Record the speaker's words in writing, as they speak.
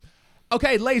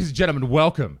Okay, ladies and gentlemen,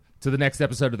 welcome to the next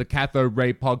episode of the Cathode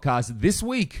Ray Podcast. This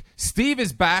week, Steve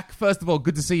is back. First of all,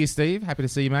 good to see you, Steve. Happy to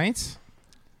see you, mate.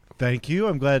 Thank you.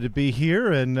 I'm glad to be here,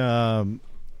 and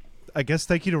I guess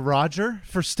thank you to Roger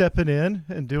for stepping in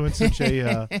and doing such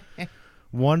a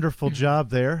wonderful job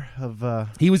there.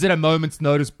 He was at a moment's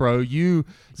notice, bro. If you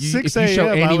show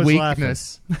any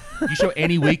weakness, you show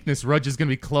any weakness, Roger's gonna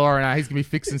be clawing out. He's gonna be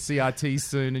fixing CRT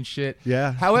soon and shit.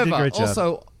 Yeah. However,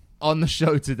 also on the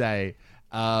show today,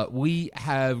 we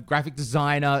have graphic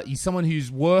designer. He's someone whose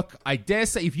work, I dare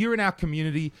say, if you're in our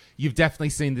community, you've definitely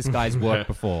seen this guy's work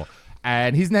before.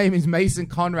 And his name is Mason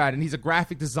Conrad, and he's a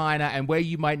graphic designer. And where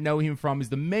you might know him from is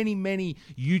the many, many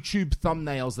YouTube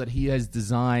thumbnails that he has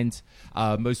designed.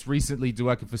 Most recently,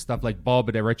 working for stuff like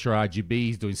Bob at Retro RGB.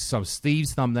 He's doing some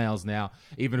Steve's thumbnails now.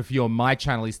 Even a few on my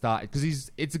channel he started, because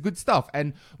it's a good stuff.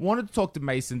 And wanted to talk to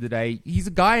Mason today. He's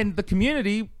a guy in the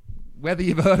community, whether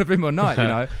you've heard of him or not, you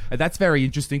know. And that's very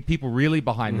interesting. People really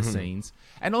behind the scenes.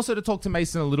 And also to talk to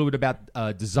Mason a little bit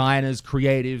about designers,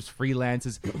 creatives,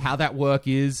 freelancers, how that work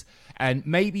is. And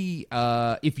maybe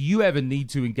if you ever need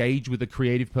to engage with a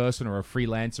creative person or a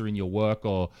freelancer in your work,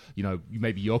 or, you know,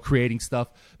 maybe you're creating stuff,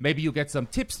 maybe you'll get some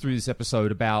tips through this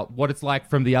episode about what it's like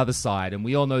from the other side. And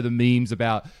we all know the memes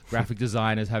about graphic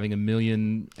designers having a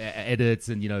million edits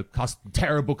and, you know,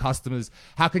 terrible customers.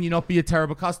 How can you not be a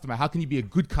terrible customer? How can you be a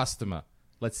good customer,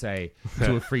 let's say,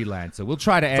 to a freelancer? We'll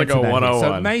try to answer like a that. 101.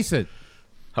 So, Mason.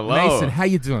 Hello. Mason, how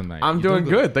you doing, mate? I'm doing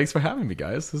good. Thanks for having me,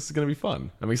 guys. This is going to be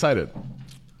fun. I'm excited.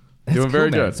 Doing cool, very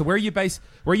man. good. So where are you based?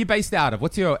 Where are you based out of?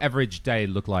 What's your average day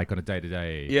look like on a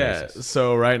day-to-day basis?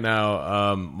 So right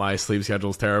now, my sleep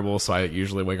schedule is terrible, so I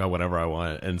usually wake up whenever I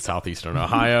want in southeastern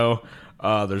Ohio.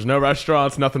 There's no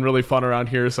restaurants, nothing really fun around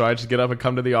here, so I just get up and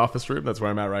come to the office room. That's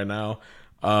where I'm at right now.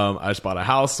 I just bought a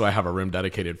house, so I have a room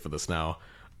dedicated for this now.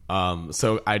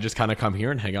 So I just kind of come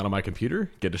here and hang out on my computer,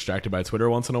 get distracted by Twitter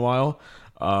once in a while,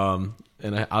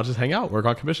 and I'll just hang out, work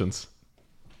on commissions.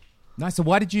 Nice. So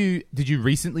why did you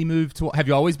recently move to? Have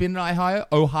you always been in Ohio?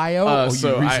 Or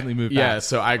you recently moved back? Yeah,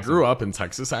 so I grew up in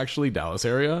Texas, actually, Dallas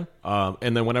area.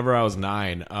 And then whenever I was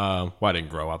 9, well, I didn't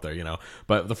grow up there, you know,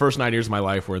 but the first 9 years of my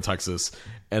life were in Texas.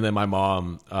 And then my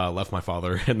mom left my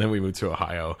father, and then we moved to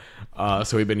Ohio.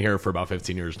 So we've been here for about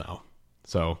 15 years now.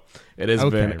 So it has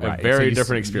been a very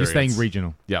different experience. You're staying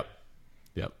regional. Yep.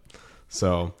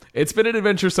 So it's been an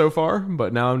adventure so far,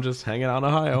 but now I'm just hanging out in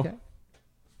Ohio. Okay.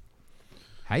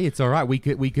 Hey, it's all right. We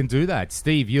can do that.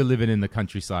 Steve, you're living in the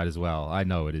countryside as well. I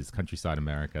know it is countryside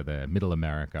America, there, middle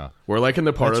America. We're like in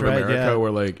the part That's of right, America yeah.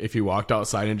 where, like, if you walked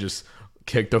outside and just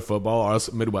kicked a football, us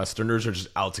Midwesterners are just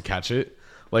out to catch it.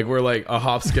 Like, we're like a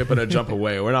hop, skip, and a jump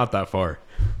away. We're not that far.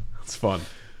 It's fun.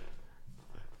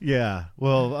 Yeah.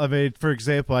 Well, I mean, for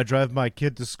example, I drive my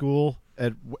kid to school,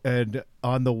 and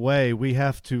on the way, we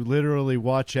have to literally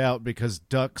watch out because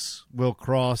ducks will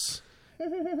cross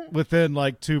within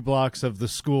like 2 blocks of the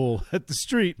school at the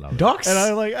street. Ducks? And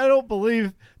I don't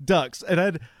believe ducks.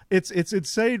 And it's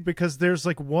insane because there's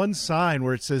like one sign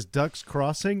where it says ducks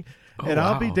crossing. And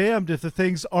wow. I'll be damned if the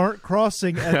things aren't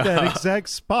crossing at that exact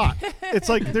spot. It's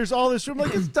like there's all this room.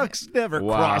 Like, these ducks never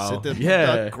cross at this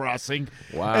duck crossing.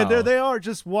 Wow. And there they are,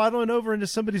 just waddling over into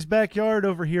somebody's backyard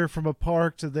over here from a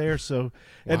park to there. So,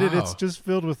 and it's just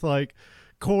filled with like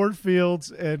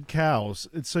cornfields and cows.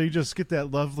 And so you just get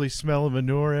that lovely smell of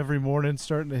manure every morning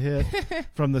starting to hit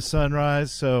from the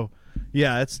sunrise. So,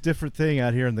 yeah, it's a different thing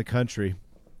out here in the country.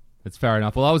 That's fair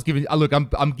enough. Well, I was giving look.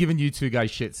 I'm giving you two guys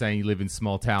shit saying you live in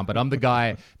small town, but I'm the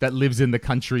guy that lives in the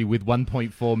country with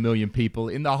 1.4 million people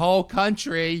in the whole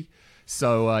country.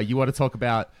 So you want to talk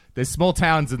about there's small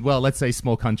towns and, well, let's say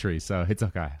small countries. So it's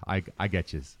okay. I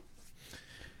get you.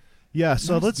 Yeah.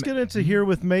 So let's get into here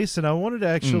with Mason. I wanted to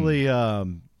actually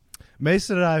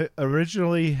Mason and I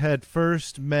originally had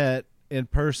first met in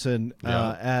person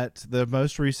at the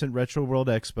most recent Retro World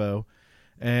Expo,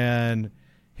 and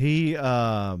he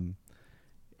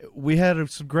we had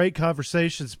some great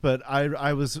conversations, but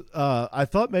I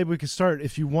thought maybe we could start,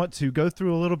 if you want to, go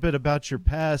through a little bit about your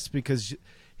past, because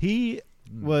he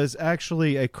was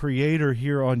actually a creator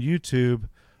here on YouTube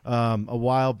a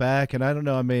while back, and I don't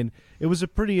know, I mean, it was a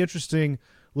pretty interesting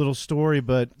little story,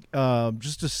 but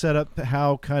just to set up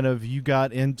how kind of you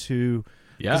got into.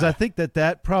 Because I think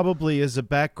that probably is a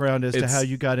background as to how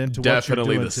you got into what you're doing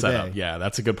definitely the today. setup. Yeah,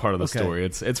 that's a good part of the story.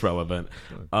 It's relevant.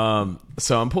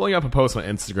 So I'm pulling up a post on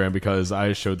Instagram because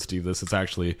I showed Steve this.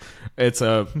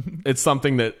 It's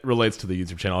something that relates to the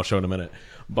YouTube channel. I'll show in a minute.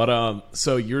 But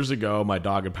so years ago, my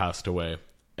dog had passed away,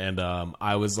 and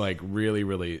I was like really,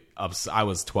 really upset. I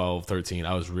was 12, 13.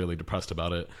 I was really depressed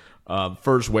about it.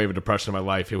 first wave of depression in my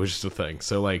life. It was just a thing.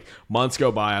 So like months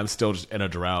go by, I'm still just in a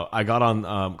drought. I got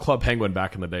on Club Penguin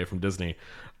back in the day from Disney.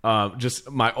 Just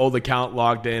my old account,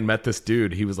 logged in, met this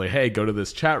dude. He was like, hey, go to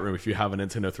this chat room if you have a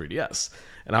Nintendo 3DS.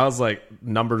 And I was like,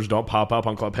 numbers don't pop up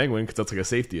on Club Penguin because that's like a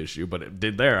safety issue, but it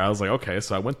did there. I was like, okay,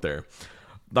 so I went there.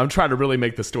 I'm trying to really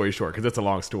make the story short because it's a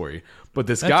long story. But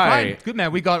this guy, fine. Good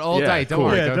man, we got all Yeah, day. Don't cool.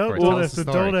 worry, Yeah, go for it. Tell us the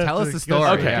story. Tell us the story.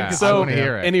 Okay, Yeah, I so want to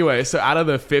hear it. anyway, so out of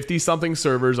the 50 something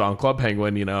servers on Club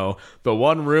Penguin, you know, the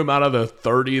one room out of the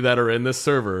 30 that are in this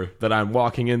server that I'm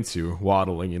walking into,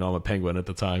 waddling, you know, I'm a penguin at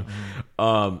the time.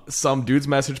 Some dude's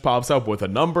message pops up with a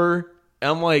number.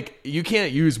 I'm like, you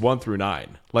can't use 1 through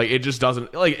 9. Like, it just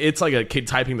doesn't, like, it's like a kid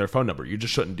typing their phone number. You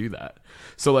just shouldn't do that.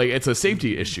 So, like, it's a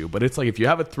safety issue, but it's like, if you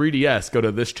have a 3DS, go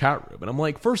to this chat room. And I'm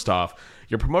like, first off,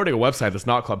 you're promoting a website that's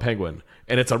not Club Penguin,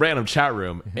 and it's a random chat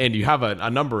room, and you have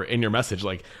a number in your message.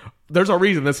 Like, there's a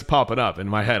reason this is popping up in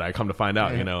my head. I come to find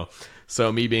out, you know.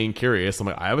 So, me being curious, I'm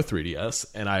like, I have a 3DS,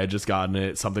 and I had just gotten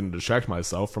it, something to distract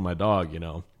myself from my dog, you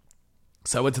know.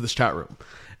 So, I went to this chat room.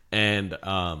 And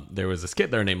there was this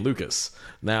kid there named Lucas.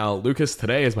 Now, Lucas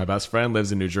today is my best friend,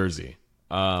 lives in New Jersey.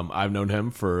 I've known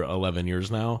him for 11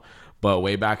 years now. But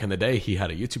way back in the day, he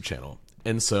had a YouTube channel.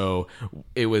 And so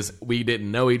we didn't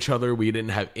know each other. We didn't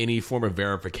have any form of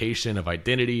verification of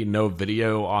identity, no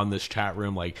video on this chat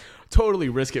room, like totally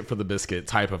risk it for the biscuit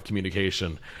type of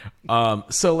communication.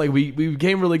 So like we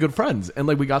became really good friends, and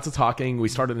like we got to talking. We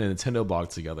started a Nintendo blog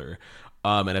together.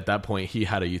 And at that point, he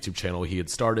had a YouTube channel he had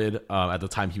started. At the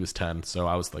time, he was 10, so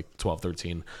I was like 12,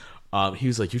 13. He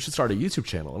was like, you should start a YouTube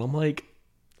channel. And I'm like,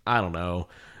 I don't know.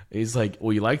 He's like,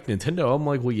 well, you like Nintendo? I'm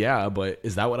like, well, yeah, but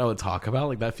is that what I would talk about?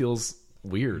 Like, that feels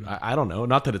weird. I don't know.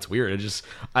 Not that it's weird. It just,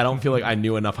 I don't feel like I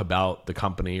knew enough about the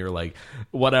company or like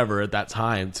whatever at that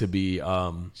time to be,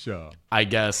 Sure. I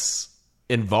guess,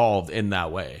 involved in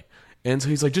that way. And so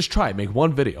he's like, just try it, make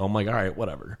one video. I'm like, all right,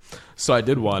 whatever. So I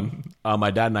did one.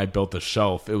 My dad and I built the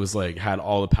shelf. It was like, had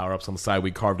all the power-ups on the side. We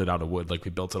carved it out of wood. Like,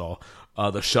 we built it all.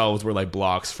 The shelves were like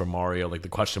blocks from Mario, like the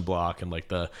question block and like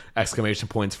the exclamation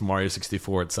points from Mario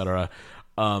 64, etc.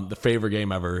 The favorite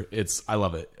game ever. I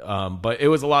love it. But it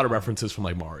was a lot of references from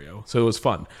like Mario. So it was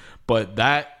fun. But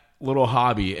that little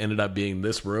hobby ended up being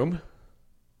this room.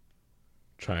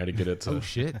 Trying to get it to... Oh,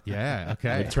 shit. Yeah,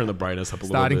 okay. Turn the brightness up a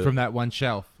little bit. Starting from that one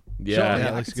shelf. Yeah, sure, yeah,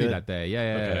 I can see that there. Yeah,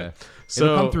 yeah, Okay. yeah. So-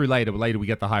 It'll come through later, but later we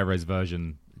get the high-res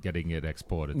version getting it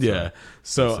exported. Yeah.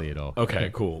 So you'll see it all.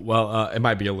 Okay, cool. Well, it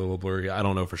might be a little blurry. I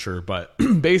don't know for sure, but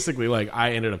basically, like,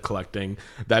 I ended up collecting.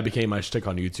 That became my shtick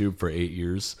on YouTube for 8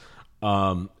 years.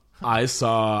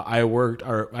 I worked,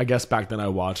 or I guess back then I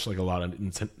watched like a lot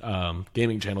of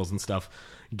gaming channels and stuff,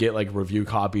 get like review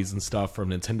copies and stuff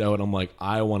from Nintendo, and I'm like,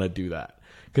 I want to do that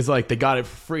because like they got it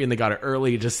for free and they got it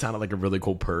early. It just sounded like a really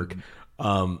cool perk.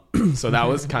 So that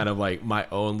was kind of like my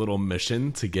own little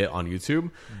mission to get on YouTube.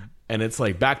 And it's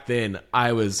like back then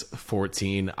I was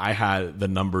 14. I had the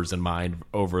numbers in mind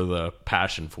over the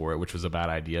passion for it, which was a bad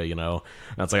idea, you know?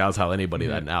 And it's like, I'll tell anybody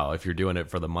that now. If you're doing it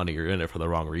for the money, you're in it for the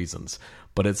wrong reasons.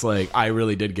 But it's like, I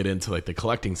really did get into like the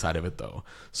collecting side of it though.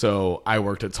 So I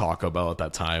worked at Taco Bell at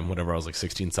that time, whenever I was like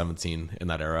 16, 17 in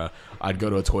that era. I'd go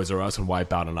to a Toys R Us and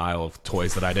wipe out an aisle of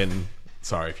toys that I didn't.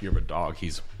 Sorry, if you have a dog,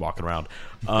 he's walking around.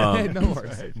 No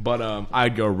worries. But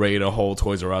I'd go raid a whole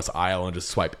Toys R Us aisle and just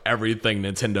swipe everything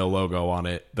Nintendo logo on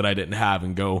it that I didn't have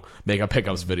and go make a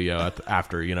pickups video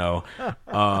after, you know.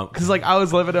 Because like I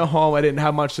was living at home. I didn't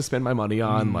have much to spend my money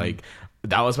on. Like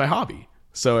that was my hobby.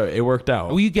 So it worked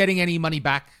out. Were you getting any money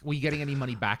back? Were you getting any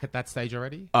money back at that stage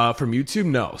already? From YouTube,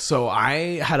 no. So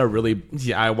I had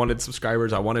I wanted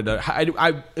subscribers. I wanted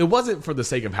to, it wasn't for the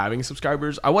sake of having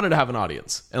subscribers. I wanted to have an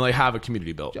audience and like have a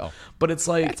community built. Sure. But it's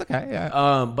like, That's okay,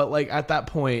 yeah. but like at that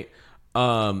point,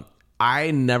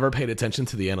 I never paid attention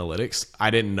to the analytics.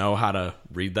 I didn't know how to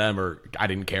read them, or I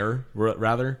didn't care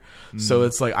rather. So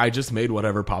it's like, I just made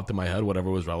whatever popped in my head,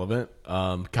 whatever was relevant.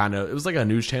 It was like a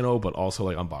news channel, but also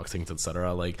like unboxings,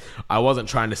 etc. Like I wasn't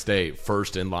trying to stay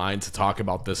first in line to talk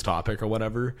about this topic or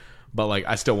whatever, but like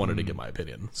I still wanted to give my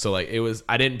opinion. So like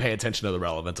I didn't pay attention to the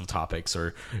relevance of topics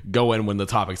or go in when the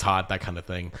topic's hot, that kind of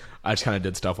thing. I just kind of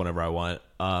did stuff whenever I want.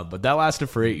 But that lasted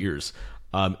for 8 years.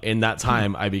 In that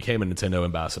time, I became a Nintendo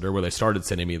ambassador where they started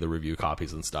sending me the review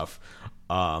copies and stuff.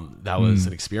 That was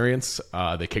an experience.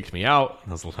 They kicked me out.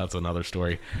 That's another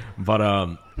story.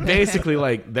 But basically,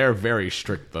 like they're very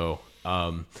strict though.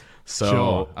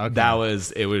 Sure. Okay.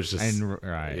 It was just,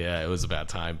 right. yeah, it was a bad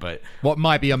time. But What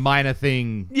might be a minor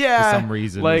thing yeah, for some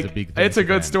reason like is a big thing. it's a for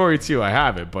good them. story too. I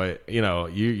have it, but you know,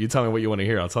 you tell me what you want to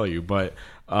hear. I'll tell you. But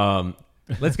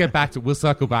Let's get back to. We'll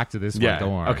circle back to this one. yeah,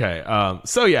 Don't worry. okay.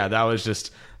 So yeah, that was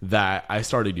just that I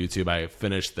started YouTube. I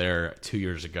finished there 2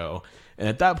 years ago. And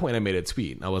at that point, I made a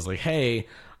tweet. And I was like, hey,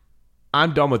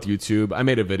 I'm done with YouTube. I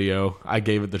made a video. I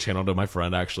gave it the channel to my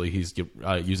friend, actually. He's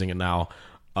using it now.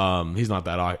 He's not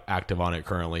that active on it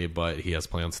currently, but he has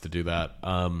plans to do that.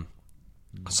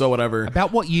 So whatever.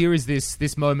 About what year is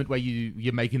this moment where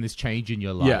you're making this change in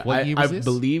your life? Yeah, what year was this? I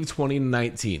believe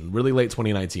 2019, really late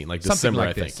 2019, like December, like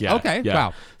I think. this. Yeah. Okay, yeah.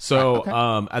 wow. So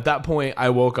Okay. at that point,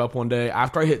 I woke up one day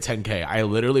after I hit 10K. I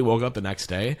literally woke up the next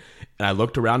day and I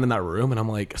looked around in that room and I'm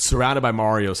like surrounded by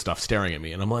Mario stuff staring at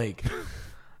me. And I'm like,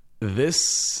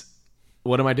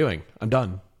 what am I doing? I'm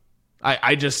done.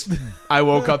 I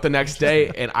woke up the next day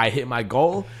and I hit my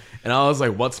goal and I was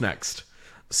like, what's next?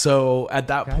 So at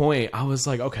that point, I was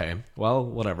like, okay, well,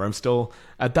 whatever. I'm still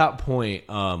at that point.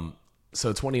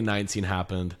 So 2019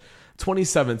 happened.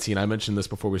 2017, I mentioned this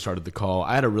before we started the call.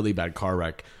 I had a really bad car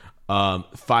wreck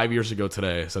 5 years ago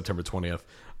today, September 20th.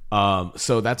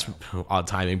 So that's odd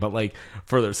timing, but like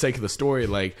for the sake of the story,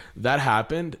 like that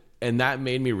happened. And that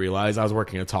made me realize I was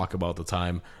working at Taco Bell at the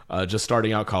time, just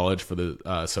starting out college for the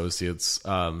associates,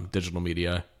 digital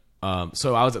media.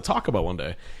 So I was at Taco Bell one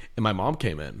day and my mom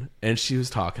came in and she was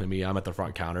talking to me. I'm at the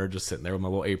front counter, just sitting there with my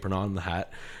little apron on and the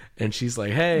hat. And she's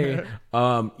like, hey,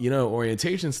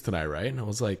 orientation's tonight, right? And I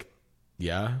was like,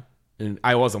 yeah. And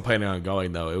I wasn't planning on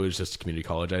going though. It was just community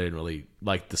college. I didn't really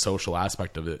like the social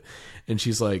aspect of it. And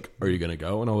she's like, are you going to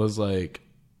go? And I was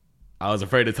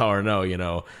afraid to tell her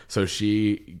no, so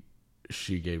she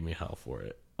gave me hell for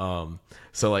it.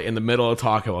 So like in the middle of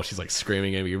talking while she's like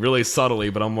screaming at me really subtly,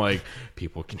 but I'm like,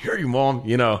 people can hear you, mom,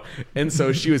 And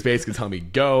so she was basically telling me,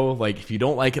 go, like, if you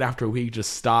don't like it after a week,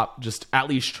 just stop, just at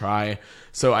least try.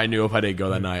 So I knew if I didn't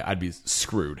go that night, I'd be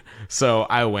screwed. So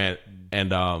I went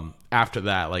and, after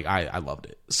that, like I loved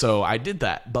it. So I did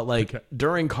that. But like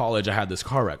during college, I had this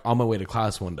car wreck on my way to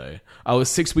class one day. I was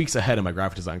 6 weeks ahead in my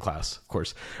graphic design class, of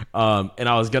course. And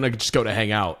I was going to just go to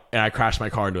hang out and I crashed my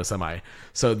car into a semi.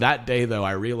 So that day though,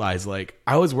 I realized like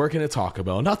I was working at Taco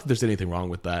Bell. Not that there's anything wrong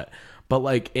with that. But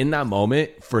like in that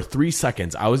moment for 3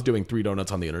 seconds, I was doing 3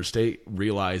 donuts on the interstate,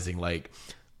 realizing like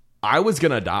I was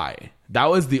going to die. That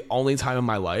was the only time in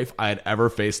my life I had ever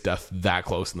faced death that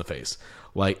close in the face.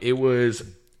 Like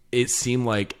it seemed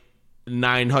like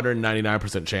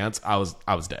 999% chance I was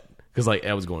dead because like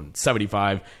I was going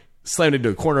 75, slammed into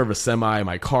a corner of a semi.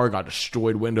 My car got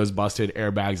destroyed, windows busted,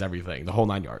 airbags, everything, the whole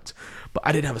 9 yards. But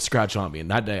I didn't have a scratch on me.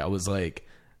 And that day I was like,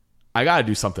 I got to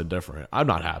do something different. I'm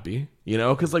not happy,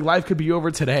 because like life could be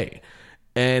over today.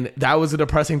 And that was a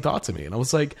depressing thought to me. And I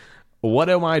was like, what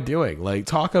am I doing? Like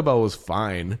Taco Bell was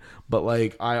fine. But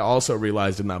like I also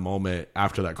realized in that moment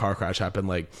after that car crash happened,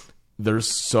 like there's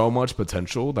so much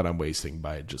potential that I'm wasting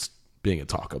by just being at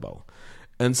Taco Bell.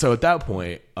 And so at that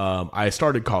point, I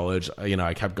started college.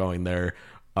 I kept going there.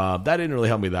 That didn't really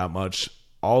help me that much.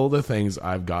 All the things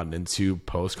I've gotten into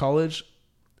post-college,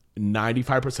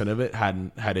 95% of it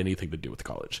hadn't had anything to do with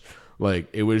college. Like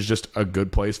it was just a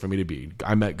good place for me to be.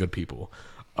 I met good people.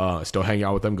 Still hang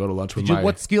out with them, go to lunch with my...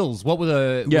 What skills? What were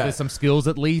were there some skills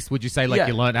at least? Would you say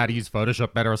you learned how to use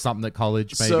Photoshop better or something at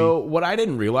college maybe? So what I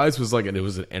didn't realize was like it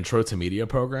was an intro to media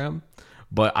program,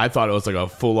 but I thought it was like a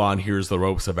full-on here's the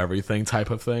ropes of everything type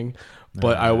of thing.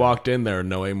 But I walked in there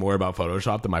knowing more about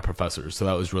Photoshop than my professors, so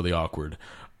that was really awkward.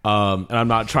 And I'm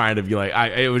not trying to be like,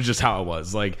 it was just how it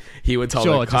was. Like he would tell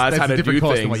the class how to do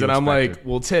things, and I'm like,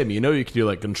 well, Tim, you can do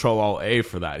like Control-Alt-A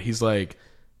for that. He's like,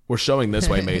 we're showing this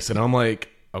way, Mason. I'm like,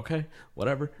 okay,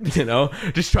 whatever,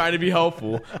 just trying to be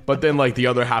helpful. But then like the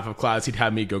other half of class, he'd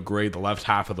have me go grade the left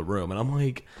half of the room. And I'm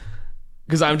like,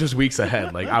 because I'm just weeks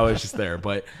ahead. Like I was just there.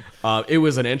 But it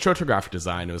was an intro to graphic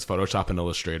design. It was Photoshop and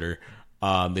Illustrator.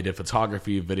 They did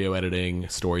photography, video editing,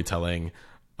 storytelling.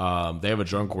 They have a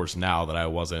drone course now that I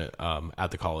wasn't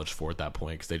at the college for at that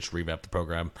point because they just revamped the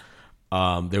program.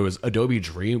 There was Adobe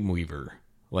Dreamweaver.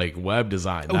 Like web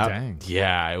design. Dang.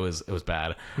 Yeah, it was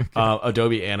bad.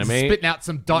 Adobe Animate. Spitting out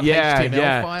some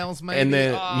 .html files, maybe. And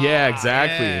then,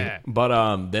 exactly. Yeah.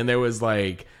 But then there was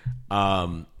like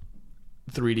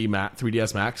 3ds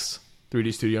Max,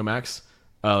 3D Studio Max,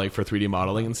 like for 3D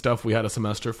modeling and stuff we had a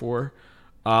semester for.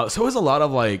 So it was a lot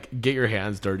of like get your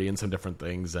hands dirty in some different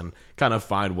things and kind of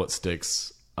find what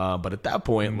sticks. But at that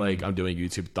point, like I'm doing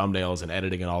YouTube thumbnails and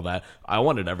editing and all that. I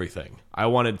wanted everything. I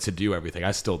wanted to do everything.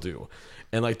 I still do.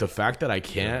 And like the fact that I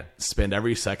can't spend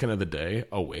every second of the day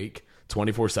awake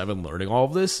 24/7 learning all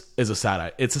of this is a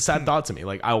sad thought to me.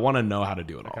 Like I want to know how to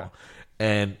do it all.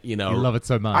 And you love it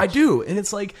so much. I do. And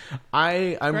it's like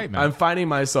I'm finding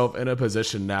myself in a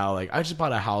position now, like I just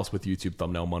bought a house with YouTube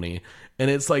thumbnail money. And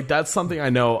it's like that's something I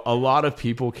know a lot of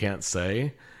people can't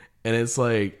say. And it's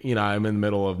like, you know, I'm in the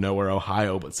middle of nowhere,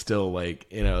 Ohio, but still, like,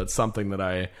 you know, it's something that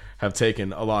I have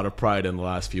taken a lot of pride in the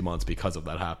last few months because of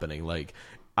that happening. Like,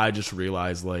 I just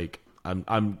realized, like,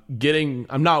 I'm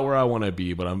not where I want to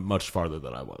be, but I'm much farther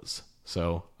than I was.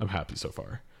 So I'm happy so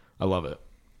far. I love it.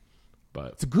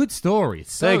 But it's a good story.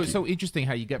 It's so interesting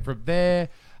how you get from there.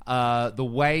 The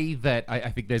way that I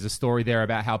think there's a story there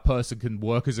about how a person can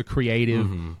work as a creative,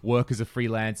 work as a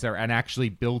freelancer, and actually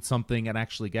build something and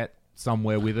actually get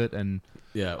somewhere with it. And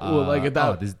yeah, well, like at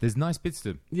that, there's nice bits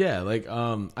to. Yeah, like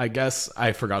I guess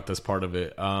I forgot this part of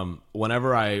it.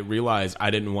 Whenever I realized I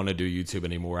didn't want to do YouTube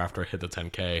anymore after I hit the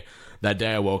 10K, that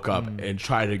day I woke up and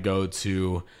tried to go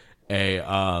to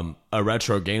a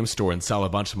retro game store and sell a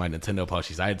bunch of my Nintendo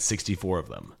plushies. I had 64 of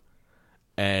them.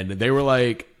 And they were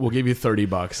like, we'll give you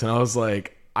 $30. And I was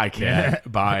like, I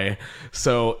can't buy.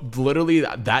 So literally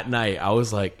that night, I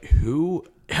was like,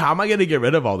 how am I going to get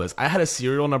rid of all this? I had a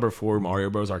serial number 4 Mario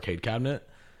Bros. Arcade cabinet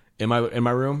in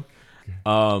my room.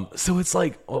 So it's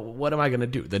like, what am I going to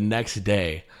do? The next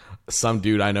day, some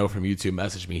dude I know from YouTube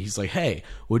messaged me. He's like, hey,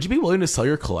 would you be willing to sell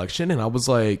your collection? And I was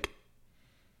like,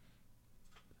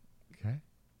 okay,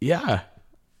 yeah,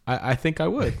 I think I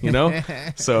would, you know?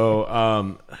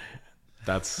 So,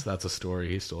 that's a story.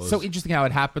 He still is. So interesting how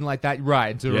it happened like that,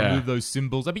 right? To remove those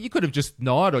symbols. I mean, you could have just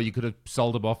not, or you could have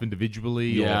sold them off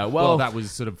individually. Yeah, or, well, that was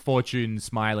sort of fortune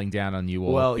smiling down on you.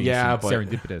 Or well, yeah, but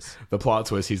serendipitous. The plot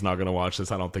twist: he's not going to watch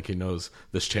this. I don't think he knows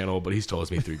this channel, but he still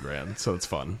owes me $3,000, so it's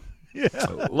fun. Yeah,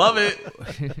 so, love it.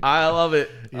 I love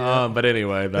it. Yeah. But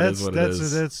anyway, that's what it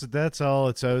is. That's all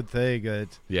its own thing.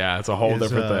 Yeah, it's a whole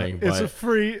different thing. It's a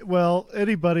free. Well,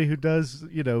 anybody who does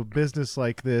business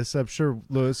like this, I'm sure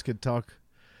Lewis could talk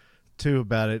too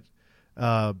about it.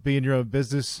 Being your own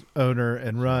business owner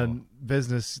and run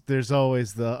business, there's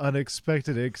always the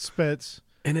unexpected expense,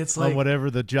 and it's like on whatever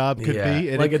the job could be.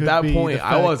 And like at that point,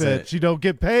 I wasn't. You don't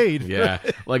get paid. Yeah,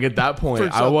 like at that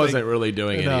point, I wasn't really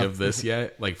doing any of this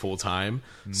yet, like full time.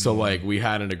 So like we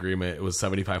had an agreement. It was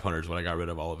 $7,500 what I got rid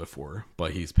of all of it for,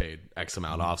 but he's paid X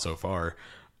amount off so far.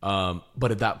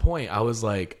 But at that point, I was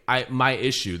like, my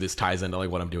issue. This ties into like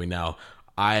what I'm doing now.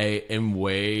 I am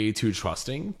way too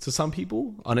trusting to some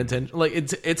people, unintentional. Like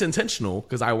it's intentional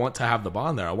because I want to have the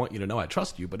bond there. I want you to know I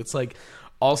trust you, but it's like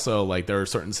also like there are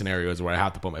certain scenarios where I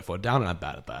have to put my foot down, and I'm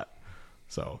bad at that.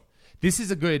 So this is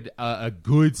a good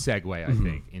segue, I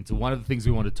think, into one of the things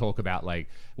we want to talk about, like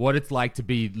what it's like to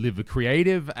live a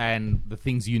creative and the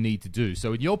things you need to do.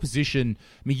 So in your position,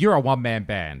 I mean, you're a one-man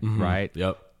band, right?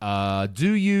 Yep. I'm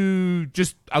trying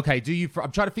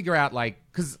to figure out, like,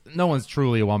 because no one's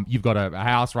truly a one. You've got a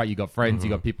house, right? You got friends, you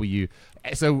got people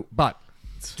but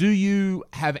do you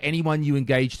have anyone you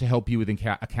engage to help you with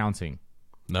accounting?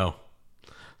 No.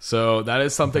 So that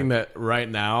is something that right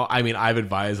now, I mean, I've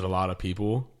advised a lot of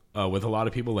people, with a lot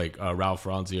of people like Ralph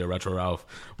Ronzia, Retro Ralph.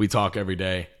 We talk every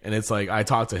day, and it's like, I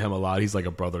talk to him a lot. He's like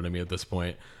a brother to me at this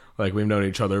point. Like we've known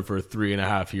each other for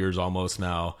 3.5 years almost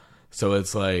now. So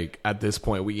it's like at this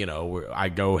point, I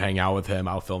go hang out with him,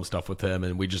 I'll film stuff with him,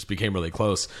 and we just became really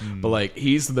close. But like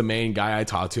he's the main guy I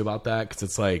talk to about that because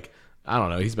it's like, I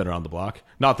don't know, he's been around the block.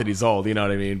 Not that he's old, you know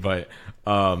what I mean? But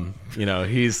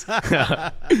he's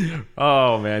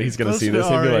oh man, he's gonna see this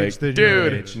and be like,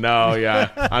 dude, no, yeah,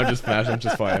 I'm just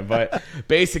playing. But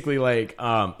basically, like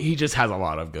he just has a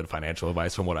lot of good financial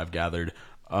advice from what I've gathered.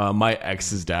 My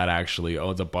ex's dad actually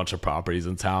owns a bunch of properties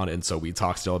in town, and so we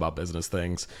talk still about business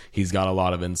things. He's got a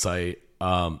lot of insight.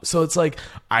 So it's like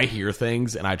I hear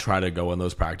things and I try to go in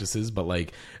those practices, but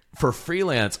like for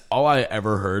freelance, all I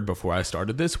ever heard before I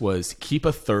started this was keep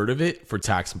a third of it for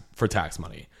tax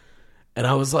money. And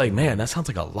I was like, man, that sounds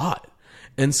like a lot.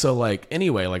 And so like,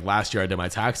 anyway, like last year I did my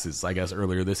taxes. I guess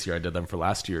earlier this year I did them for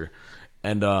last year.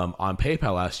 And on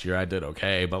PayPal last year I did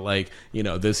okay, but like,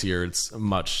 this year it's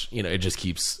much, it just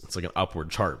keeps, it's like an upward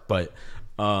chart. But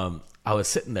I was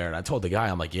sitting there and I told the guy,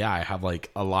 I'm like, yeah, I have like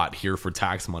a lot here for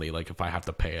tax money. Like if I have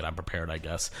to pay it, I'm prepared, I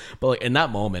guess. But like in that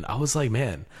moment, I was like,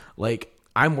 man, like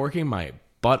I'm working my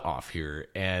butt off here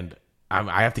and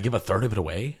I have to give a third of it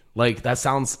away. Like that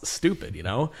sounds stupid,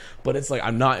 but it's like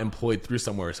I'm not employed through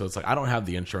somewhere. So it's like I don't have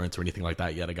the insurance or anything like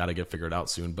that yet. I got to get figured out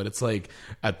soon. But it's like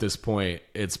at this point,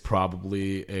 it's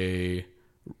probably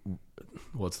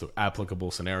what's the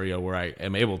applicable scenario where I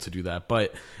am able to do that.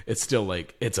 But it's still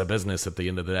like it's a business at the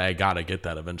end of the day. I got to get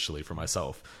that eventually for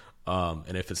myself.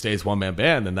 And if it stays one man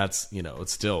band, then that's,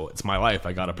 it's my life.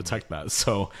 I got to protect that.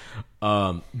 So,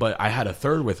 but I had a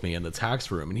third with me in the tax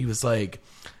room and he was like,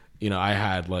 I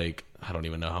had like, I don't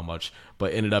even know how much,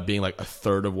 but ended up being like a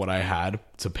third of what I had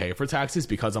to pay for taxes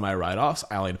because of my write-offs.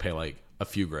 I only had to pay like a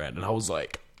few grand. And I was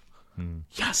like,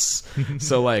 Yes.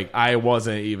 So like I realized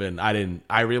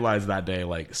that day,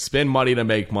 like spend money to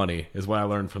make money is what I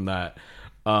learned from that.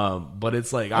 But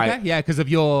it's like because of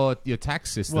your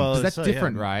tax system. Well, 'Cause that's so,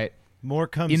 different, yeah. right? More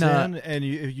comes in, and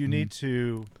you need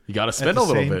to. You got to spend at the a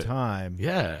little same bit. time.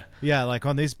 Yeah. Yeah, like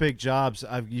on these big jobs,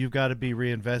 you've got to be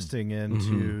reinvesting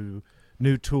into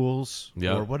new tools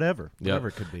or whatever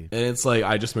it could be. And it's like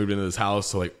I just moved into this house,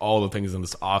 so like all the things in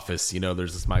this office, you know,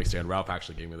 there's this mic stand. Ralph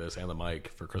actually gave me this and the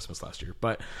mic for Christmas last year.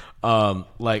 But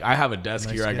like I have a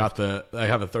desk here. Gift. I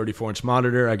have a 34-inch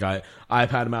monitor. I got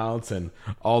iPad mounts and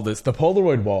all this. The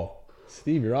Polaroid wall.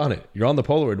 Steve, you're on it. You're on the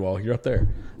Polaroid wall. You're up there,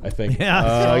 I think.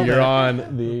 Yeah, you're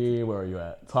on the where are you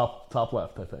at? Top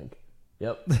left, I think.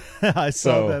 Yep. I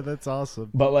saw that. That's awesome.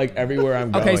 But like everywhere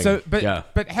I'm going. Okay, so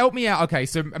but help me out. Okay,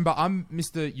 so but I'm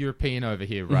Mr. European over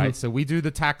here, right? So we do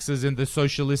the taxes in the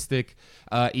socialistic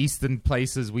Eastern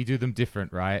places. We do them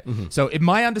different, right? So in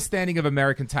my understanding of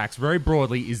American tax, very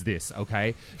broadly, is this,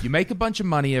 okay? You make a bunch of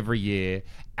money every year,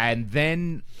 and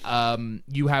then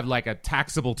you have like a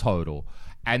taxable total.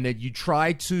 And then you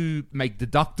try to make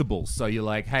deductibles. So you're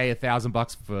like, hey,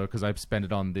 $1,000 because I've spent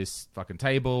it on this fucking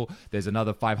table. There's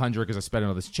another 500 because I spent it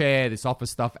on this chair, this office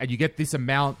stuff. And you get this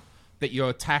amount that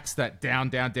you're taxed at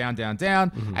down.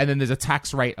 And then there's a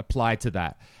tax rate applied to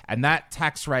that. And that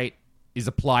tax rate is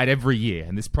applied every year.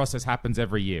 And this process happens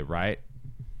every year, right?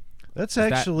 That's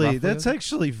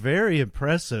actually very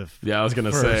impressive. Yeah, I was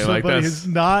gonna for say like somebody that's who's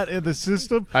not in the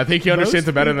system. I think he understands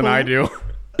it better than I do.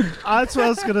 That's what I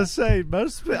was going to say.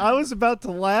 I was about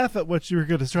to laugh at what you were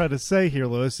going to try to say here,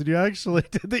 Lewis, and you actually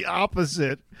did the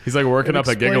opposite. He's like working up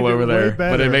a giggle over there,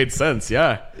 but it made sense.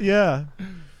 Yeah. Yeah.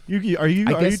 Are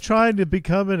you trying to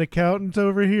become an accountant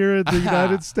over here in the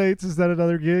United States? Is that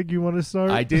another gig you want to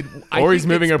start? I did. Or he's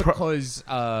moving because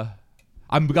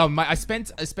I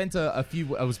spent a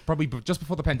few. I was probably just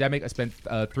before the pandemic. I spent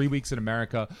 3 weeks in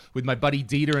America with my buddy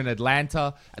Dieter in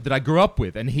Atlanta that I grew up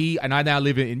with, and I now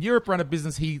live in Europe, run a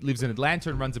business. He lives in Atlanta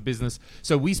and runs a business.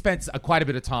 So we spent quite a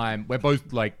bit of time. We're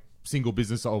both like single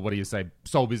business, or what do you say,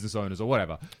 sole business owners or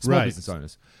whatever, small business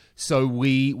owners. So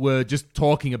we were just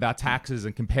talking about taxes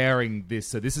and comparing this.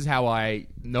 So this is how I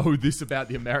know this about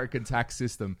the American tax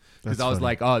system, because I was funny.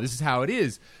 Like, oh, this is how it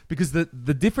is, because the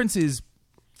difference is.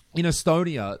 In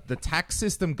Estonia, the tax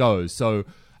system goes, so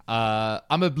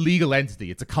I'm a legal entity.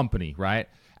 It's a company, right?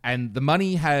 And the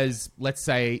money has, let's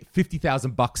say,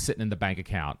 $50,000 sitting in the bank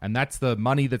account. And that's the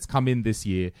money that's come in this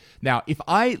year. Now, if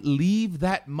I leave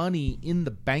that money in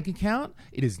the bank account,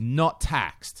 it is not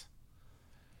taxed.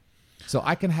 So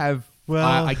I can have,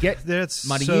 I get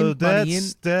money in.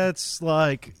 That's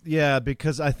like, yeah,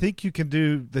 because I think you can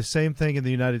do the same thing in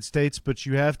the United States, but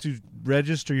you have to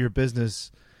register your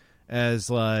business as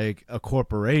like a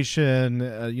corporation,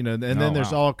 and then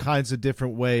there's all kinds of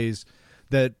different ways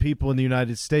that people in the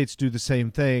United States do the same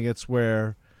thing. It's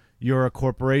where you're a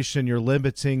corporation, you're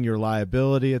limiting your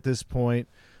liability at this point,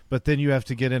 but then you have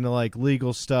to get into like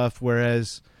legal stuff.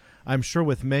 Whereas I'm sure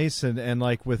with Mason and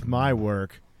like with my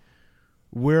work,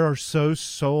 we're so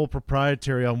sole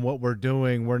proprietary on what we're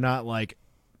doing. We're not like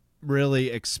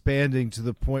really expanding to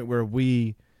the point where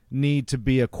we need to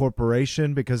be a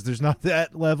corporation, because there's not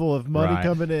that level of money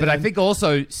coming in. But I think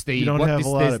also, Steve, you don't have a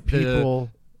lot of people.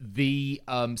 The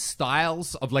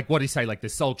styles of like, what do you say? Like the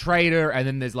sole trader, and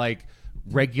then there's like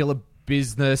regular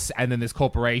business, and then there's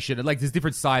corporation, and like there's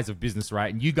different size of business,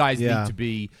 right? And you guys need to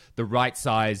be the right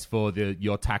size for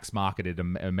your tax market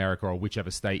in America or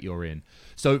whichever state you're in.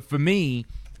 So for me,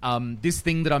 this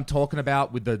thing that I'm talking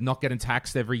about with the not getting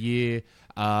taxed every year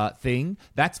thing,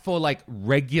 that's for like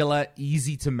regular,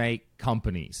 easy to make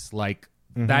companies. Like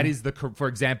that is for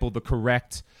example, the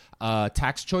correct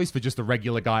tax choice for just a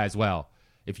regular guy as well.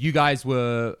 If you guys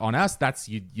were on us,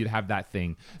 you'd have that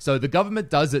thing. So the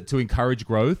government does it to encourage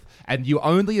growth, and you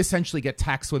only essentially get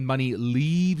taxed when money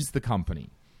leaves the company.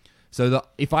 So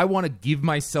if I want to give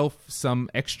myself some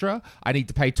extra, I need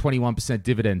to pay 21%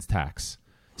 dividends tax.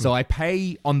 So I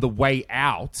pay on the way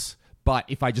out, but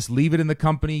if I just leave it in the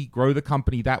company, grow the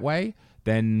company that way,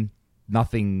 then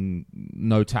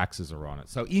no taxes are on it.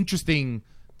 So interesting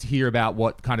to hear about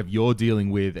what kind of you're dealing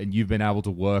with, and you've been able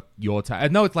to work your tax. I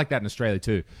know it's like that in Australia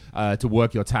too, to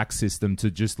work your tax system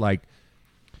to just like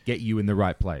get you in the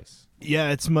right place. Yeah,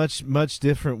 it's much, much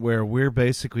different where we're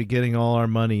basically getting all our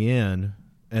money in,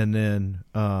 and then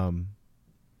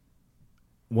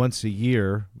once a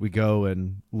year we go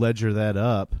and ledger that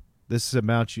up. This is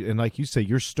amount and like you say,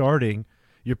 you're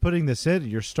putting this in,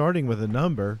 you're starting with a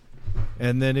number,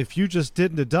 and then if you just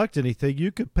didn't deduct anything,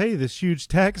 you could pay this huge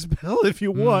tax bill if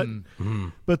you want.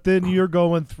 But then you're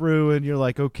going through and you're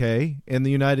like, okay, in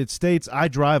the United States, I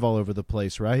drive all over the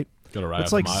place, right? Gotta ride it's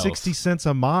up like the miles. 60 cents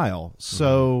a mile.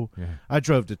 So Yeah. I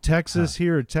drove to Texas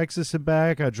here in Texas and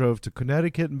back. I drove to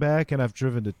Connecticut and back, and I've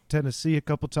driven to Tennessee a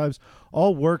couple times,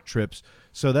 all work trips.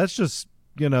 So that's just,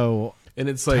 And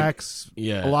it's like tax,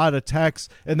 yeah. a lot of tax,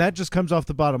 and that just comes off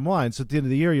the bottom line. So at the end of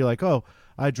the year, you're like, oh,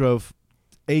 I drove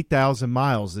 8,000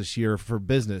 miles this year for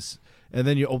business, and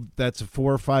then that's a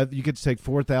 4 or 5. You get to take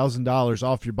 $4,000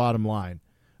 off your bottom line.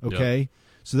 Okay,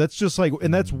 so that's just like,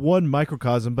 and that's one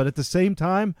microcosm. But at the same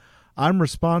time, I'm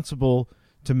responsible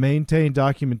to maintain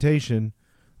documentation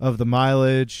of the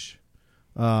mileage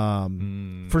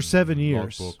for 7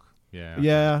 years. Logbook. Yeah.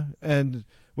 Yeah, and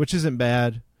which isn't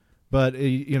bad, but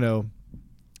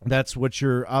that's what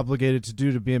you're obligated to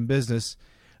do to be in business.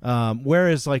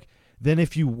 Whereas, like, then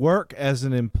if you work as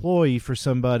an employee for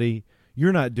somebody,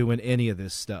 you're not doing any of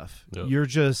this stuff. Yep. You're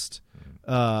just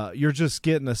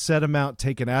getting a set amount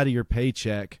taken out of your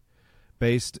paycheck,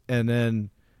 and then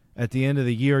at the end of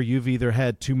the year, you've either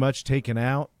had too much taken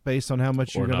out based on how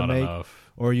much you're going to make,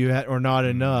 enough. or not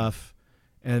enough,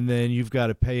 and then you've got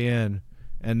to pay in.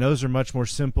 And those are much more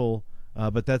simple.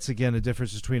 But that's, again, a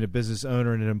difference between a business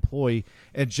owner and an employee.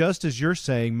 And just as you're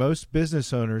saying, most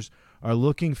business owners are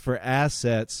looking for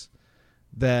assets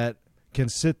that can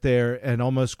sit there and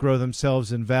almost grow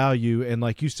themselves in value. And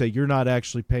like you say, you're not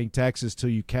actually paying taxes till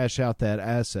you cash out that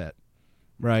asset,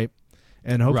 right?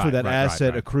 And hopefully that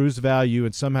asset accrues value,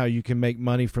 and somehow you can make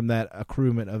money from that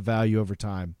accruement of value over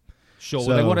time. Sure.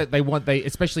 So, Well, they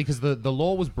especially because the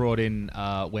law was brought in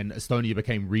when Estonia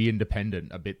became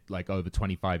re-independent a bit like over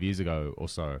 25 years ago or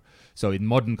so. So in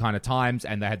modern kind of times,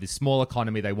 and they had this small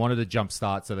economy, they wanted to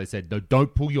jumpstart. So they said, no,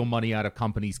 don't pull your money out of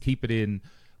companies, keep it in.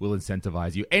 We'll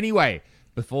incentivize you. Anyway,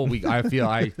 before here's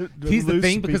the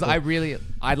thing, because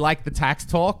I like the tax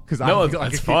talk because I feel like I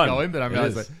keep fun. going, but I'm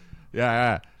always like,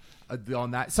 yeah,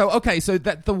 on that. So okay, so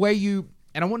that the way you.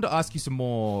 And I wanted to ask you some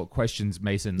more questions,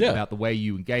 Mason, about the way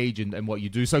you engage and what you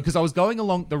do. So, because I was going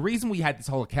along, the reason we had this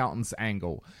whole accountant's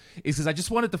angle is because I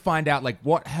just wanted to find out, like,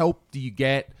 what help do you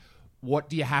get? What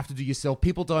do you have to do yourself?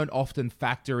 People don't often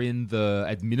factor in the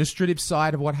administrative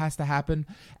side of what has to happen.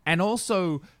 And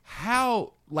also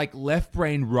how, like, left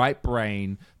brain, right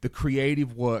brain, the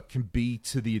creative work can be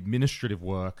to the administrative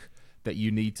work that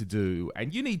you need to do.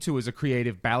 And you need to, as a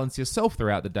creative, balance yourself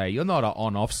throughout the day. You're not an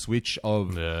on-off switch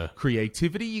of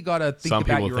creativity. You got to think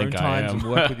about your own times and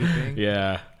work with your thing.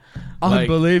 Yeah.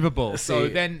 Unbelievable. Like, so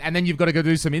then you've got to go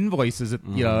do some invoices.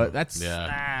 That's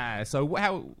so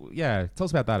tell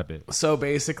us about that a bit. So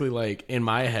basically, like, in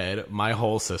my head, my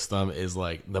whole system is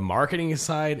like the marketing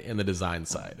side and the design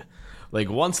side. Like,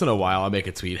 once in a while, I'll make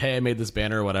a tweet, hey, I made this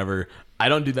banner or whatever. I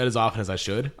don't do that as often as I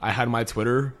should. I had my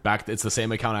Twitter back. It's the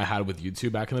same account I had with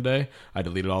YouTube back in the day. I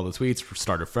deleted all the tweets,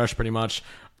 started fresh pretty much.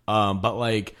 But,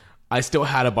 like, I still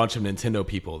had a bunch of Nintendo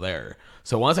people there.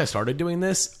 So once I started doing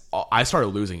this, I started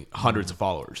losing hundreds of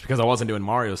followers because I wasn't doing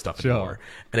Mario stuff anymore.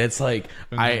 And it's like,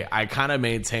 I kind of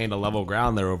maintained a level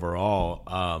ground there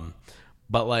overall.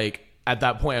 But, like, at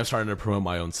that point, I'm starting to promote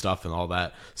my own stuff and all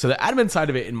that. So the admin side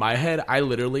of it, in my head, I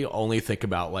literally only think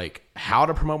about, like, how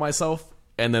to promote myself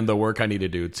and then the work I need to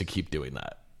do to keep doing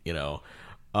that.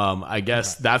 I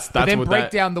guess that's but then what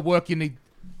break down the work you need.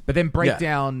 But then break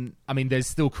down, I mean, there's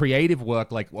still creative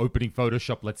work, like opening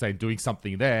Photoshop, let's say, and doing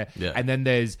something there. Yeah. And then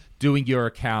there's doing your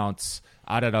accounts,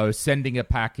 I don't know, sending a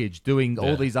package, doing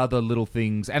all these other little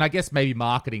things. And I guess maybe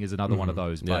marketing is another one of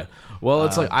those. But, well,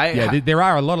 it's like there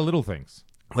are a lot of little things.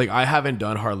 Like, I haven't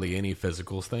done hardly any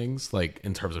physical things, like,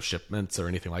 in terms of shipments or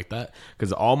anything like that,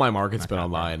 because all my market's been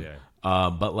online.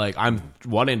 But, like, I'm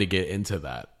wanting to get into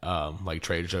that, like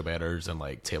trade show banners and,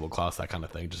 like, tablecloths, that kind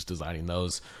of thing, just designing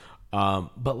those.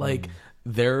 But, like,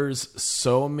 there's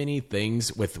so many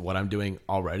things with what I'm doing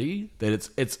already that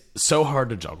it's so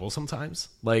hard to juggle sometimes.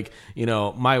 Like,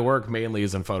 my work mainly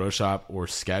is in Photoshop or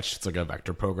Sketch. It's like a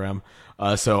vector program.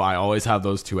 So I always have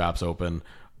those two apps open.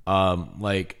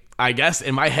 Like, I guess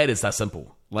in my head it's that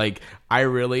simple. Like, I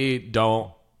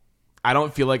don't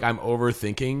feel like I'm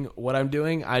overthinking what I'm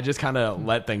doing. I just kind of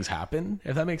let things happen,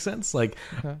 if that makes sense. Like,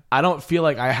 I don't feel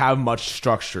like I have much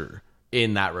structure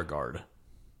in that regard.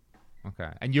 Okay.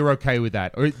 And you're okay with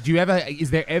that? Or is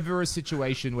there ever a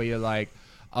situation where you're like,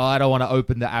 oh, I don't want to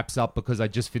open the apps up because I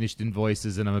just finished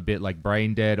invoices and I'm a bit like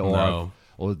brain dead, or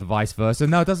the vice versa?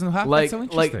 No, it doesn't happen. Like, That's so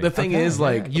interesting. Like, the thing is,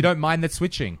 like, you don't mind that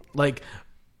switching. Like,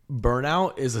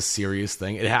 burnout is a serious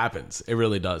thing. It happens. It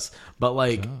really does. But,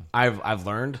 like, I've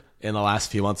learned in the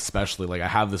last few months, especially, like, I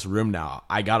have this room now.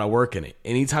 I gotta work in it.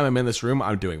 Anytime I'm in this room,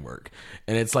 I'm doing work,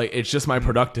 and it's like, it's just my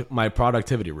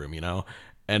productivity room,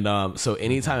 And so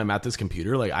anytime I'm at this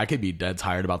computer, like, I could be dead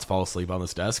tired, about to fall asleep on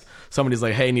this desk. Somebody's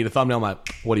like, hey, need a thumbnail. I'm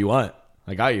like, what do you want?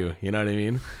 I got you. You know what I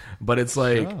mean? But it's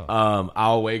like,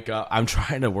 I'll wake up. I'm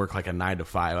trying to work like a 9 to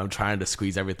 5. I'm trying to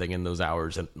squeeze everything in those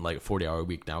hours and like 40-hour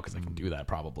week now because I can do that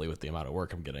probably with the amount of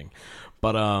work I'm getting.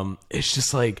 But it's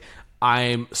just like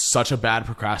I'm such a bad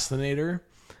procrastinator.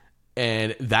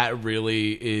 And that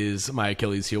really is my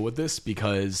Achilles heel with this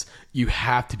because you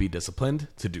have to be disciplined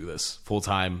to do this full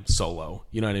time solo.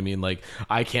 You know what I mean? Like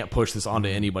I can't push this onto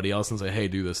anybody else and say, hey,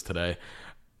 do this today.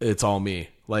 It's all me.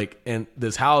 Like, and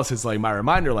this house is like my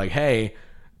reminder, like, hey,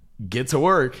 get to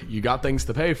work. You got things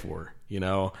to pay for, you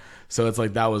know? So it's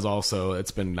like, that was also,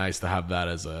 it's been nice to have that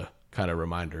as a kind of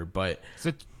reminder. But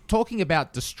so talking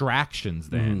about distractions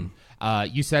then,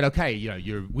 you said, okay,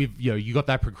 you got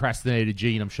that procrastinator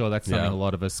gene. I'm sure that's something a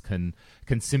lot of us can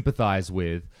sympathize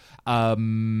with.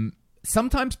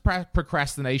 Sometimes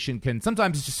procrastination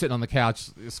sometimes it's just sitting on the couch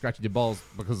scratching your balls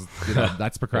because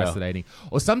that's procrastinating.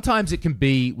 Or sometimes it can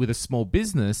be with a small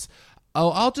business. Oh,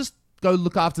 I'll just go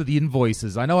look after the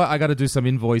invoices. I know I got to do some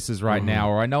invoices right now,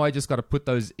 or I know I just got to put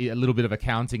a little bit of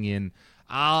accounting in.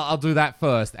 I'll do that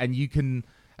first. And you can,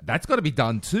 that's got to be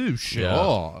done too.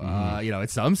 Sure. At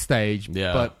some stage,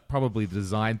 but probably the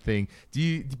design thing.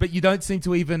 But you don't seem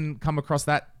to even come across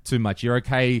that too much. You're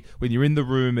okay when you're in the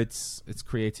room. It's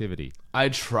creativity. I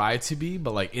try to be,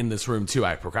 but like in this room too,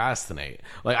 I procrastinate.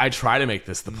 Like I try to make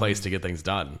this the place to get things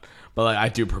done, but like I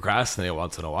do procrastinate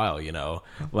once in a while, you know,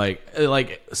 like,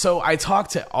 so I talk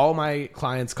to all my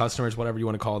clients, customers, whatever you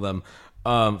want to call them.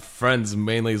 Friends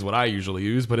mainly is what I usually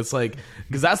use, but it's like,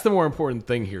 because that's the more important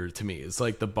thing here to me. It's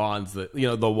like the bonds that,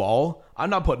 the wall. I'm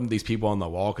not putting these people on the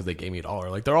wall because they gave me $1.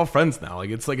 Like they're all friends now. Like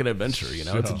it's like an adventure, you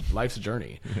know, life's a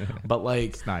journey, but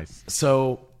like, it's nice.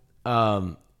 So,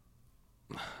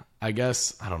 I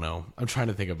guess, I don't know. I'm trying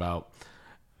to think about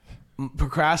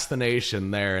procrastination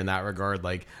there in that regard.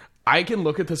 Like I can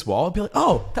look at this wall and be like,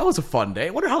 oh, that was a fun day. I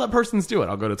wonder how that person's doing.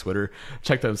 I'll go to Twitter,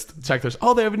 check this.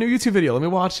 Oh, they have a new YouTube video. Let me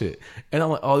watch it. And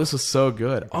I'm like, oh, this was so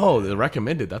good. Oh, they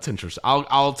recommended. That's interesting.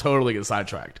 I'll totally get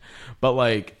sidetracked. But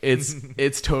like,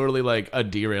 it's totally like a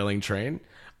derailing train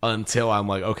until I'm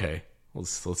like, okay,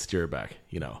 let's steer it back,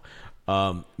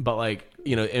 but like,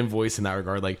 invoice in that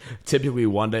regard, like typically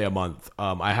one day a month,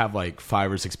 I have like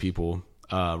 5 or 6 people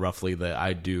roughly that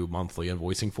I do monthly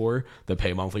invoicing for that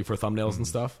pay monthly for thumbnails and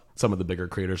stuff. Some of the bigger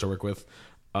creators I work with.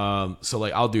 So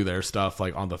like I'll do their stuff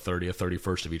like on the 30th,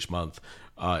 31st of each month,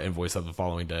 invoice of the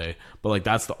following day. But like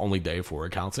that's the only day for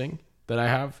accounting that I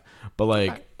have. But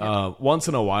like once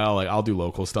in a while, like I'll do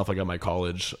local stuff like at my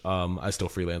college. I still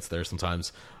freelance there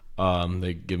sometimes.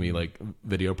 They give me like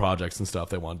video projects and stuff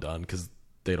they want done because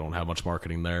they don't have much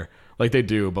marketing there. Like they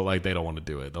do, but like they don't want to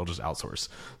do it. They'll just outsource.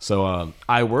 So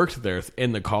I worked there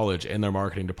in the college in their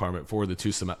marketing department for the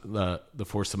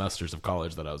 4 semesters of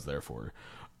college that I was there for.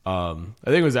 I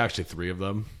think it was actually 3 of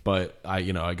them, but I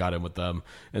got in with them,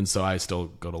 and so I still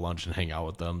go to lunch and hang out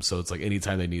with them. So it's like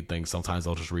anytime they need things, sometimes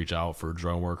they'll just reach out for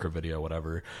drone work or video,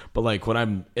 whatever. But like when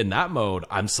I'm in that mode,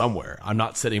 I'm somewhere. I'm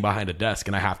not sitting behind a desk,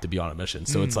 and I have to be on a mission.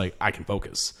 So it's like I can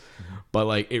focus. But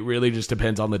like it really just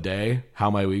depends on the day,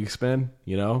 how my week's been,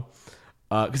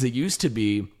 because it used to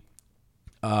be.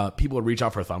 People would reach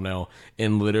out for a thumbnail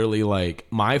and literally like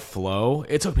my flow,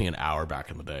 it took me an hour back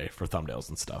in the day for thumbnails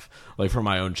and stuff, like for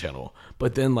my own channel.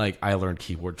 But then like I learned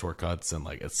keyboard shortcuts and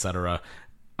like etc.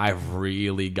 I've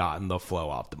really gotten the flow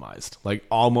optimized, like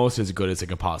almost as good as it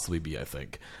could possibly be, I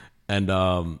think.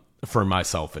 And for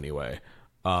myself anyway.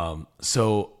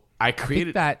 So I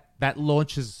created that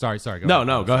launches. Sorry.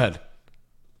 No, go ahead.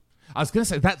 I was going to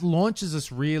say that launches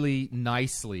us really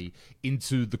nicely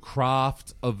into the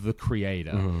craft of the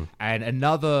creator. And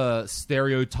another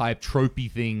stereotype,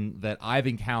 tropey thing that I've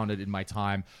encountered in my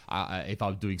time, if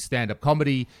I'm doing stand-up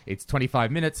comedy, it's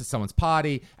 25 minutes at someone's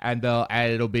party, and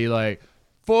it'll be like,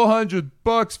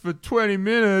 $400 for 20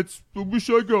 minutes. I wish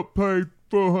I got paid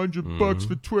 $400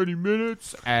 for 20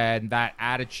 minutes. And that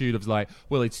attitude of like,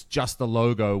 well, it's just the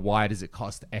logo. Why does it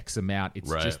cost X amount? It's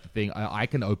just the thing. I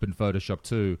can open Photoshop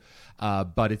too,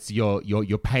 but it's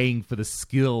you're paying for the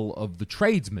skill of the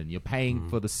tradesman. You're paying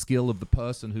for the skill of the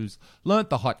person who's learnt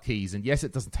the hotkeys. And yes,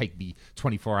 it doesn't take me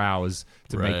 24 hours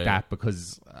to make that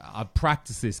because I've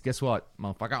practiced this. Guess what,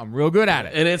 motherfucker? I'm real good at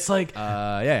it. And it's like,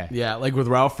 yeah. Like with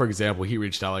Ralph, for example, he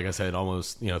reached out, like I said,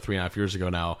 almost 3.5 years ago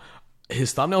now.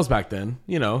 His thumbnails back then,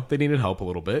 they needed help a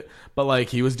little bit, but like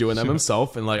he was doing them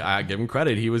himself, and like I give him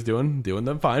credit, he was doing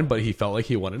them fine, but he felt like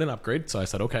he wanted an upgrade, so I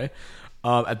said okay.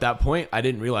 At that point, I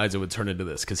didn't realize it would turn into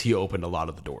this because he opened a lot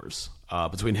of the doors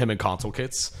between him and Console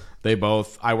Kits.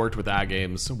 I worked with Ad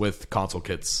Games with Console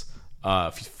Kits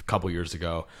couple years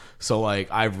ago. So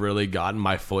like I've really gotten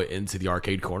my foot into the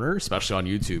arcade corner, especially on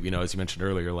YouTube. You know, as you mentioned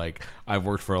earlier, like I've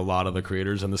worked for a lot of the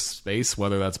creators in this space,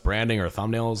 whether that's branding or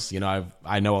thumbnails. You know,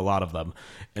 I know a lot of them,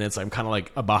 and it's I'm kind of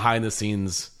like a behind the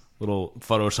scenes little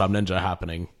Photoshop ninja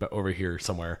happening over here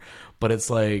somewhere. But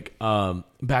it's like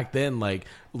back then, like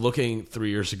looking 3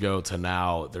 years ago to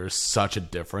now, there's such a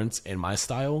difference in my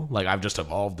style. Like I've just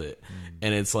evolved it.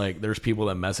 And it's like there's people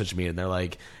that message me and they're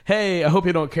like, hey, I hope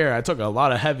you don't care, I took a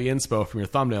lot of heavy inspo from your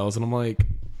thumbnails. And I'm like,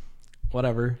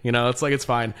 whatever, you know, it's like, it's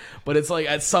fine. But it's like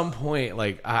at some point,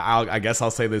 like I guess I'll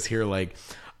say this here, like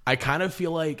I kind of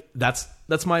feel like that's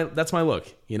my look.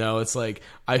 You know, it's like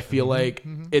I feel like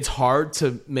it's hard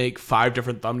to make 5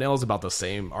 different thumbnails about the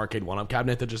same arcade 1-up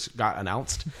cabinet that just got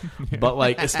announced. But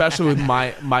like especially with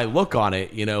my look on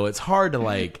it, you know, it's hard to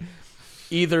like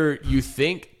either you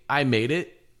think I made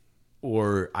it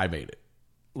or I made it.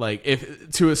 Like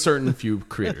if to a certain few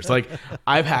creators, like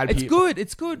I've had it's good.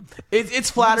 It's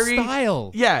flattery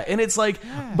style. Yeah. And it's like,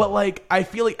 but like, I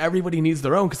feel like everybody needs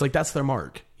their own. Cause like, that's their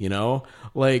mark, you know,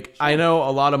 like sure. I know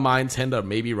a lot of mine tend to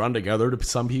maybe run together to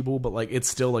some people, but like, it's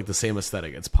still like the same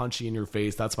aesthetic. It's punchy in your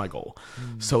face. That's my goal.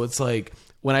 So it's like,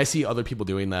 when I see other people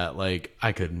doing that, like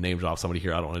I could name drop somebody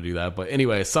here. I don't want to do that. But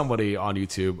anyway, somebody on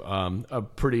YouTube, a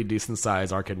pretty decent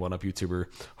sized arcade 1-up YouTuber,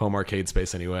 home arcade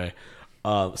space anyway.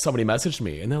 Somebody messaged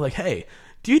me and they're like, hey,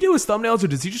 do you do his thumbnails or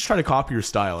does he just try to copy your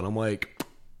style? And I'm like,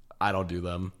 I don't do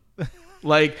them.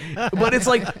 Like, but it's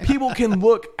like people can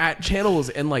look at channels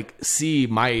and like see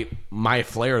my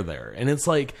flair there. And it's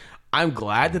like, I'm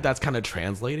glad that that's kind of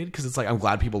translated because it's like, I'm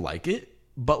glad people like it.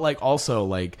 But like also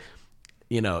like,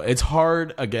 you know, it's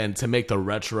hard again to make the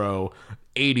retro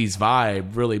 80s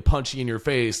vibe really punchy in your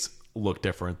face look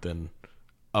different than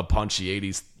a punchy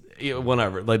 80s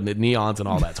whatever, like the neons and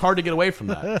all that. It's hard to get away from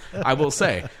that, I will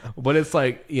say. But it's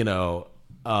like, you know,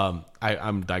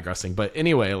 I'm digressing. But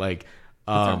anyway, like,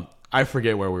 I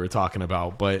forget where we were talking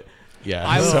about, but yeah.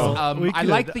 I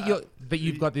like that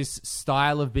you've got this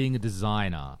style of being a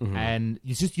designer, and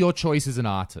it's just your choice as an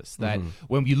artist. That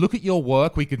when you look at your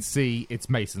work, we can see it's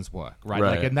Mason's work, right?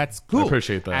 Like, and that's cool. I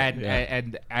appreciate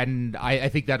that. And I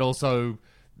think that also.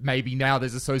 Maybe now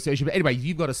there's association. But anyway,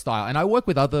 you've got a style. And I work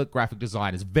with other graphic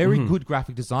designers, very good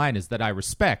graphic designers that I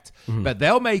respect. But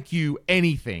they'll make you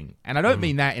anything. And I don't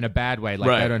mean that in a bad way,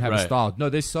 like they don't have a style. No,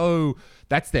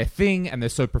 that's their thing, and they're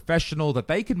so professional that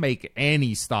they can make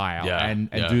any style and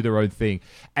do their own thing.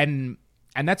 And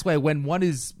that's where when one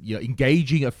is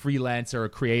engaging a freelancer or a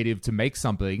creative to make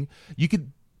something, you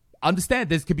could understand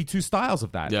there could be 2 styles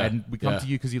of that. And we come to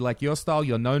you because you like your style.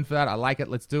 You're known for that. I like it.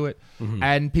 Let's do it.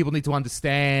 And people need to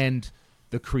understand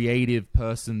the creative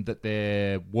person that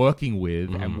they're working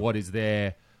with and what is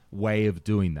their way of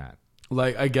doing that.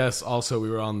 Like, I guess also we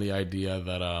were on the idea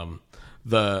that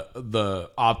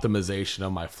the optimization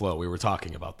of my flow, we were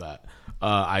talking about that.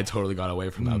 I totally got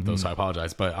away from that though, so I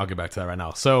apologize, but I'll get back to that right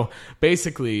now. So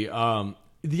basically,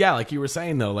 like you were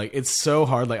saying though, like it's so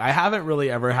hard. Like I haven't really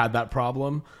ever had that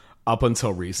problem up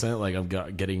until recent. Like I'm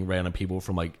getting random people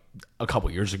from like a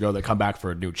couple years ago that come back for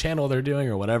a new channel they're doing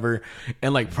or whatever.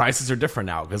 And like prices are different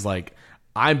now because like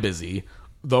I'm busy.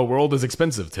 The world is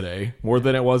expensive today, more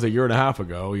than it was a year and a half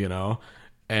ago, you know?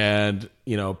 And,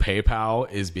 you know, PayPal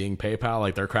is being PayPal.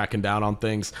 Like they're cracking down on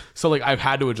things. So like I've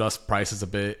had to adjust prices a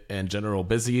bit and general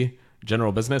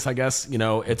business, I guess, you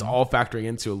know, it's all factoring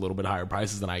into a little bit higher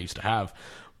prices than I used to have.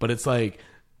 But it's like,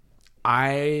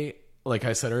 like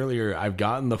I said earlier, I've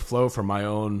gotten the flow for my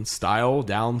own style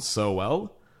down so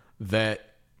well that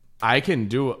I can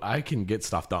get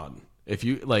stuff done. If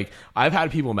you like, I've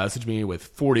had people message me with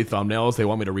 40 thumbnails. They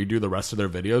want me to redo the rest of their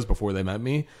videos before they met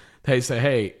me. They say,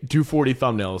 hey, do 40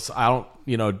 thumbnails. I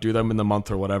don't, do them in the month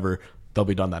or whatever. They'll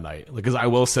be done that night. Because I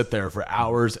will sit there for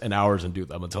hours and hours and do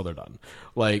them until they're done.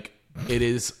 Like it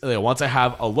is, once I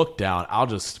have a look down, I'll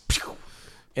just,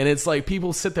 and it's like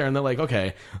people sit there and they're like,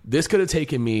 okay, this could have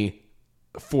taken me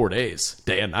 4 days,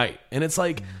 day and night. And it's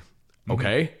like,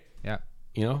 okay.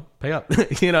 Yeah. Pay up.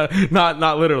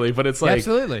 Not literally, but it's like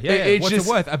absolutely. Yeah. What's it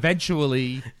worth?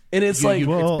 Eventually, and it's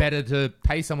it's better to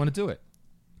pay someone to do it.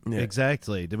 Yeah.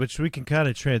 Exactly. Which we can kind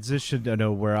of transition. I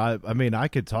know where I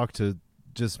could talk to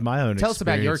just my own. Tell us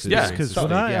about your experience.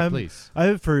 Yeah, please.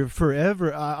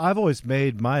 Forever, I've always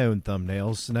made my own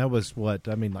thumbnails, and that was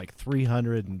like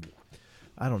 300 and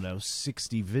I don't know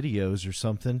 60 videos or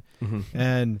something,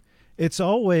 and it's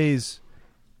always.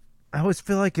 I always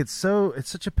feel like it's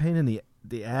such a pain in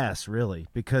the ass, really,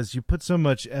 because you put so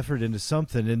much effort into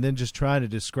something and then just trying to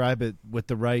describe it with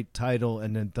the right title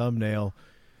and then thumbnail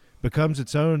becomes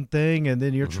its own thing, and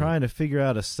then you're trying to figure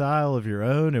out a style of your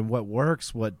own and what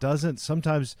works, what doesn't.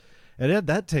 Sometimes, And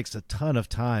that takes a ton of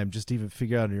time just to even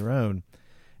figure out on your own.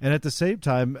 And at the same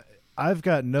time, I've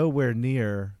got nowhere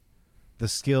near the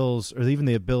skills or even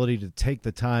the ability to take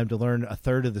the time to learn a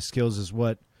third of the skills is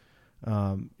what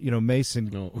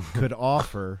Mason could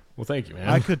offer. Well, thank you, man.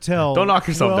 I could tell. Don't knock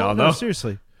yourself down, though.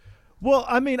 Seriously. Well,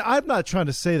 I mean, I'm not trying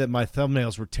to say that my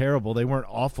thumbnails were terrible. They weren't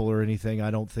awful or anything,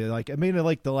 I don't think.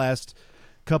 Like the last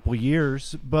couple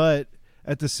years, but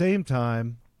at the same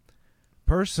time,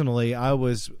 personally, I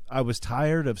was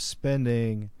tired of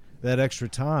spending that extra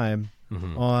time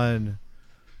on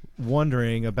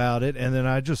wondering about it, and then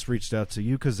I just reached out to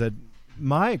you because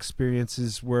my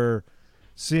experiences were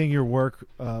seeing your work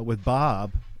with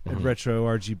Bob at Retro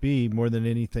RGB more than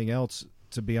anything else,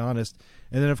 to be honest.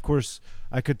 And then, of course,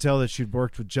 I could tell that you'd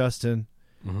worked with Justin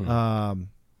a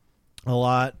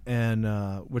lot,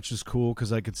 and which is cool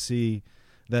because I could see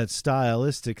that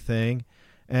stylistic thing.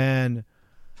 And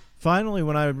finally,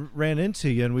 when I ran into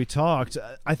you and we talked,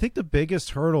 I think the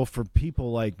biggest hurdle for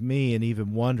people like me and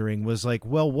even wondering was like,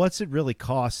 well, what's it really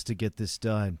cost to get this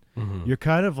done? You're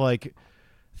kind of like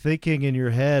thinking in your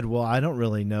head, well, I don't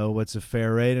really know what's a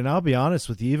fair rate. And I'll be honest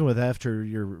with you, even with after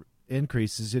your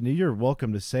increases, and you're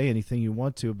welcome to say anything you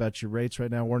want to about your rates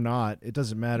right now or not. It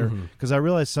doesn't matter because I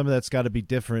realize some of that's got to be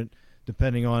different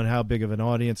depending on how big of an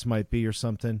audience might be or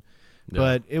something. Yeah.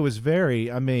 But it was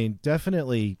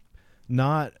definitely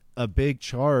not a big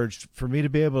charge for me to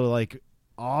be able to like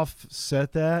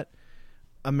offset that.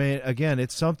 I mean, again,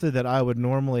 it's something that I would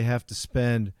normally have to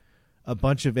spend a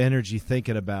bunch of energy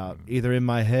thinking about, either in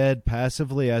my head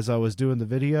passively as I was doing the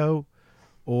video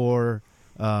or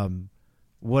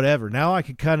whatever. Now I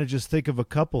can kind of just think of a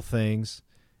couple things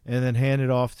and then hand it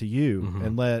off to you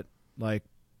and let, like,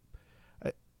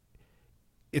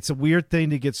 it's a weird thing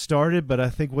to get started, but I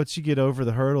think once you get over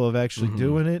the hurdle of actually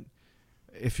doing it,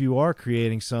 if you are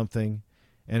creating something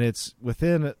and it's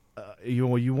within you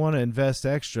want to invest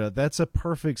extra, that's a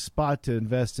perfect spot to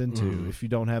invest into if you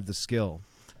don't have the skill.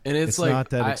 And it's like, not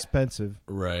that expensive.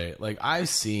 Right. Like I've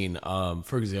seen,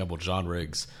 for example, John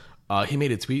Riggs, he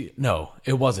made a tweet. No,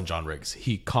 it wasn't John Riggs.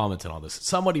 He commented on this.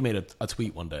 Somebody made a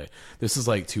tweet one day. This is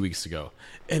like 2 weeks ago.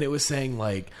 And it was saying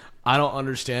like, I don't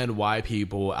understand why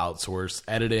people outsource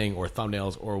editing or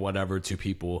thumbnails or whatever to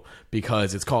people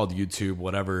because it's called YouTube,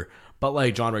 whatever. But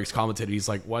like John Riggs commented, he's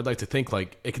like, well, I'd like to think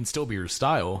like it can still be your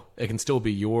style. It can still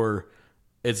be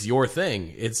it's your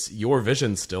thing. It's your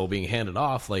vision still being handed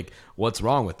off. Like, what's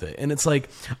wrong with it? And it's like,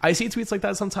 I see tweets like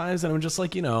that sometimes and I'm just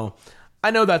like, I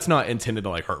know that's not intended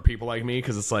to like hurt people like me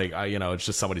because it's like, it's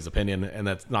just somebody's opinion and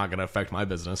that's not going to affect my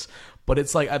business. But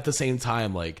it's like at the same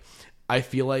time, like, I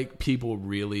feel like people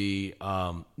really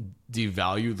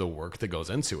devalue the work that goes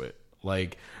into it.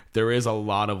 Like there is a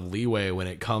lot of leeway when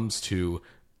it comes to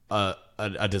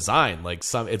a design. Like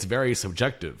it's very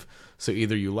subjective. So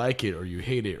either you like it or you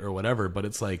hate it or whatever. But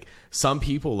it's like some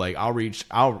people, like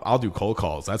I'll do cold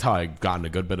calls. That's how I've gotten a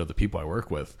good bit of the people I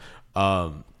work with.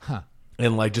 And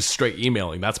like just straight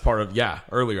emailing. That's part of,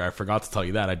 earlier I forgot to tell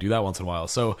you that. I do that once in a while.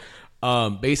 So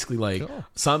basically like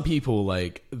some people,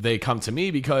 like they come to me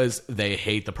because they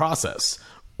hate the process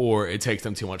or it takes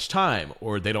them too much time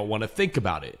or they don't want to think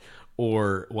about it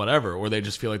or whatever, or they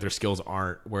just feel like their skills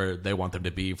aren't where they want them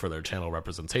to be for their channel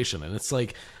representation. And it's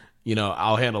like,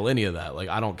 I'll handle any of that. Like,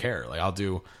 I don't care. Like I'll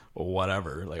do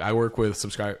whatever. Like I work with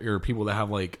people that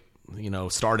have like,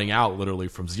 starting out literally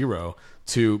from 0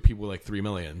 to people like 3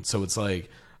 million. So it's like,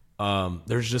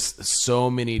 there's just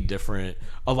so many different,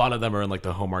 a lot of them are in like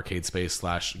the home arcade space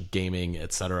 / gaming,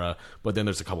 etc. But then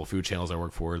there's a couple food channels I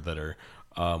work for that are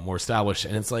more established.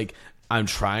 And it's like, I'm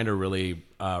trying to really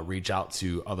reach out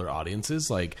to other audiences.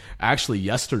 Like actually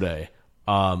yesterday,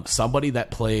 somebody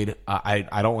that played,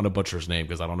 I don't want to butcher his name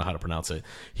because I don't know how to pronounce it.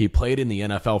 He played in the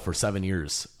NFL for 7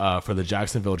 years for the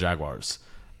Jacksonville Jaguars.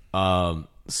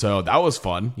 So that was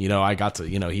fun. I got to,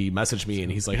 he messaged me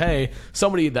and he's like, hey,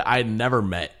 somebody that I had never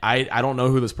met. I don't know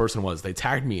who this person was. They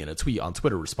tagged me in a tweet on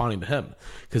Twitter responding to him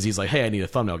because he's like, hey, I need a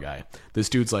thumbnail guy. This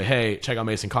dude's like, hey, check out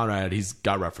Mason Conrad. He's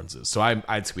got references. So I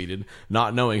tweeted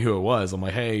not knowing who it was. I'm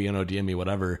like, hey, DM me,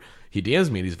 whatever. He DMs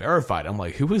me and he's verified. I'm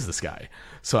like, who is this guy?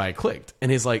 So I clicked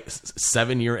and he's like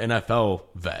 7-year NFL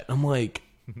vet. I'm like,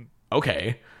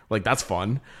 okay, like that's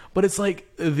fun. But it's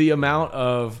like the amount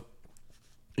of,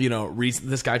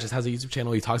 this guy just has a YouTube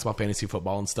channel. He talks about fantasy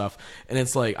football and stuff. And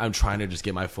it's like, I'm trying to just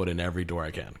get my foot in every door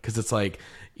I can. Cause it's like,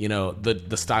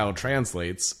 the style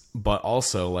translates, but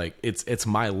also like it's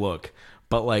my look.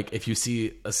 But like, if you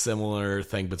see a similar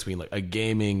thing between like a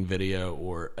gaming video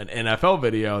or an NFL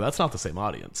video, that's not the same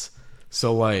audience.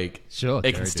 So like, sure,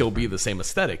 it can still be the same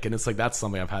aesthetic. And it's like, that's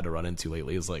something I've had to run into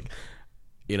lately is like,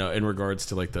 in regards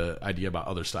to like the idea about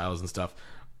other styles and stuff.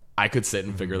 I could sit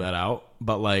and figure that out.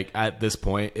 But like at this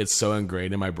point, it's so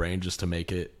ingrained in my brain just to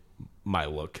make it my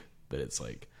look that it's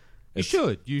like.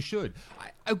 You should.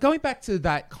 Going back to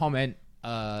that comment,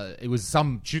 it was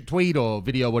some tweet or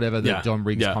video, whatever, that John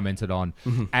Riggs commented on.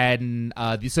 And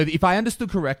so if I understood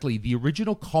correctly, the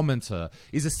original commenter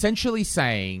is essentially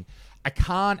saying, I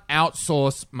can't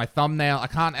outsource my thumbnail. I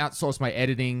can't outsource my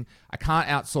editing. I can't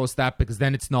outsource that because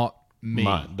then it's not me.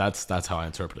 That's how I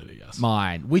interpreted it, yes.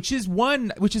 Mine, which is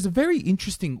a very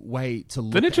interesting way to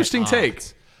look at an interesting take.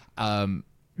 It's an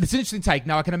interesting take.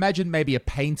 Now, I can imagine maybe a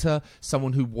painter,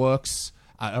 someone who works,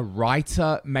 a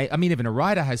writer. Even a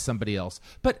writer has somebody else.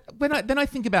 But then I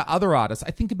think about other artists.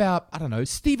 I think about, I don't know,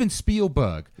 Steven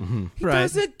Spielberg. He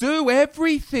doesn't do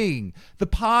everything. The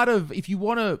part of, if you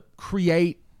want to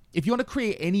create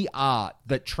any art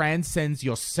that transcends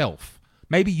yourself,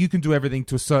 maybe you can do everything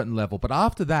to a certain level. But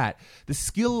after that, the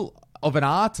skill of an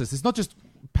artist is not just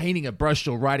painting a brush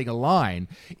or writing a line.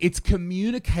 It's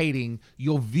communicating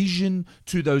your vision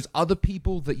to those other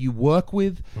people that you work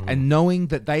with and knowing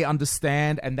that they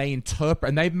understand and they interpret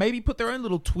and they maybe put their own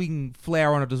little twin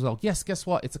flair on it as well. Yes, guess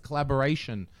what? It's a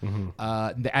collaboration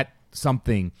at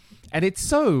something. And it's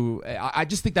so, I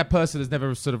just think that person has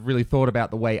never sort of really thought about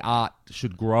the way art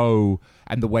should grow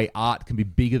and the way art can be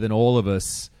bigger than all of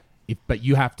us. But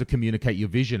you have to communicate your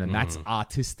vision, and that's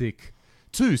artistic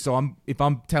too. So if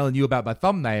I'm telling you about my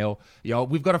thumbnail,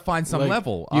 we've got to find some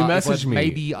level. You message me.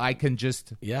 Maybe I can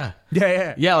just yeah.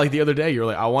 Like the other day, you're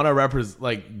like, I want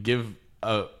to give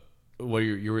a. Well,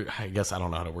 you're I guess I don't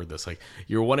know how to word this. Like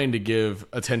you're wanting to give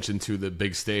attention to the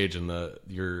big stage in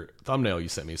your thumbnail you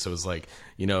sent me. So it's like,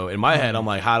 in my head, I'm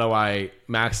like, how do I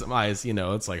maximize?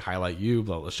 It's like highlight you,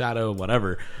 blah, blah, shadow,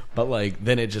 whatever. But like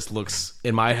then it just looks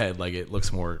in my head like it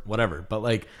looks more whatever. But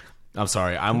like, I'm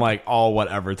sorry, I'm like all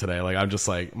whatever today. Like I'm just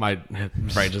like my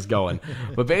brain just going.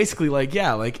 But basically, like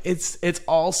it's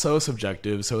all so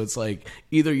subjective. So it's like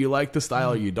either you like the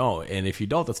style or you don't, and if you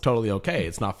don't, that's totally okay.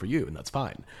 It's not for you, and that's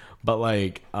fine. But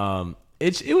like,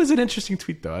 it was an interesting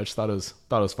tweet though. I just thought it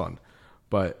was fun,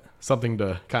 but something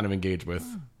to kind of engage with.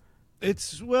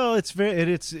 It's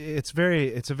a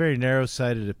very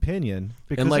narrow-sighted opinion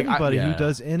because anybody who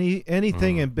does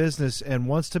anything in business and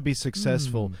wants to be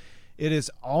successful, it is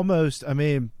almost. I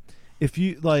mean, if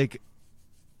you like,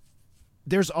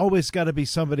 there's always got to be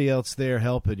somebody else there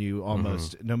helping you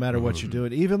almost, no matter what you're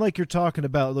doing. Even like you're talking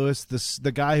about, Lewis,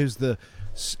 the guy who's the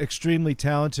extremely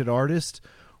talented artist.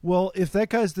 Well, if that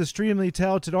guy's the extremely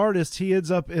talented artist, he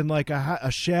ends up in like a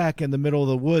shack in the middle of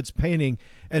the woods painting,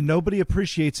 and nobody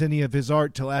appreciates any of his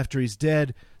art till after he's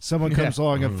dead. Someone comes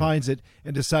along and finds it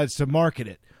and decides to market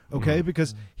it. Okay,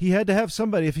 because he had to have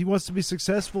somebody, if he wants to be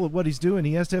successful at what he's doing,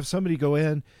 he has to have somebody go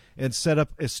in and set up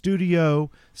a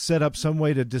studio, set up some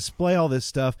way to display all this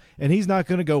stuff. And he's not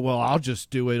going to go, well, I'll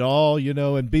just do it all,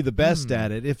 and be the best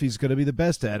at it. If he's going to be the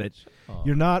best at it,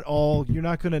 you're not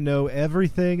going to know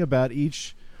everything about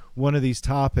each one of these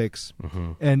topics.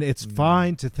 And it's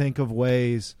fine to think of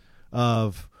ways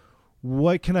of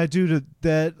what can I do to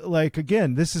that? Like,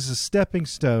 again, this is a stepping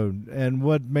stone. And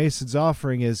what Mason's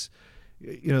offering is,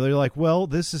 they're like, well,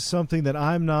 this is something that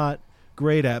I'm not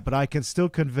great at, but I can still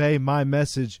convey my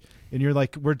message. And you're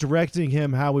like, we're directing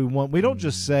him how we want. We don't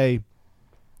just say,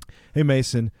 hey,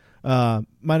 Mason, my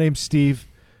name's Steve.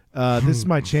 This is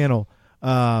my channel.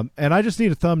 And I just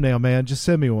need a thumbnail, man. Just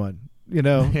send me one.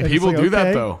 People do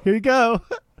that though. Here you go.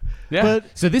 Yeah.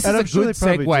 So this is a good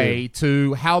segue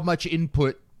to how much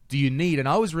input do you need? And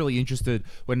I was really interested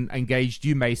when I engaged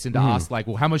you, Mason, to ask, like,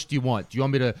 well, how much do you want? Do you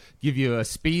want me to give you a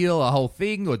spiel, a whole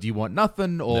thing, or do you want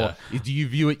nothing? Or do you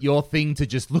view it your thing to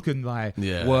just look at my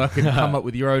work and come up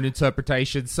with your own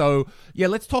interpretation? So,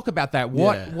 let's talk about that.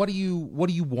 What do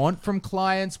you want from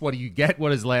clients? What do you get?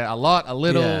 What is a lot, a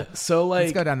little? Yeah. So, like,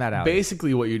 let's go down that alley.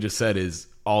 Basically, what you just said is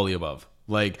all the above.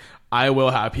 Like, I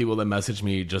will have people that message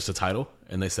me just a title,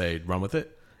 and they say, run with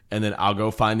it. And then I'll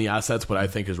go find the assets, what I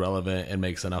think is relevant and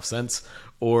makes enough sense.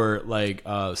 Or like,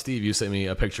 Steve, you sent me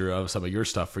a picture of some of your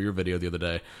stuff for your video the other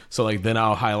day. So like, then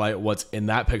I'll highlight what's in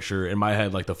that picture in my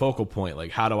head, like the focal point.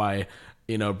 Like, how do I,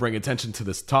 bring attention to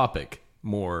this topic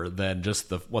more than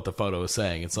just what the photo is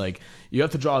saying? It's like, you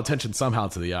have to draw attention somehow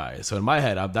to the eye. So in my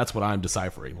head, that's what I'm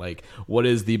deciphering. Like, what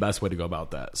is the best way to go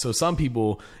about that? So some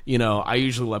people, I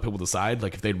usually let people decide.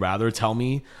 Like, if they'd rather tell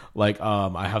me, like,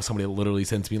 I have somebody that literally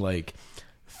sends me like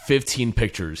 15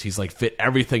 pictures. He's like, fit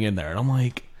everything in there. And I'm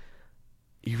like,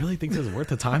 you really think this is worth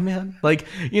the time, man? Like,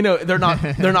 they're not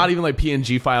even like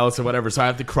PNG files or whatever. So I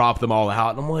have to crop them all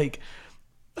out. And I'm like,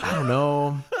 I don't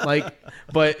know, like,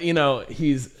 but you know,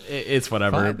 it's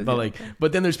whatever. Fine, but like,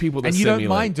 but then there's people that And you send don't me,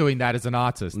 mind doing that as an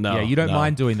artist. No, yeah, you don't no.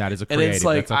 mind doing that as a and creative. it's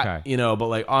like, That's okay. you know, but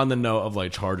like on the note of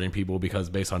like charging people because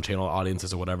based on channel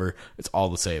audiences or whatever, it's all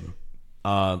the same.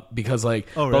 Because like,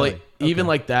 Oh, but really? like even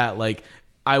like that, like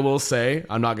I will say,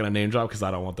 I'm not gonna name drop because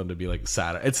I don't want them to be like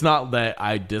sad. It's not that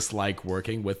I dislike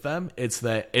working with them. It's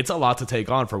that it's a lot to take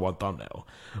on for one thumbnail.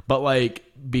 But like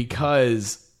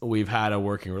because we've had a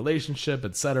working relationship,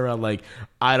 etc. Like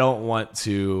I don't want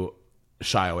to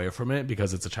shy away from it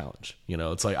because it's a challenge. You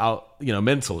know, it's like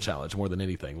mental challenge more than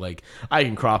anything. Like I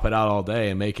can crop it out all day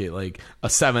and make it like a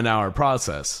 7-hour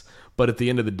process. But at the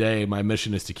end of the day, my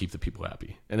mission is to keep the people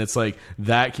happy. And it's like,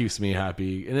 that keeps me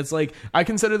happy. And it's like, I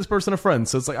consider this person a friend.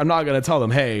 So it's like, I'm not going to tell them,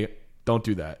 hey, don't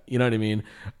do that. You know what I mean?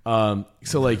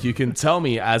 So like, you can tell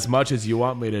me as much as you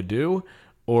want me to do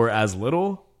or as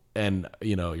little. And,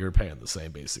 you know, you're paying the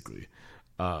same basically.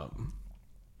 But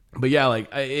yeah,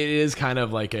 like it is kind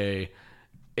of like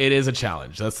it is a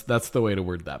challenge. That's the way to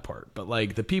word that part. But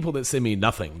like the people that send me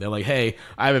nothing, they're like, hey,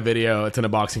 I have a video. It's an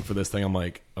unboxing for this thing. I'm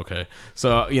like, okay.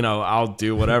 So, you know, I'll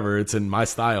do whatever. It's in my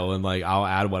style. And like, I'll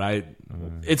add what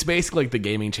it's basically like the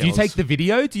gaming Do you channels. take the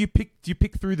video? Do you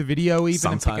pick through the video even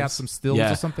Sometimes. and pick out some stills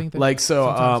Yeah. or something? Like, so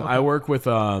Sometimes, okay. I work with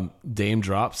Dame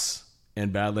Drops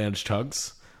and Badlands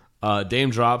Chugs. Dame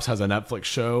Drops has a Netflix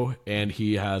show and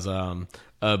he has a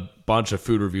bunch of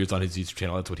food reviews on his YouTube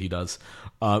channel. That's what he does.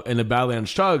 And the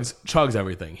Badlands chugs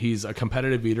everything. He's a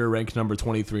competitive eater, ranked number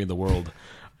 23 in the world.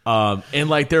 And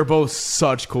like they're both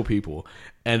such cool people.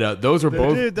 And those are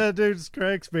both. That dude just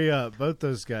cracks me up. Both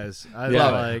those guys. I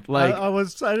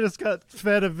just got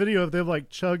fed a video of them like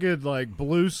chugging like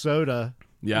blue soda.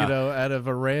 Yeah. You know, out of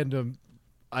a random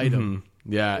item.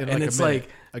 Yeah, in, and like, it's a minute, like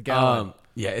a gallon.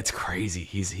 yeah, it's crazy.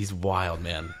 He's wild,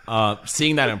 man.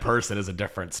 Seeing that in person is a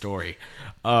different story.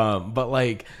 But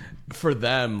like for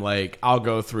them, like I'll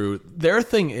go through their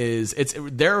thing is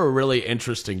they're a really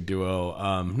interesting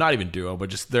duo. Not even duo, but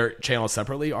just their channels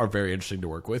separately are very interesting to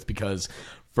work with because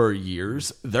for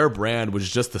years their brand was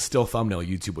just the still thumbnail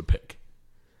YouTube would pick.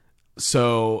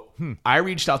 So I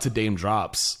reached out to Dame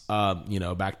Drops. You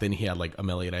know, back then he had like 1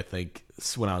 million, I think.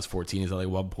 When I was 14, he's at like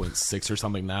 1.6 or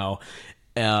something now.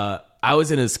 I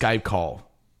was in his Skype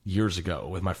call years ago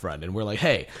with my friend, and we're like,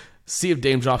 hey, see if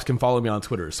Dame Drops can follow me on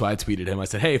Twitter. So I tweeted him. I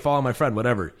said, hey, follow my friend,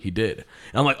 whatever. He did.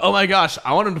 And I'm like, oh my gosh,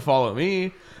 I want him to follow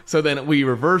me. So then we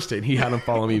reversed it, and he had him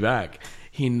follow me back.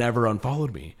 He never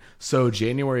unfollowed me. So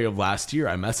January of last year,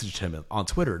 I messaged him on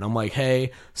Twitter, and I'm like,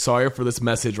 hey, sorry for this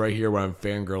message right here where I'm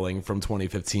fangirling from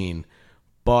 2015.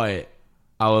 But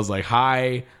I was like,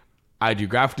 hi, I do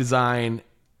graphic design.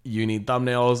 You need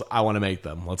thumbnails. I want to make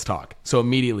them. Let's talk. So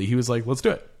immediately he was like, let's do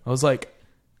it. I was like,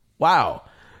 wow.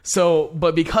 So,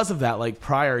 but because of that, like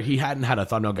prior, he hadn't had a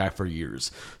thumbnail guy for years.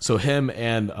 So him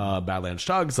and Badlands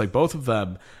Chugs, like both of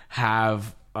them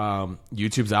have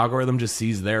YouTube's algorithm just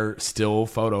sees their still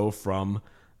photo from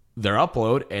their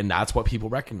upload, and that's what people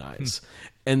recognize.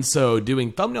 And so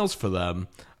doing thumbnails for them,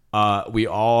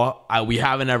 we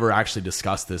haven't ever actually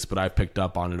discussed this, but I've picked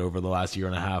up on it over the last year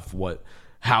and a half,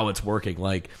 how it's working.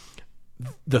 Like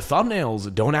the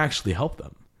thumbnails don't actually help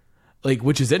them. Like,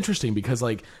 which is interesting because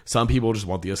like some people just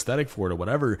want the aesthetic for it or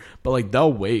whatever, but like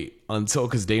they'll wait until,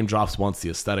 because Dame Drops wants the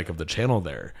aesthetic of the channel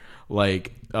there,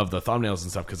 like of the thumbnails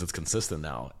and stuff, because it's consistent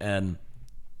now, and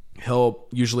he'll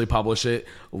usually publish it,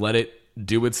 let it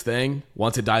do its thing.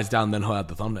 Once it dies down, then he'll add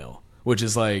the thumbnail, which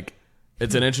is like,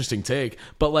 it's an interesting take,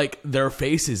 but like their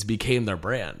faces became their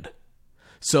brand.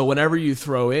 So whenever you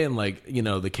throw in like, you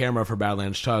know, the camera for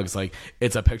Badlands Chugs, like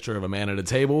it's a picture of a man at a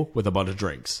table with a bunch of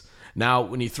drinks. Now,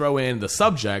 when you throw in the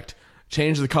subject,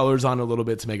 change the colors on it a little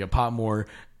bit to make it pop more,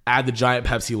 add the giant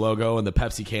Pepsi logo and the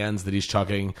Pepsi cans that he's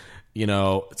chugging, you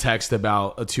know, text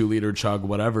about a 2-liter chug,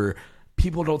 whatever,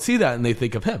 people don't see that and they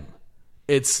think of him.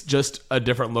 It's just a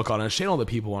different look on his channel that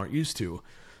people aren't used to.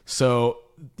 So,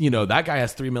 you know, that guy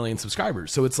has 3 million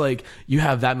subscribers. So it's like you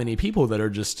have that many people that are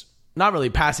just not really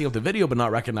passing up the video, but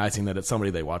not recognizing that it's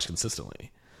somebody they watch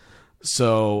consistently.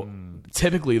 So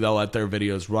typically they'll let their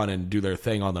videos run and do their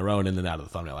thing on their own and then add the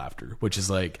thumbnail after, which is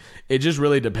like, it just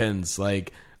really depends.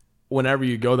 Like whenever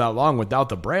you go that long without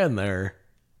the brand there,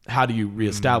 how do you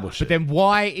reestablish it? But then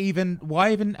why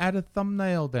even add a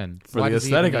thumbnail then? For Why the does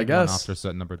he aesthetic, even I need one guess. After a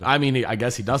certain number of days? I mean, I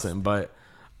guess he doesn't, but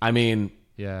I mean,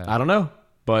 Yeah. I don't know,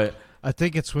 but I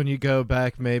think it's when you go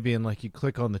back maybe and like you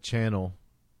click on the channel.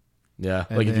 yeah,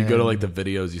 And like if you go to then like the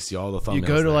videos, you see all the thumbnails. You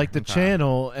go to there. like the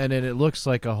channel and then it looks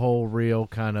like a whole real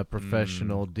kind of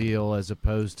professional deal, as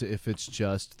opposed to if it's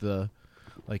just the,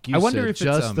 like you I wonder said, if it's,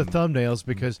 just the thumbnails,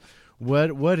 because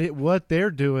what they're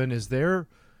doing is they're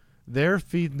they're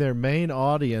feeding their main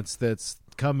audience that's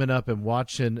coming up and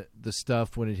watching the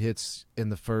stuff when it hits in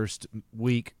the first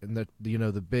week, and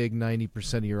the big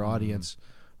 90% of your audience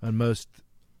on most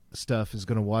stuff is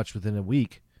going to watch within a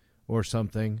week or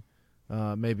something,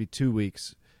 maybe 2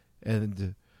 weeks.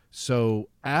 And so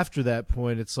after that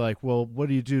point, it's like, well, what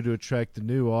do you do to attract the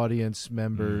new audience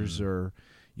members? Or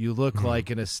you look like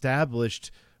an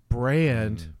established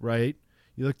brand, right?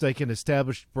 You look like an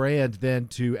established brand then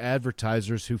to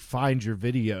advertisers who find your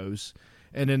videos,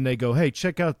 and then they go, hey,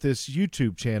 check out this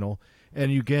YouTube channel.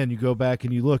 And you go back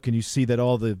and you look and you see that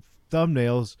all the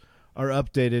thumbnails are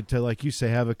updated to, like you say,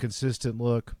 have a consistent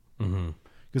look.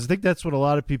 Because I think that's what a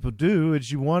lot of people do,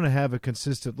 is you want to have a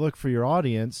consistent look for your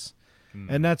audience.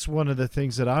 And that's one of the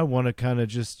things that I want to kind of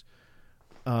just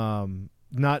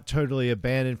not totally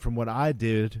abandon from what I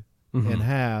did and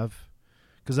have.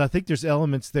 Because I think there's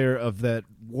elements there of that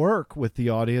work with the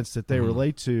audience that they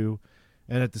relate to.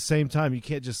 And at the same time, you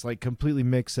can't just like completely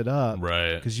mix it up.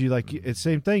 Right. Because it's the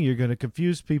same thing. You're going to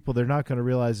confuse people. They're not going to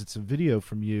realize it's a video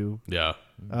from you. Yeah.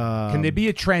 Can there be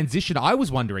a transition? I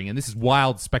was wondering, and this is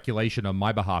wild speculation on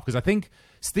my behalf, because I think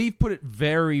Steve put it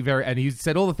very, very, and he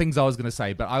said all the things I was going to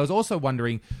say, but I was also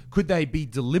wondering, could they be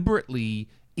deliberately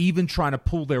even trying to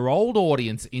pull their old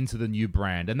audience into the new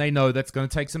brand? And they know that's going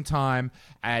to take some time.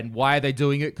 And why are they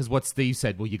doing it? Because what Steve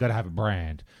said, well, you got to have a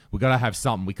brand. We got to have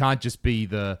something. We can't just be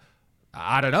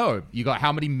I don't know. You got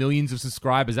how many millions of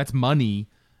subscribers? That's money.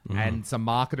 And some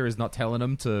marketer is not telling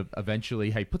them to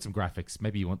eventually, hey, put some graphics.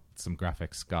 Maybe you want some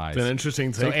graphics, guys. It's an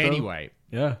interesting take, So anyway.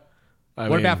 Yeah.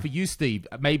 What about for you, Steve?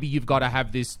 Maybe you've got to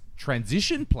have this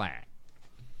transition plan.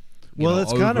 Well,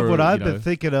 that's kind of what I've been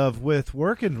thinking of with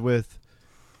working with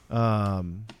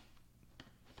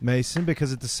Mason,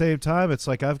 because at the same time, it's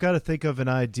like I've got to think of an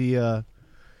idea.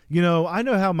 I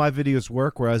know how my videos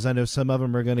work, whereas I know some of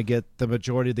them are going to get the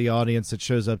majority of the audience that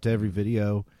shows up to every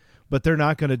video, but they're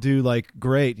not going to do like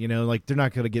great, like they're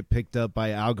not going to get picked up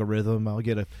by algorithm. I'll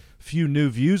get a few new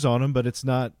views on them, but it's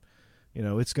not,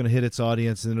 it's going to hit its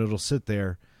audience and it'll sit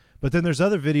there. But then there's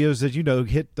other videos that,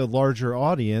 hit the larger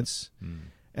audience.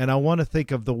 And I want to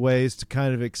think of the ways to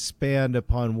kind of expand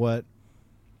upon what,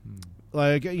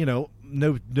 like,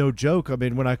 no joke. I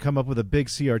mean, when I come up with a big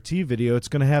CRT video, it's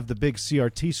going to have the big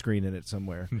CRT screen in it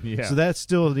somewhere. Yeah. So that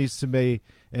still needs to be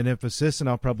an emphasis, and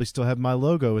I'll probably still have my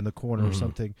logo in the corner or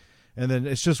something. And then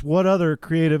it's just, what other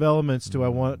creative elements do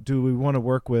we want to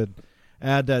work with?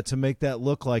 Add that to make that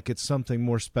look like it's something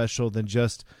more special than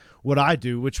just what I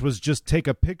do, which was just take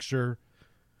a picture,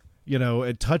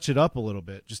 and touch it up a little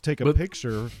bit. Just take a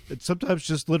picture, and sometimes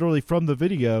just literally from the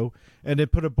video, and then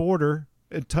put a border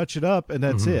and touch it up, and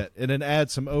that's it. And then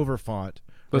add some over font.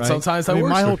 But right? sometimes that works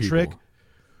my for whole people. trick.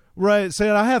 Right,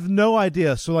 saying I have no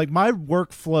idea. So like my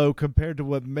workflow compared to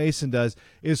what Mason does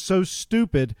is so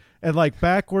stupid and like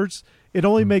backwards. It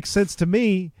only makes sense to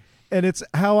me, and it's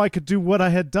how I could do what I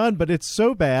had done, but it's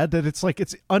so bad that it's like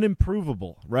it's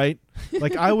unimprovable, right?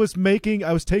 Like I was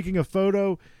taking a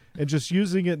photo and just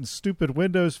using it in stupid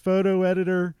Windows photo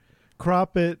editor,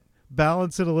 crop it,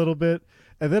 balance it a little bit,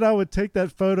 and then I would take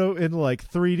that photo in like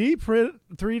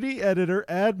 3D editor,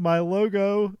 add my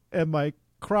logo and my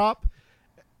crop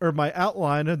or my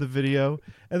outline of the video,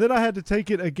 and then I had to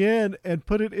take it again and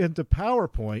put it into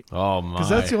PowerPoint. Oh my! Because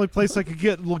that's the only place I could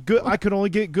get good. I could only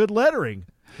get good lettering,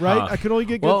 right? I could only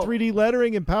get good 3D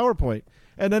lettering in PowerPoint,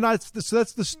 and then so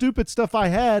that's the stupid stuff I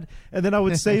had, and then I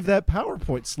would save that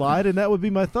PowerPoint slide, and that would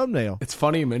be my thumbnail. It's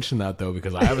funny you mentioned that though,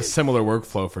 because I have a similar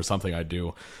workflow for something I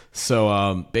do.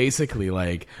 So basically,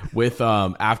 like with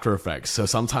After Effects. So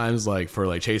sometimes, like for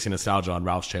like Chasing Nostalgia on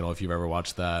Ralph's channel, if you've ever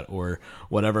watched that or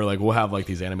whatever, like we'll have like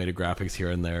these animated graphics here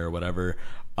and there or whatever.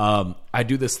 I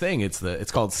do this thing.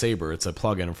 It's called Saber. It's a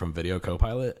plugin from Video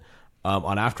Copilot.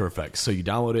 On After Effects. So you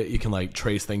download it, you can like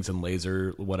trace things in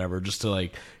laser, whatever, just to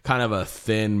like kind of a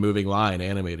thin moving line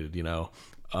animated,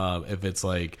 if it's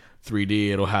like 3D,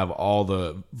 it'll have all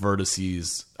the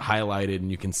vertices highlighted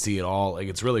and you can see it all. Like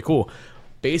it's really cool.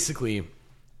 Basically,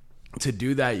 to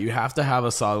do that, you have to have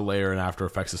a solid layer in After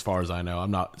Effects as far as I know. I'm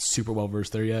not super well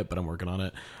versed there yet, but I'm working on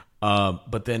it.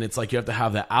 But then it's like you have to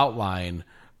have the outline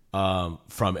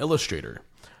from Illustrator.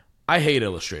 I hate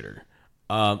Illustrator.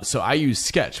 So I use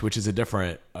Sketch, which is a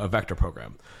different vector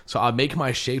program. So I'll make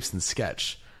my shapes in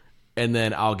Sketch, and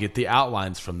then I'll get the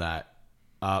outlines from that,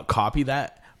 copy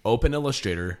that, open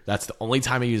Illustrator. That's the only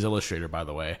time I use Illustrator, by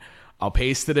the way. I'll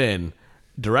paste it in,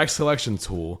 direct selection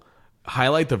tool,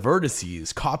 highlight the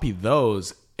vertices, copy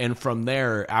those, and from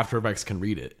there, After Effects can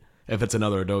read it if it's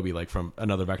another Adobe, like from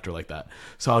another vector like that.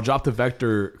 So I'll drop the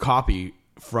vector copy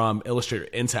from Illustrator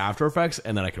into After Effects,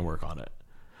 and then I can work on it.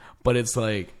 But it's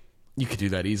like, you could do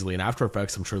that easily. In After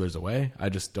Effects, I'm sure there's a way. I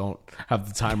just don't have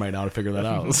the time right now to figure that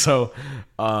out. So,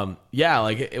 yeah,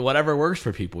 like whatever works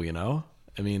for people, you know?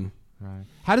 I mean... Right.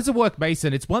 How does it work,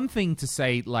 Mason? It's one thing to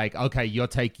say, like, okay, you're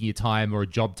taking your time or a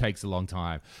job takes a long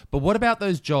time. But what about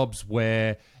those jobs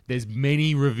where there's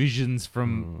many revisions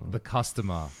from the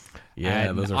customer? Yeah,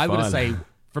 and those are I fun. would say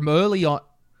from early on,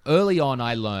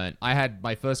 I learned. I had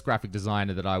my first graphic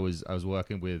designer that I was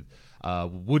working with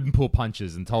wouldn't pull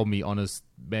punches and told me honest,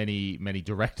 many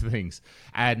direct things.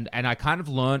 And I kind of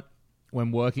learned when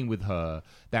working with her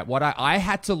that what I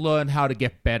had to learn how to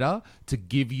get better to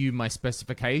give you my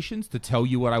specifications, to tell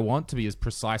you what I want, to be as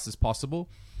precise as possible.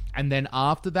 And then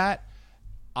after that,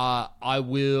 I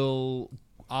will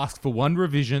ask for one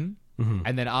revision.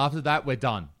 And then after that, we're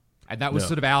done. And that was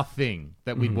sort of our thing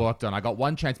that we'd worked on. I got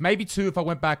one chance, maybe two if I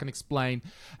went back and explained.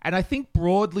 And I think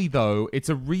broadly, though, it's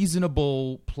a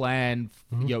reasonable plan,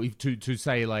 you know, to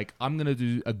say, like, I'm going to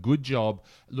do a good job.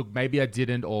 Look, maybe I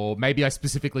didn't, or maybe I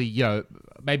specifically, you know,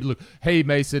 maybe look, hey,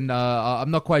 Mason,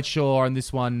 I'm not quite sure on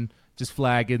this one, just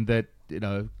flagging that, you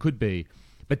know, could be.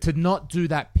 But to not do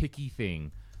that picky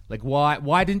thing, like,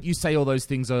 why didn't you say all those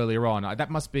things earlier on? That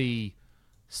must be...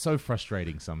 so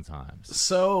frustrating sometimes.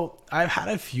 So I've had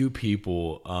a few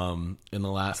people in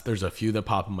the last, there's a few that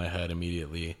pop in my head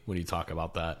immediately when you talk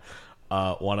about that.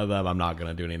 One of them, I'm not going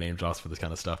to do any name drops for this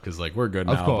kind of stuff because like we're good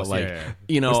now. Of course, but like, yeah.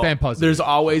 you know, There's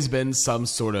always been some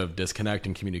sort of disconnect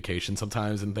in communication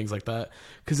sometimes and things like that.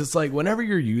 Because it's like whenever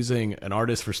you're using an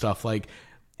artist for stuff like,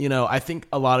 you know, I think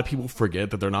a lot of people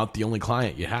forget that they're not the only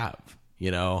client you have,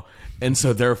 you know? And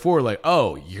so therefore like,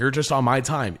 oh, you're just on my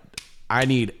time. I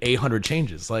need 800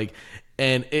 changes. Like,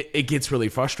 and it gets really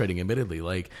frustrating, admittedly.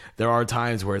 Like, there are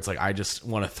times where it's like, I just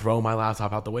want to throw my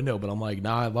laptop out the window, but I'm like,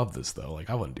 nah, I love this though. Like,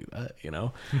 I wouldn't do that, you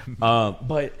know?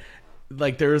 But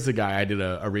like, there is a guy I did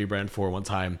a rebrand for one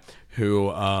time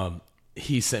who,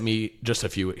 he sent me just a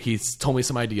few, he told me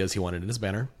some ideas he wanted in his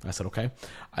banner. I said, okay.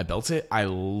 I built it. I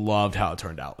loved how it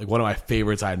turned out. Like, one of my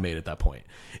favorites I had made at that point.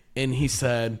 And he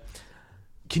said,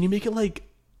 can you make it like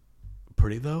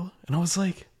pretty though? And I was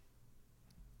like,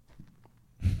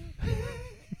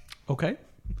 okay,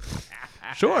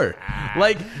 sure.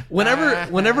 Like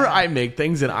whenever I make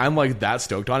things and I'm like that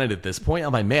stoked on it at this point,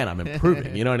 I'm like, man, I'm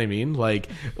improving. You know what I mean? Like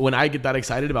when I get that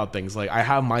excited about things, like I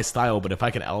have my style, but if I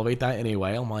can elevate that in any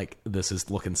way, I'm like, this is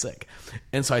looking sick.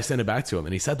 And so I sent it back to him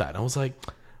and he said that. And I was like,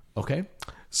 okay.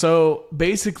 So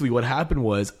basically what happened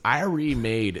was I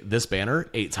remade this banner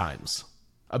 8 times,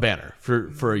 a banner for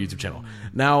a YouTube channel.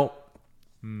 Now,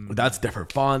 that's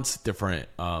different fonts, different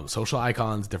social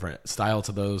icons, different style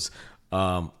to those,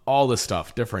 all this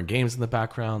stuff, different games in the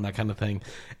background, that kind of thing.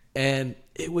 And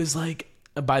it was like,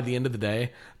 by the end of the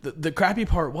day, the crappy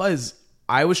part was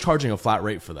I was charging a flat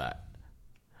rate for that.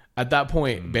 At that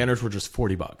point, banners were just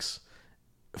 $40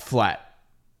 flat.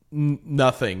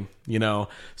 Nothing, you know.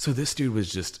 So this dude was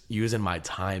just using my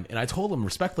time, and I told him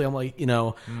respectfully, I'm like, you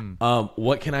know,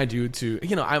 what can I do to,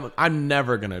 you know, I'm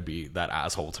never gonna be that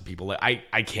asshole to people. Like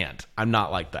I can't. I'm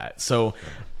not like that. So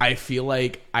I feel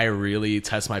like I really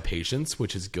test my patience,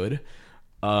 which is good,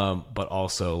 but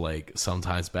also like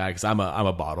sometimes bad because I'm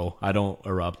a bottle. I don't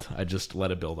erupt. I just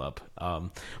let it build up.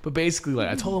 But basically, like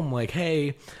I told him, like,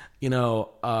 hey, you know,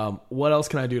 what else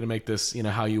can I do to make this, you know,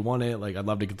 how you want it? Like, I'd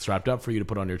love to get this wrapped up for you to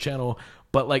put on your channel.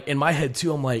 But like in my head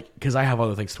too, I'm like, because I have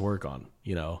other things to work on,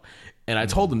 you know. And I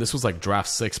told them this was like draft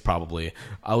 6 probably.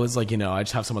 I was like, you know, I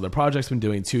just have some other projects I've been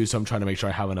doing too, so I'm trying to make sure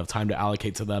I have enough time to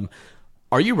allocate to them.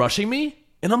 Are you rushing me?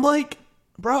 And I'm like,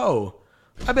 bro,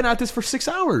 I've been at this for 6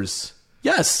 hours.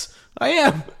 Yes, I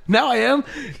am. Now I am.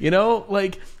 You know,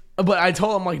 like... But I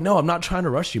told him, like, no, I'm not trying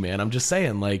to rush you, man. I'm just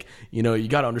saying, like, you know, you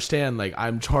got to understand, like,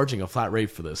 I'm charging a flat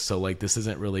rate for this. So, like, this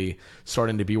isn't really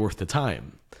starting to be worth the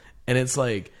time. And it's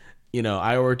like, you know,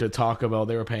 I worked at Taco Bell.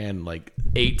 They were paying, like,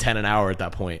 $8-10 an hour at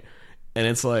that point. And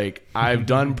it's like, I've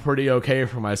done pretty okay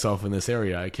for myself in this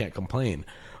area. I can't complain.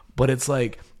 But it's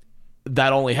like,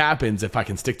 that only happens if I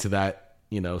can stick to that,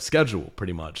 you know, schedule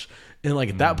pretty much. And, like,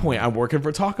 at that point, I'm working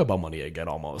for Taco Bell money again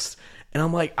almost. And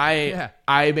I'm like, I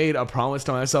made a promise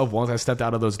to myself once I stepped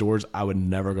out of those doors, I would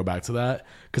never go back to that.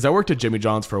 Because I worked at Jimmy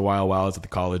John's for a while I was at the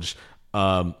college.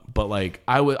 But like,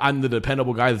 I'm the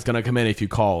dependable guy that's going to come in if you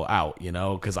call out, you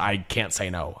know, because I can't say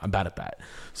no. I'm bad at that.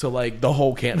 So like the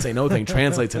whole can't say no thing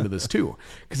translates into this too.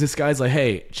 Because this guy's like,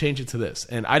 hey, change it to this.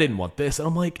 And I didn't want this. And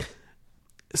I'm like,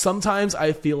 sometimes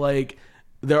I feel like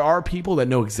there are people that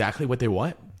know exactly what they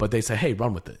want, but they say, hey,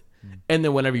 run with it. And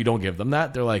then whenever you don't give them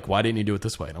that, they're like, why didn't you do it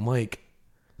this way? And I'm like,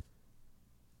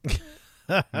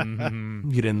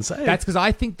 You didn't say. That's because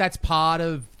I think that's part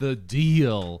of the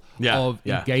deal of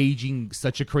engaging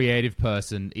such a creative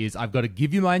person is I've got to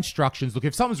give you my instructions. Look,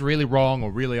 if something's really wrong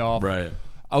or really off, right.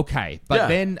 Okay. But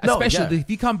then, especially if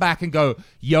you come back and go,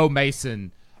 yo,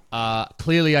 Mason,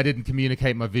 clearly I didn't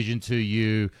communicate my vision to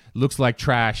you. Looks like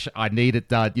trash. I need it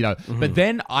done, But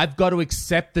then I've got to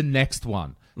accept the next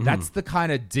one. That's the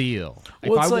kind of deal.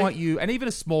 Well, if I want you, and even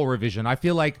a small revision, I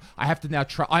feel like I have to now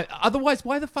try. Otherwise,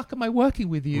 why the fuck am I working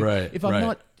with you if I'm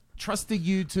not trusting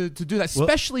you to do that?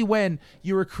 Especially when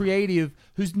you're a creative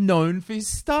who's known for his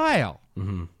style.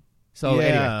 So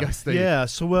anyway, go Steve. Yeah.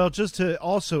 So well, just to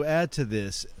also add to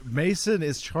this, Mason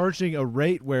is charging a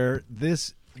rate where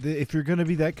if you're going to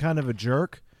be that kind of a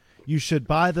jerk, you should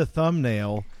buy the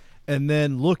thumbnail and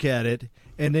then look at it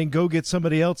and then go get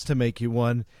somebody else to make you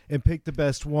one and pick the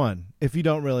best one if you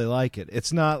don't really like it.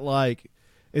 It's not like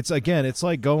it's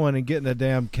like going and getting a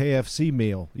damn KFC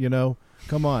meal,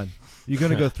 Come on. You're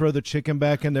going to go throw the chicken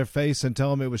back in their face and tell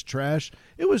them it was trash?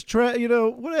 It was trash,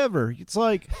 whatever. It's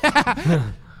like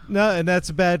no, and that's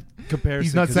a bad comparison.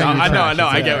 He's not saying I know.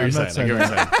 I get what you're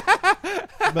saying.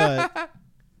 But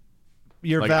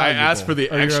you're valuable. I asked for the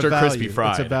extra crispy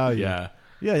fry. It's a value. Yeah.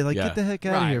 Yeah, get the heck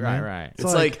out of here, man. Right.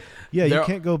 It's like you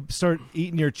can't go start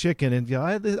eating your chicken and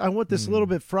I want this a little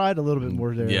bit fried, a little bit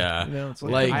more there. Yeah. It's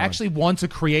like I actually want a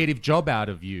creative job out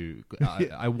of you.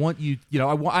 I want you,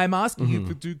 I'm asking you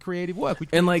to do creative work.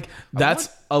 That's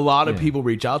a lot of people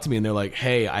reach out to me and they're like,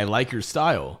 hey, I like your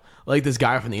style. Like this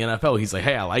guy from the NFL, he's like,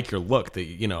 hey, I like your look that,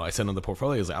 I sent on the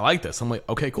portfolio. He's like, I like this. I'm like,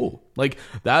 okay, cool. Like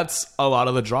that's a lot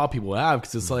of the draw people have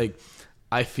because it's like,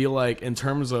 I feel like in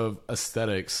terms of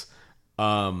aesthetics,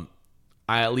 I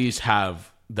at least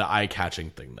have the eye-catching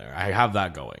thing there. I have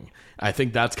that going. I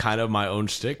think that's kind of my own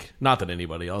shtick. Not that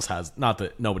nobody else has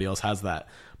that.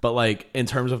 But like in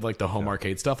terms of like the home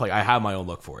arcade stuff, like I have my own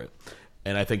look for it.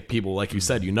 And I think people, like you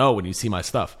said, when you see my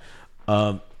stuff.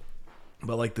 But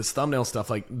like this thumbnail stuff,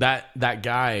 like that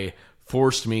guy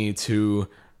forced me to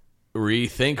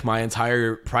rethink my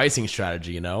entire pricing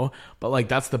strategy, But like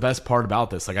that's the best part about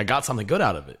this. Like I got something good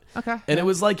out of it. Okay. And it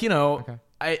was like,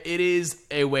 it is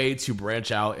a way to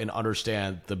branch out and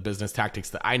understand the business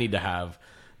tactics that I need to have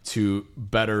to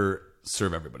better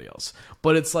serve everybody else.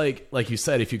 But it's like you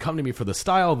said, if you come to me for the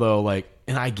style though,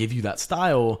 and I give you that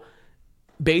style,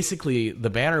 basically the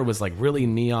banner was like really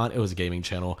neon. It was a gaming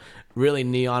channel, really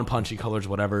neon, punchy colors,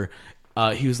 whatever.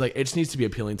 He was like, it just needs to be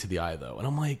appealing to the eye though. And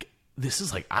I'm like, this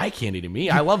is like eye candy to me.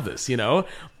 I love this,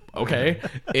 Okay.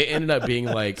 It ended up being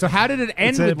like, so how did it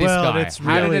end with this guy?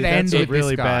 How did it end with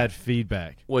really this guy? Bad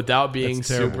feedback without being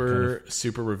super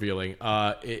revealing.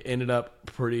 It ended up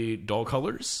pretty dull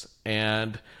colors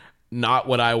and not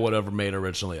what I would have made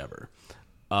originally ever.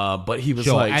 But he was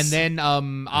like, and then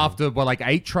after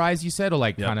 8 tries, you said, or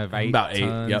kind of 8 about 8,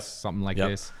 turns, something like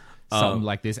this. Something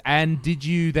like this. And did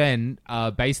you then,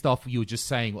 based off, you were just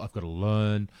saying, well, I've got to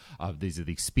learn. These are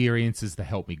the experiences that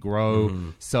help me grow. Mm-hmm.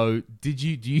 So do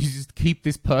you just keep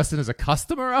this person as a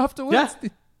customer afterwards? Yeah.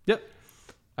 Yep.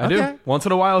 I do. Once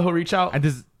in a while, he'll reach out.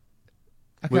 And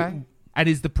and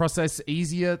is the process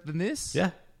easier than this?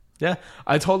 Yeah. Yeah.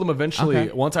 I told him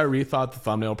eventually, once I rethought the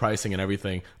thumbnail pricing and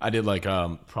everything, I did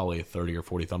probably 30 or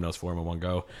 40 thumbnails for him in one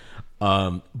go.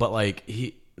 But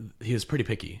he was pretty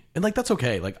picky, and that's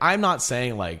okay. I'm not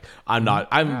saying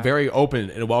I'm very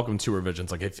open and welcome to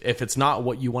revisions. If it's not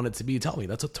what you want it to be, tell me.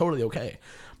 That's totally okay.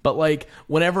 But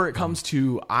whenever it comes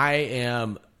to, I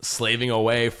am slaving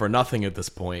away for nothing at this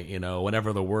point,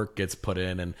 whenever the work gets put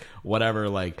in and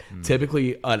whatever,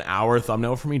 typically an hour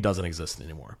thumbnail for me doesn't exist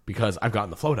anymore because I've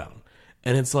gotten the flow down.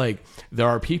 And it's there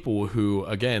are people who,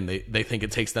 again, they think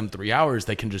it takes them 3 hours.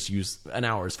 They can just use an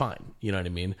hour is fine. You know what I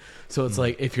mean? So it's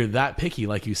if you're that picky,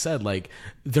 like you said,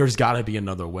 there's got to be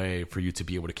another way for you to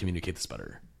be able to communicate this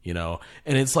better, And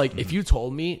it's if you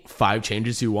told me 5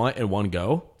 changes you want in one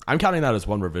go, I'm counting that as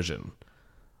one revision.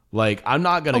 I'm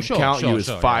not going to count you as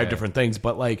 5 different things,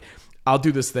 but I'll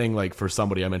do this thing for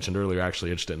somebody I mentioned earlier,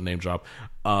 actually, I just didn't name drop.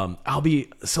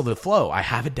 So the flow, I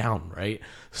have it down, right?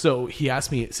 So he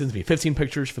sends me 15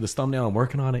 pictures for this thumbnail. I'm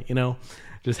working on it,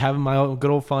 just having my own good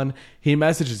old fun. He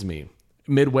messages me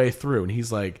midway through and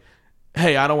he's like,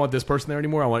 hey, I don't want this person there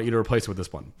anymore. I want you to replace it with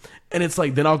this one. And it's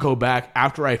then I'll go back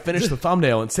after I finish the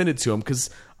thumbnail and send it to him because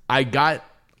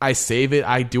I save it.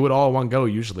 I do it all in one go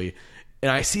usually. And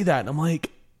I see that and I'm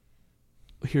like,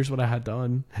 here's what I had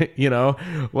done,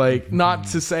 not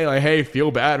to say hey,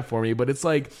 feel bad for me, but it's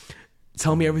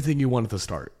tell me everything you want at the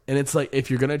start. And it's if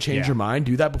you're going to change your mind,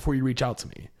 do that before you reach out to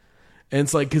me. And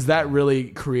it's because that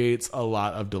really creates a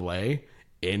lot of delay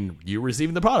in you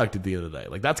receiving the product at the end of the day.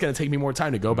 Like, that's going to take me more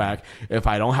time to go back if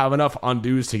I don't have enough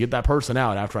undos to get that person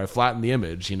out after I flatten the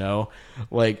image, you know?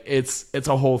 Like, it's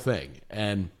a whole thing.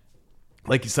 And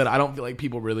like you said, I don't feel like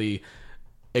people really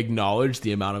acknowledge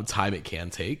the amount of time it can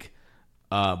take.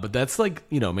 But that's like,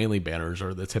 you know, mainly banners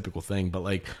are the typical thing. But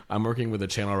like, I'm working with a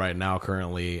channel right now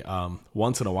currently.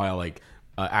 Once in a while, like,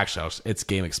 actually, it's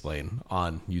Game Explain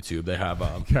on YouTube. They have,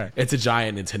 it's a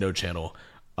giant Nintendo channel.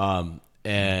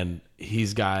 And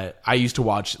he's got, I used to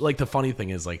watch, like, the funny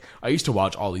thing is, like, I used to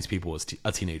watch all these people as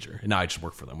a teenager, and now I just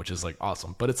work for them, which is like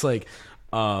awesome. But it's like,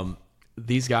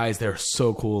 these guys, they're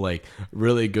so cool, like,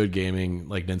 really good gaming,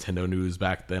 like Nintendo news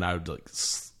back then. I would like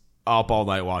up all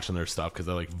night watching their stuff because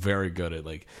they're like very good at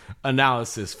like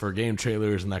analysis for game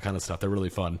trailers and that kind of stuff. They're really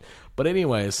fun. But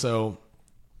anyway, so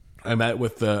I met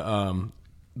with the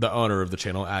owner of the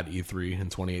channel at E3 in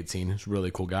 2018. He's a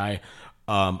really cool guy.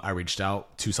 I reached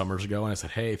out 2 summers ago and I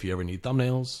said, hey, if you ever need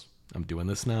thumbnails, I'm doing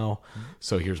this now.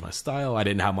 So here's my style. I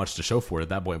didn't have much to show for it at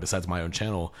that point besides my own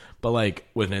channel. But like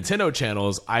with Nintendo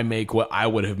channels, I make what I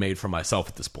would have made for myself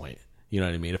at this point. You know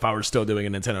what I mean? If I were still doing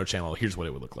a Nintendo channel, here's what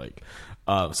it would look like.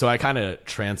 So I kind of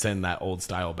transcend that old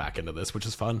style back into this, which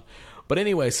is fun. But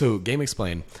anyway, so Game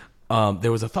Explain.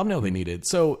 There was a thumbnail they needed.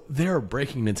 So they're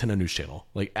breaking Nintendo News channel.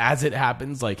 Like, as it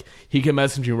happens, like, he can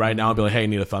message you right now and be like, hey, I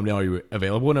need a thumbnail. Are you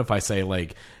available? And if I say,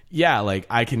 like, yeah, like,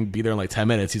 I can be there in, like, 10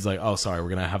 minutes, he's like, oh, sorry, we're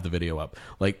going to have the video up.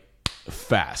 Like,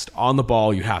 fast. On the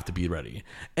ball, you have to be ready.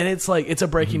 And it's, like, it's a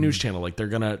breaking news channel. Like, they're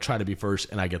going to try to be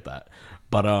first, and I get that.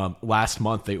 But last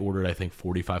month, they ordered, I think,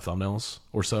 45 thumbnails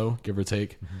or so, give or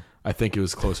take. I think it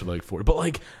was closer to, like, 40. But,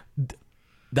 like,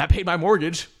 that paid my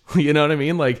mortgage. You know what I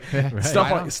mean? Like,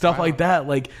 stuff like that.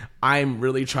 Like, I'm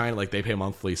really trying, like, they pay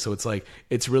monthly. So it's like,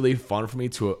 it's really fun for me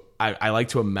to, I like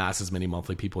to amass as many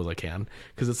monthly people as I can.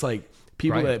 Cause it's like,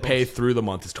 people that pay through the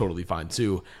month is totally fine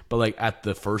too. But like at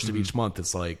the first of each month,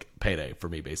 it's like payday for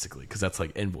me basically. Cause that's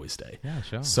like invoice day. Yeah,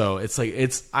 sure. So it's like,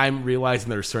 I'm realizing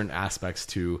there are certain aspects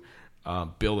to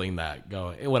building that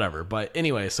going, whatever. But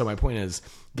anyway, so my point is,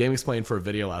 Game Explained for a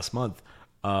video last month,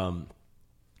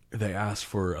 they asked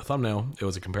for a thumbnail. It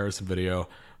was a comparison video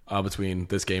between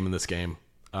this game and this game.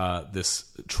 This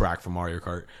track from Mario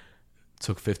Kart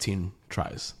took 15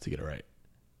 tries to get it right.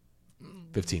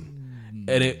 15.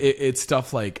 And it's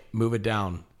stuff like move it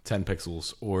down 10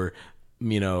 pixels or,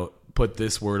 you know, put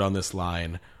this word on this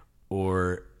line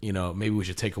or, you know, maybe we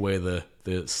should take away the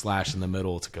slash in the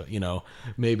middle to go, you know,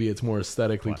 maybe it's more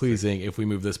aesthetically pleasing if we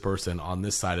move this person on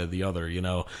this side of the other, you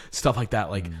know, stuff like that.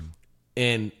 Like,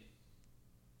 and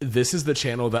this is the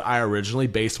channel that I originally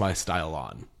based my style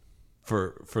on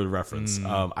for the reference.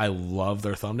 I love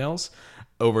their thumbnails.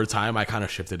 Over time, I kind of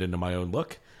shifted into my own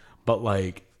look, but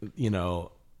like, you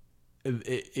know,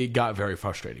 it got very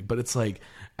frustrating, but it's like,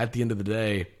 at the end of the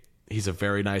day, he's a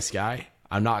very nice guy.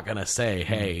 I'm not going to say,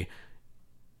 hey,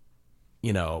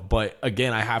 you know, but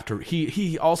again, I have to,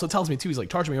 he also tells me too, he's like,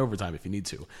 charge me overtime if you need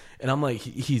to. And I'm like,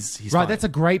 he's right. fine. That's a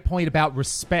great point about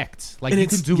respect. Like, And you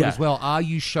can it's- do it yeah. as well. Are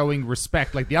you showing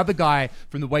respect? Like the other guy,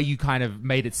 from the way you kind of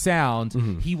made it sound,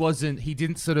 he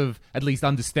didn't sort of at least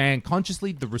understand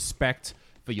consciously the respect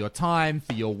for your time,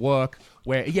 for your work,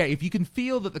 where, yeah, if you can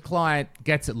feel that the client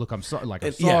gets it, look, I'm sorry, like, I'm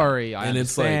And- yeah. sorry, I And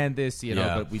it's like- understand this, you know,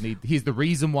 yeah. but here's the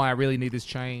reason why I really need this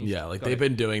change. Yeah, like Got they've it.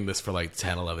 been doing this for like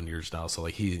 10, 11 years now. So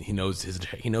like he knows his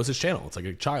channel. It's like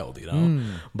a child, you know.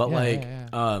 But Yeah, like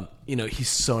yeah, you know, he's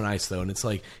so nice though, and it's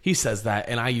like he says that,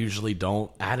 and I usually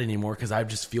don't add anymore because I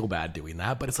just feel bad doing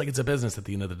that. But it's like it's a business at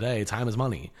the end of the day. Time is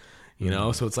money, you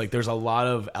know. So it's like there's a lot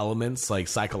of elements like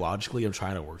psychologically I'm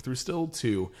trying to work through still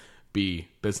to be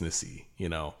businessy, you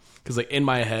know, because like in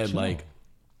my head, like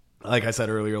I said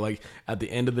earlier, like at the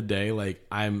end of the day, like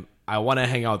I want to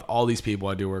hang out with all these people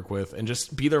I do work with and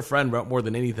just be their friend more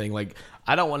than anything. Like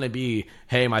I don't want to be,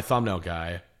 hey, my thumbnail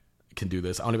guy can do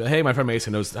this. I want to be, hey, my friend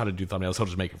Mason knows how to do thumbnails. He'll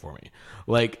just make it for me.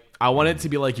 Like I want it to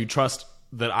be like you trust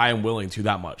that I am willing to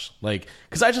that much. Like,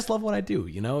 because I just love what I do.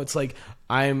 You know, it's like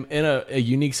I'm in a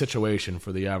unique situation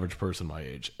for the average person my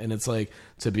age, and it's like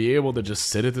to be able to just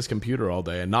sit at this computer all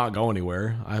day and not go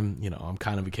anywhere. I'm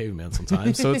kind of a caveman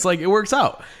sometimes, so it's like it works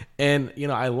out, and you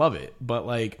know I love it. But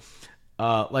like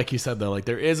you said though, like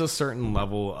there is a certain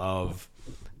level of,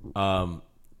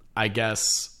 I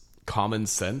guess common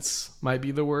sense might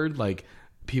be the word. Like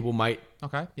people might.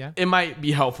 Okay, yeah. It might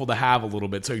be helpful to have a little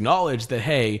bit to acknowledge that,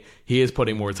 hey, he is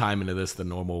putting more time into this than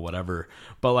normal, whatever.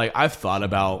 But like, I've thought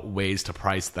about ways to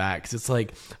price that because it's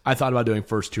like, I thought about doing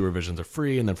first 2 revisions are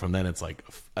free. And then from then it's like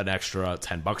an extra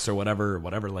 $10 or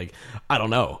whatever. Like, I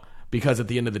don't know. Because at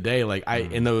the end of the day, like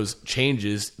in those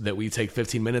changes that we take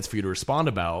 15 minutes for you to respond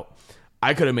about,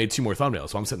 I could have made 2 more thumbnails.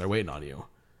 So I'm sitting there waiting on you.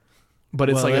 But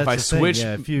it's like if I that's the thing. switch,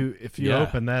 if you Yeah.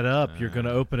 open that up, you're going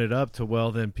to open it up to,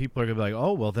 well, then people are going to be like,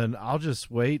 oh, well, then I'll just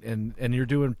wait, and you're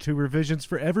doing 2 revisions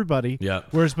for everybody. Yeah.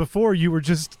 Whereas before you were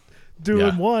just doing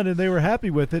Yeah. one and they were happy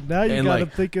with it. Now you And, got like- them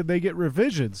thinking they get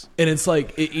revisions. and it's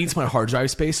like it eats my hard drive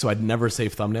space, so I'd never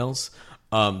save thumbnails.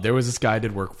 There was this guy I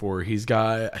did work for. He's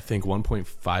got I think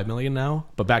 1.5 million now,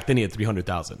 but back then he had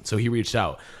 300,000. So he reached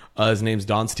out. His name's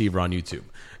Don Stever on YouTube,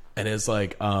 and it's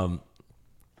like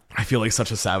I feel like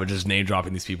such a savage just name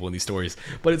dropping these people in these stories,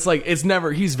 but it's like it's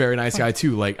never. He's a very nice guy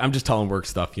too. Like I'm just telling work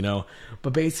stuff, you know.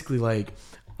 But basically, like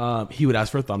he would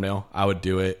ask for a thumbnail, I would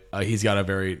do it. He's got a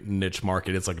very niche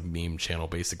market. It's like a meme channel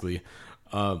basically.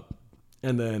 And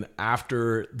then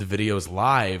after the video is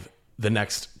live, the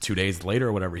next 2 days later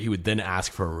or whatever, he would then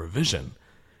ask for a revision.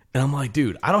 And I'm like,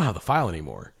 dude, I don't have the file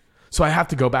anymore. So I have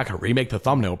to go back and remake the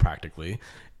thumbnail practically.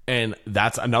 And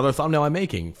that's another thumbnail I'm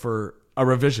making for a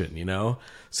revision, you know?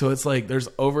 So it's like there's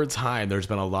over time, there's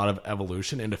been a lot of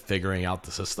evolution into figuring out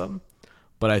the system.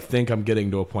 But I think I'm getting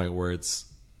to a point where it's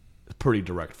pretty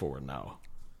direct forward now.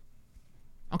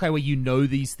 Okay, well, you know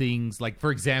these things. Like,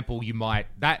 for example, you might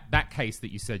that case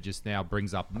that you said just now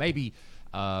brings up maybe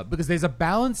because there's a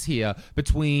balance here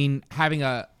between having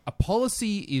a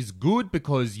policy is good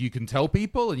because you can tell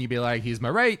people and you be like, here's my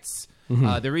rates,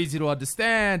 they're easy to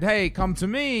understand. Hey, come to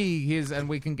me. And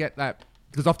we can get that.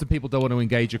 Because often people don't want to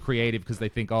engage a creative because they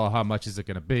think, oh, how much is it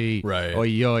going to be? Right.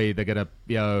 Oi, they're going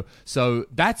to, So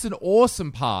that's an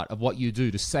awesome part of what you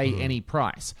do to say any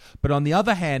price. But on the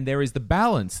other hand, there is the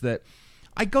balance that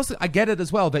I get it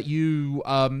as well that you,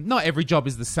 not every job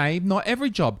is the same. Not every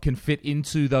job can fit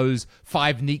into those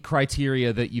 5 neat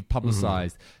criteria that you've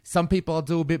publicized. Some people will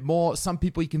do a bit more. Some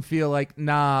people you can feel like,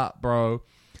 nah, bro.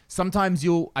 Sometimes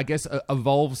you'll, I guess,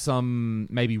 evolve some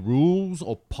maybe rules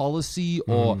or policy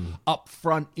or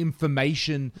upfront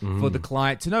information for the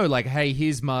client to know, like, hey,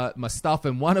 here's my stuff.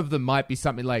 And one of them might be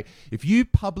something like, if you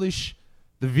publish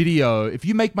the video, if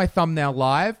you make my thumbnail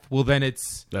live, well, then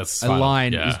it's That's a final.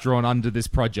 line Yeah. is drawn under this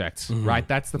project, right?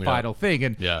 That's the final thing.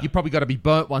 And Yeah. you probably got to be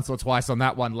burnt once or twice on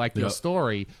that one, like your Yeah.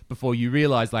 story, before you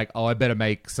realize, like, oh, I better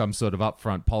make some sort of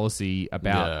upfront policy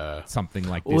about Yeah. something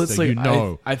like this. Well, it's so like you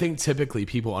know. I think typically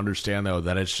people understand though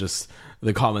that it's just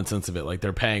the common sense of it. Like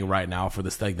they're paying right now for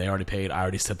this thing. They already paid. I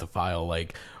already sent the file.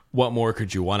 Like, what more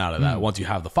could you want out of that once you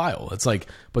have the file? It's like,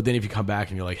 but then if you come back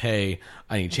and you're like, hey,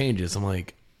 I need changes. I'm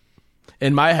like,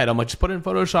 in my head, I'm like, just put it in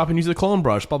Photoshop and use a clone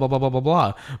brush, blah, blah, blah, blah, blah,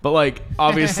 blah. But like,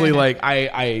 obviously, like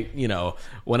I, you know,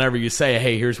 whenever you say,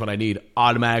 hey, here's what I need,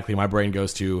 automatically my brain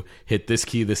goes to hit this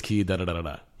key, da, da, da, da,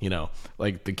 da. You know,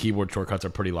 like the keyboard shortcuts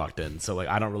are pretty locked in. So like,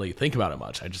 I don't really think about it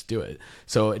much. I just do it.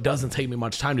 So it doesn't take me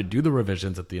much time to do the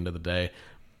revisions at the end of the day,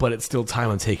 but it's still time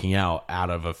I'm taking out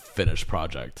of a finished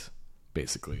project,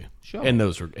 basically. Sure. In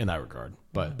that regard.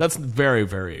 But that's very,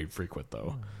 very frequent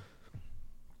though.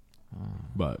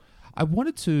 But I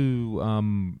wanted to.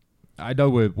 I know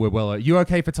we're well. Are you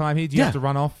okay for time here? Do you Yeah. have to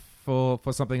run off for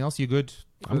something else? You good?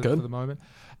 I'm good for the moment.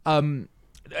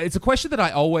 It's a question that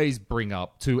I always bring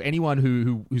up to anyone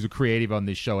who's a creative on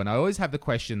this show, and I always have the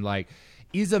question like,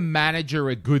 is a manager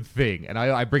a good thing? And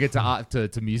I bring it to art,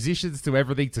 to musicians, to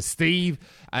everything, to Steve.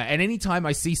 And anytime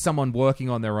I see someone working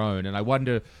on their own, and I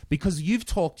wonder, because you've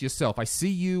talked yourself, I see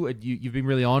you, and you've been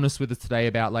really honest with us today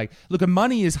about like, look,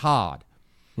 money is hard.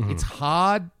 It's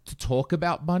hard to talk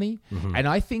about money, and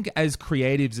I think as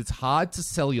creatives, it's hard to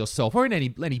sell yourself, or in any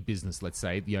business. Let's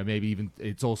say, maybe even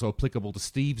it's also applicable to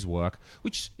Steve's work,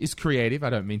 which is creative.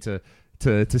 I don't mean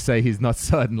to say he's not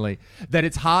certainly that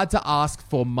it's hard to ask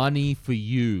for money for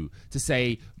you to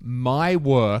say my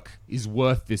work is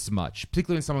worth this much,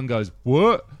 particularly when someone goes,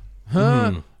 "What?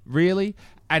 Huh? Really?"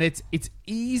 And it's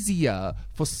easier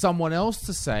for someone else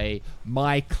to say,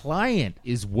 my client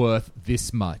is worth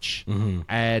this much.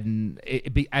 And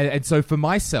so for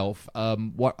myself,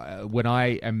 when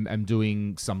I am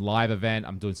doing some live event,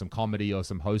 I'm doing some comedy or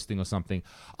some hosting or something,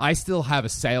 I still have a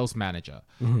sales manager,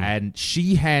 and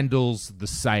she handles the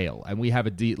sale. And we have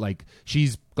a deal, like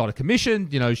she's got a commission,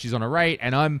 she's on a rate,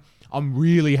 and I'm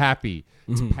really happy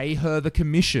to pay her the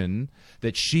commission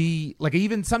that she, like,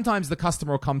 even sometimes the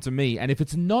customer will come to me, and if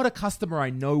it's not a customer I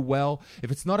know well,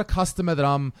 if it's not a customer that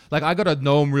I'm, like, I got to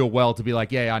know him real well to be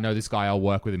like, yeah, I know this guy, I'll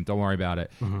work with him, don't worry about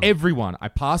it. Everyone, I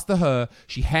pass to her,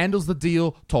 she handles the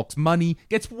deal, talks money,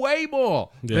 gets way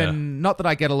more than, not that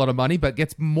I get a lot of money, but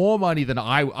gets more money than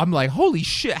I'm like, holy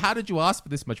shit, how did you ask for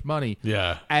this much money?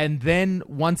 Yeah. And then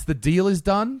once the deal is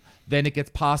done, then it gets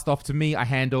passed off to me, I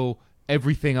handle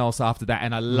everything else after that.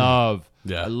 And I love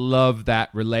that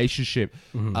relationship.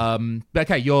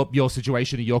 Okay, your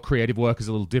situation and your creative work is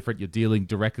a little different. You're dealing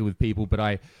directly with people,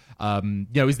 but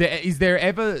is there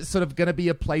ever sort of going to be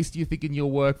a place, do you think, in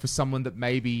your work for someone that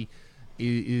maybe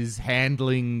is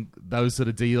handling those sort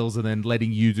of deals and then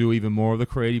letting you do even more of the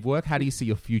creative work? How do you see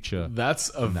your future?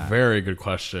 That's a very good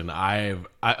question.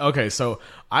 Okay, so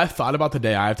I've thought about the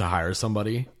day I have to hire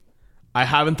somebody. I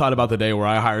haven't thought about the day where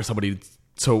I hire somebody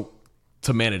to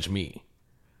manage me.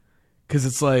 Because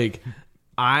it's like,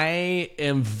 I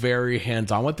am very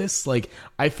hands-on with this. Like,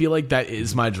 I feel like that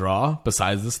is my draw,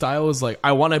 besides the style, is like,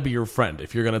 I want to be your friend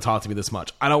if you're going to talk to me this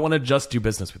much. I don't want to just do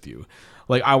business with you.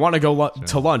 Like, I want to go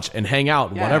to lunch and hang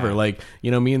out, whatever. Like,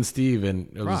 me and Steve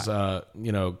and it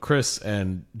was, Chris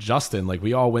and Justin, like,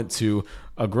 we all went to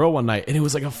a grill one night, and it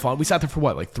was like we sat there for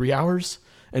what, like 3 hours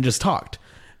and just talked.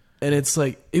 And it's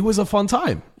like, it was a fun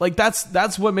time. Like,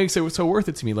 that's what makes it so worth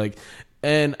it to me. Like,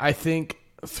 and I think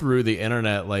through the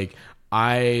internet, like,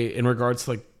 in regards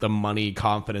to like the money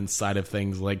confidence side of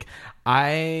things, like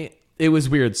it was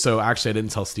weird. So actually I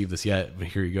didn't tell Steve this yet, but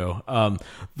here you go.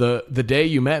 The day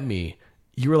you met me,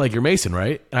 you were like, "You're Mason,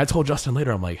 right?" And I told Justin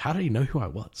later, I'm like, "How did he know who I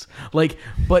was?" Like,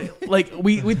 but like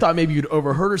we thought maybe you'd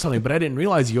overheard or something, but I didn't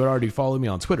realize you had already followed me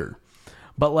on Twitter.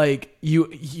 But like you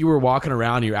were walking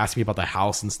around, you were asking me about the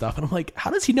house and stuff, and I'm like, how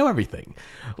does he know everything?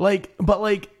 Like, but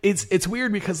like it's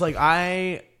weird because like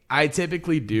I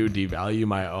typically do devalue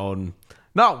my own,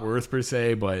 not worth per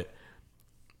se, but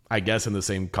I guess in the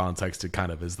same context it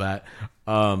kind of is that.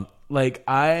 Like,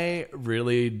 I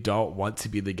really don't want to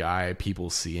be the guy people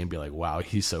see and be like, wow,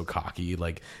 he's so cocky.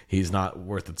 Like, he's not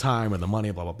worth the time or the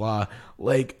money, blah, blah, blah.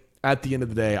 Like, at the end of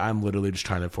the day, I'm literally just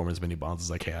trying to form as many bonds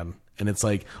as I can. And it's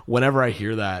like, whenever I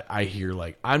hear that, I hear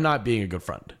like, I'm not being a good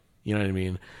friend. You know what I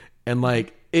mean? And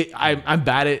like, I'm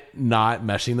bad at not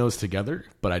meshing those together,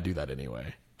 but I do that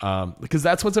anyway. Because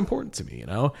that's what's important to me,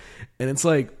 And it's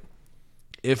like,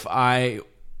 if I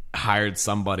hired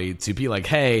somebody to be like,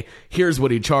 hey, here's what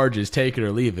he charges, take it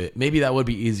or leave it, maybe that would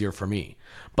be easier for me.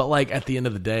 But like at the end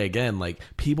of the day, again, like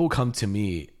people come to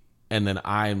me and then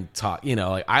I'm taught,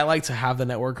 like I like to have the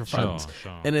network of friends.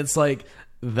 Sure. And it's like,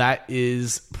 that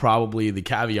is probably the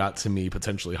caveat to me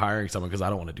potentially hiring someone, because I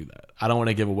don't want to do that. I don't want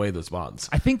to give away those bonds.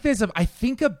 I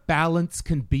think a balance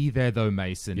can be there though,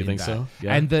 Mason. You think so?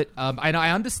 Yeah. And that, and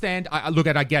I understand. I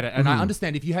get it, and I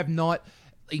understand if you have not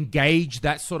engaged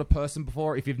that sort of person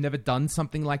before, if you've never done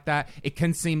something like that, it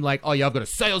can seem like, oh yeah, I've got a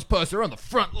salesperson on the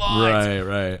front lines.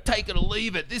 Right. Take it or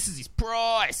leave it. This is his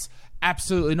price.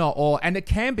 Absolutely not. And it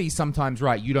can be sometimes,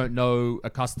 right, you don't know a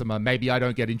customer. Maybe I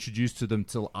don't get introduced to them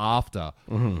till after.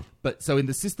 Mm-hmm. But so in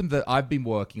the system that I've been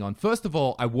working on, first of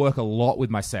all, I work a lot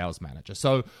with my sales manager.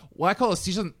 So what I call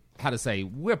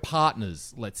we're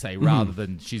partners, let's say, rather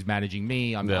than she's managing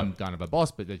me. I'm kind of a boss,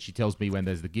 but that she tells me when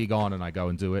there's the gig on and I go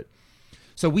and do it.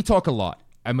 So we talk a lot.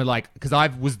 And we're like, because I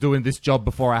was doing this job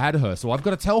before I had her, so I've got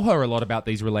to tell her a lot about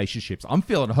these relationships. I'm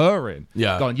feeling her in.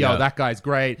 Yeah. Going, that guy's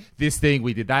great. This thing,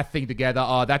 we did that thing together.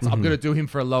 Oh, I'm going to do him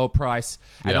for a lower price.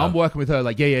 And I'm working with her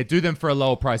like, do them for a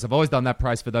lower price. I've always done that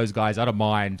price for those guys. I don't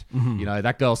mind.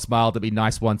 That girl smiled at me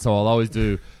nice once, so I'll always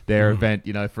do their event,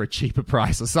 for a cheaper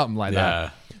price or something like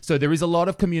that. So there is a lot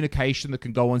of communication that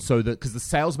can go on, so that because the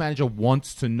sales manager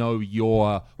wants to know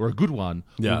or a good one,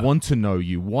 want to know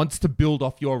you, wants to build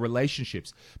off your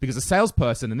relationships. Because a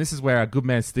salesperson, and this is where our good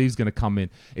man Steve's going to come in,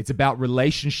 it's about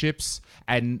relationships,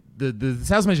 and the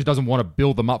sales manager doesn't want to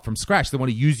build them up from scratch. They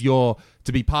want to use to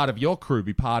be part of your crew,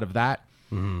 be part of that.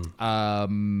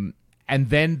 And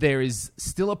then there is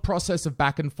still a process of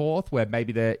back and forth where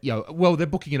maybe they're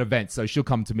booking an event, so she'll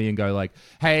come to me and go like,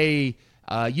 hey,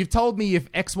 you've told me if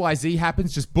XYZ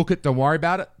happens, just book it. Don't worry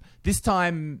about it. This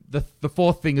time, the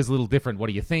fourth thing is a little different. What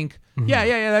do you think?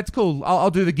 Yeah, that's cool.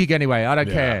 I'll do the gig anyway. I don't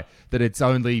care that it's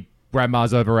only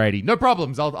grandma's over 80. No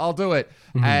problems. I'll do it.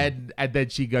 And then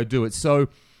she go do it. So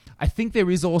I think there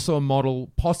is also a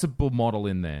possible model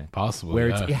in there. Possible, where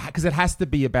it's because it has to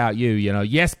be about you,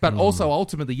 Yes, but also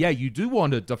ultimately, you do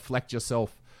want to deflect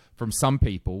yourself from some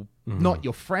people, not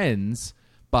your friends,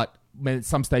 but at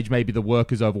some stage maybe the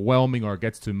work is overwhelming or it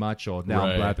gets too much, or now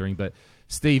I'm blathering. But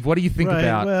Steve, what do you think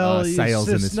about sales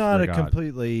in this regard? It's not a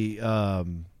completely,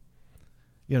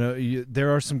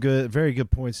 there are some very good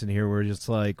points in here where it's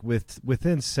like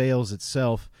within sales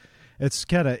itself, it's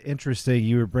kind of interesting.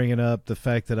 You were bringing up the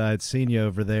fact that I had seen you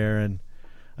over there, and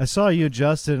I saw you,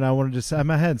 Justin, and I wanted to say, I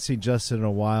hadn't seen Justin in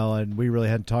a while, and we really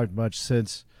hadn't talked much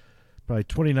since probably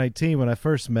 2019 when I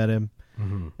first met him.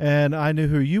 And I knew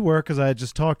who you were because I had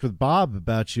just talked with Bob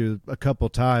about you a couple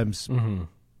times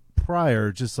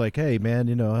prior, just like, hey man,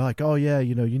 like, oh yeah,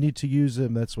 you need to use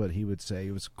him. That's what he would say.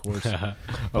 It was, of course,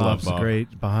 Bob's Bob.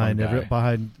 great behind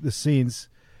the scenes,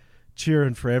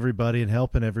 cheering for everybody and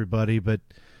helping everybody. But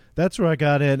that's where I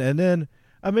got in, and then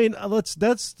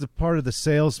that's the part of the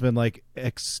salesman, like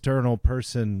external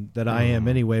person that I am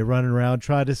anyway, running around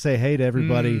trying to say hey to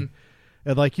everybody.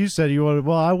 And like you said,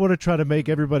 I want to try to make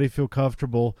everybody feel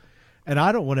comfortable. And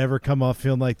I don't want to ever come off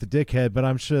feeling like the dickhead, but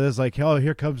I'm sure there's like, oh,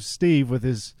 here comes Steve with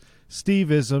his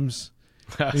Steve-isms.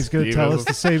 He's going to tell us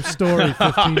the same story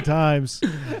 15 times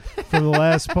from the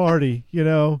last party.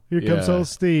 Here comes old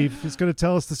Steve. He's going to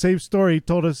tell us the same story he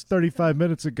told us 35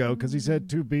 minutes ago because he's had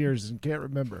 2 beers and can't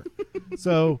remember.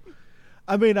 So,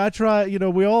 I try,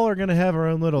 we all are going to have our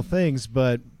own little things,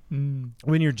 but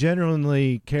when you're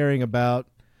genuinely caring about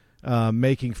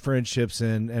making friendships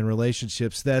and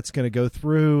relationships, that's going to go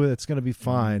through. That's going to be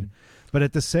fine. But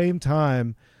at the same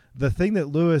time, the thing that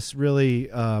Lewis really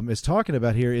is talking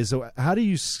about here is how do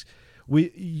you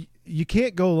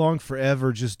can't go along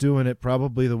forever just doing it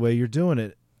probably the way you're doing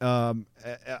it.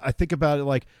 I think about it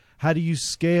like, how do you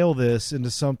scale this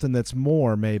into something that's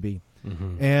more maybe?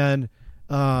 And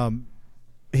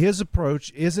his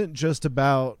approach isn't just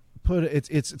about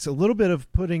it's a little bit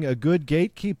of putting a good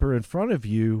gatekeeper in front of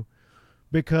you,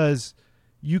 because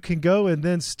you can go and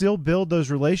then still build those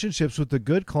relationships with the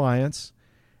good clients.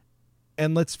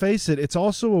 And let's face it, it's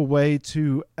also a way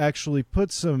to actually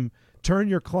turn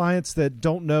your clients that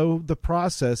don't know the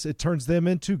process, it turns them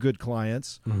into good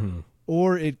clients.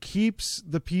 Or it keeps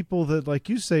the people that, like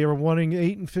you say, are wanting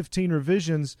 8 and 15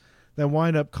 revisions that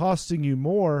wind up costing you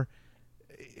more.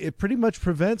 It pretty much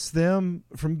prevents them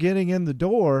from getting in the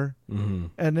door.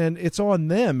 And then it's on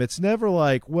them. It's never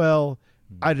like, well,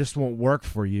 I just won't work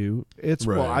for you. It's,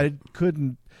 well, I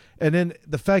couldn't. And then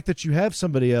the fact that you have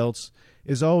somebody else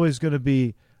is always going to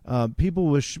be, people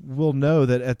will know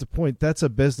that at the point that's a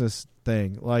business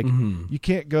thing. Like you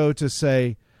can't go to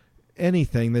say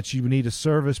anything that you need a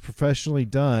service professionally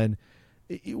done.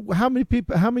 How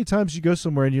many times you go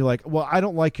somewhere and you're like, well, I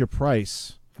don't like your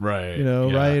price. Right.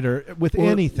 Right. Or with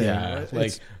anything. Yeah.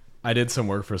 Like I did some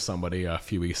work for somebody a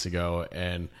few weeks ago,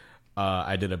 and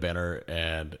I did a banner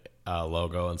and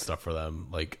logo and stuff for them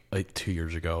like 2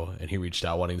 years ago, and he reached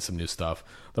out wanting some new stuff.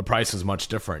 The price is much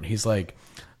different. He's like,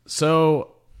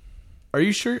 so are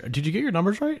you sure? Did you get your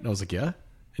numbers right? And I was like, yeah.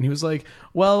 And he was like,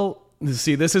 well,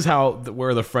 see, this is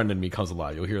where the friend in me comes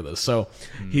alive. You'll hear this. So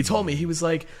he told me, he was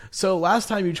like, so last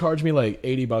time you charged me like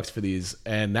 $80 for these,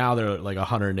 and now they're like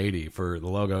 180 for the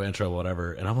logo, intro,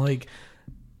 whatever. And I'm like,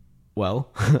 well,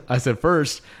 I said,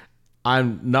 first,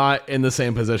 I'm not in the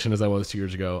same position as I was 2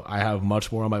 years ago. I have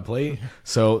much more on my plate,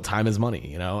 so time is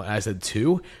money, And I said,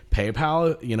 2,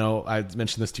 PayPal, I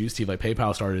mentioned this to you, Steve, like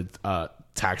PayPal started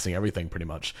taxing everything pretty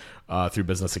much through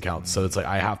business accounts. So it's like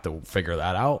I have to figure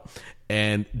that out.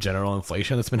 And general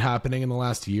inflation that's been happening in the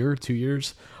last 2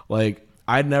 years, like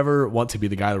I'd never want to be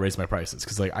the guy that raised my prices,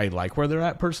 because like I like where they're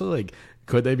at personally. Like,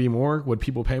 could they be more? Would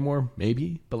people pay more?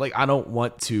 Maybe, but like I don't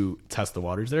want to test the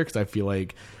waters there, because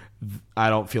I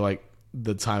don't feel like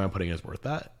the time I'm putting in is worth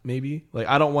that. Maybe like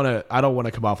I don't want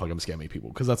to come off like I'm scamming people,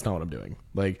 because that's not what I'm doing.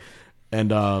 Like,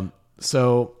 and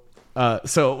so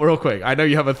real quick, I know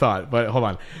you have a thought, but hold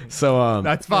on. So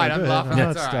that's fine. I'm laughing.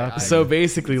 Yeah. That's all right. So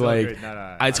basically, like,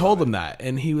 No, I told him that,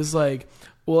 and he was like,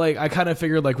 well, like I kind of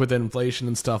figured like with inflation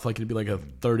and stuff, like it'd be like a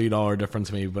 $30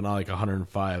 difference maybe, but not like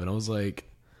 105. And I was like,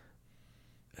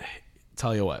 hey,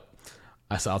 tell you what,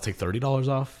 I said, I'll take $30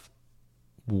 off,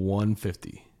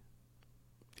 150.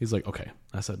 He's like, okay.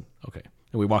 I said, okay.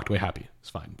 And we walked away happy.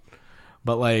 It's fine.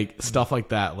 But like stuff like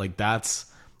that, like that's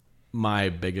my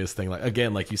biggest thing. Like,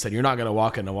 again, like you said, you're not going to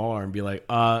walk into Walmart and be like,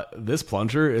 this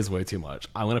plunger is way too much.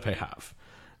 I'm going to pay half.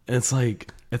 And it's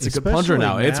like, it's a good plunger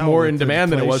now. It's more in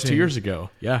demand than it was 2 years ago.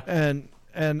 Yeah. And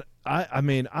I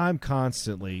mean, I'm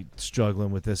constantly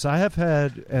struggling with this. I have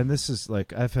had, and this is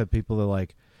like, I've had people that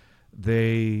like,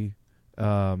 they,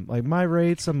 like my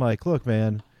rates, I'm like, look,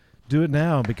 man, do it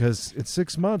now, because in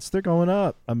 6 months they're going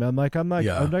up. I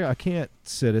can't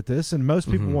sit at this. And most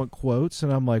people want quotes,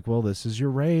 and I'm like, well, this is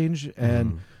your range,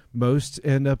 and most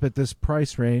end up at this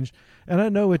price range. And I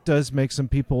know it does make some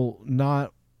people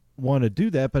not want to do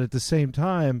that, but at the same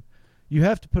time, you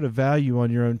have to put a value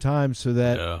on your own time, so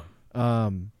that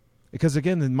because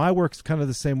again, my work's kind of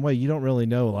the same way. You don't really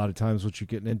know a lot of times what you're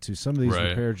getting into. Some of these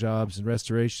repair jobs and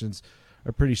restorations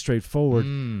are pretty straightforward.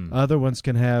 Other ones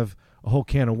can have a whole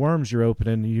can of worms you're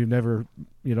opening. You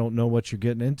don't know what you're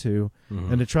getting into.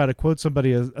 And to try to quote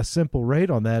somebody a simple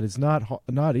rate on that is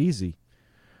not easy.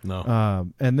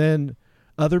 No. And then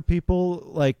other people,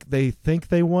 like, they think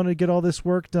they want to get all this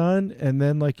work done, and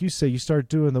then, like you say, you start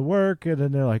doing the work, and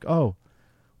then they're like, oh,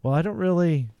 well, I don't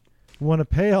really want to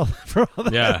pay all for all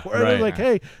that Yeah, work. They're right. like,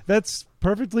 hey, that's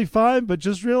perfectly fine, but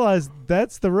just realize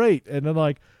that's the rate. And then,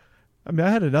 like, I mean,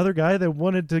 I had another guy that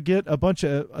wanted to get a bunch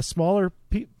of smaller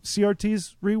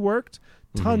CRTs reworked,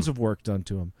 tons of work done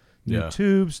to them, new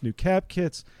tubes, new cap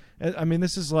kits. And, I mean,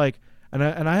 this is like, and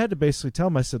I had to basically tell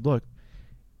him, I said, look,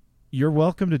 you're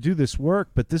welcome to do this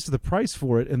work, but this is the price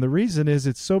for it. And the reason is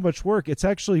it's so much work. It's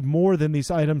actually more than these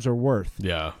items are worth.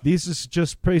 Yeah. These is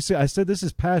just basically, I said, this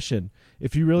is passion.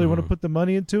 If you really want to put the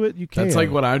money into it, you can. That's like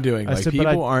what I'm doing. I Like, said,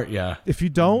 people aren't, if you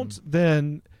don't,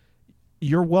 then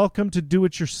you're welcome to do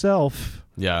it yourself,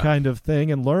 kind of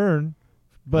thing, and learn.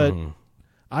 But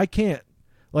I can't.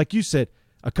 Like you said,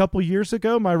 a couple years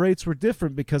ago, my rates were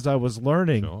different because I was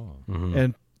learning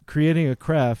and creating a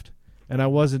craft, and I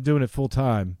wasn't doing it full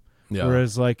time. Yeah.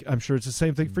 Whereas, like, I'm sure it's the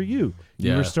same thing for you.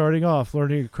 You were starting off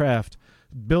learning a craft,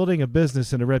 building a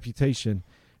business and a reputation.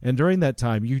 And during that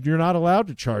time, you're not allowed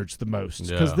to charge the most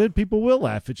because then people will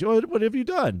laugh at you. Oh, what have you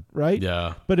done? Right?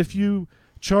 Yeah. But if you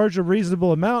charge a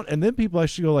reasonable amount, and then people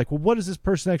actually go like, well, what has this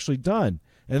person actually done?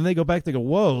 And then they go back, they go,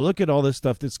 whoa, look at all this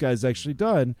stuff this guy's actually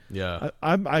done. Yeah.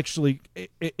 I'm actually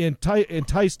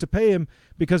enticed to pay him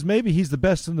because maybe he's the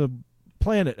best in the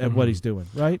planet at what he's doing,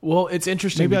 right? Well, it's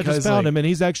interesting maybe because I just found him and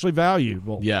he's actually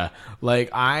valuable. Yeah.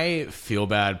 Like, I feel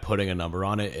bad putting a number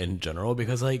on it in general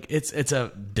because, like, it's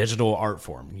a digital art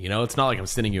form, you know? It's not like I'm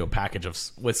sending you a package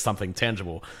with something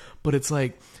tangible, but it's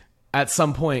like at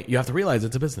some point you have to realize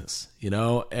it's a business, you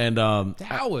know? And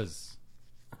hours.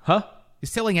 Huh? You're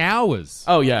selling hours.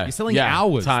 Oh, yeah. You're selling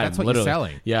hours. Time, that's what literally. you're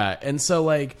selling. Yeah. And so,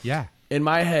 like, yeah. In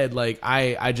my head, like,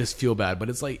 I just feel bad, but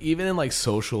it's like, even in like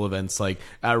social events, like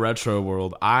at Retro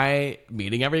World,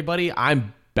 meeting everybody,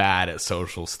 I'm bad at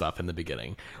social stuff in the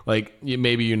beginning. Like,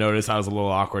 maybe you noticed I was a little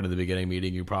awkward in the beginning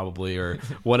meeting you probably, or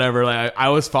whatever. Like, I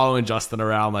was following Justin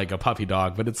around like a puppy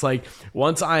dog, but it's like,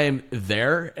 once I'm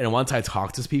there and once I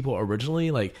talk to people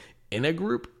originally, like in a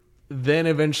group, then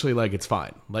eventually, like, it's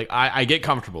fine. Like, I get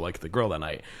comfortable, like the girl that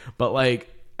night, but like,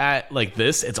 at like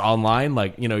this, it's online.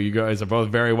 Like, you know, you guys are both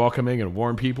very welcoming and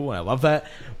warm people, and I love that.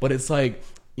 But it's like,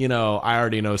 you know, I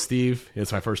already know Steve.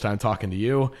 It's my first time talking to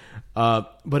you.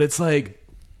 But it's like,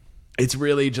 it's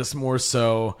really just more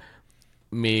so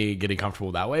me getting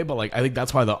comfortable that way. But like, I think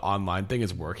that's why the online thing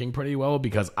is working pretty well,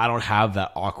 because I don't have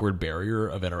that awkward barrier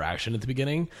of interaction at the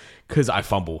beginning, because I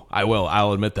fumble.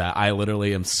 I'll admit that. I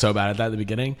literally am so bad at that at the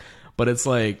beginning. But it's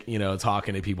like, you know,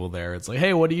 talking to people there, it's like,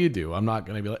 hey, what do you do? I'm not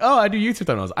going to be like, oh, I do YouTube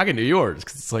thumbnails. I can do yours.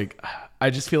 Because it's like,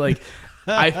 I just feel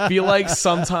like,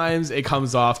 sometimes it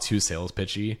comes off too sales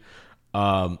pitchy.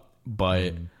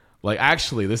 But like,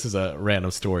 actually, this is a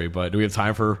random story, but do we have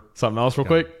time for something else real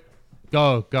quick?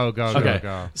 Go. Okay.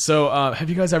 Go. So have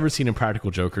you guys ever seen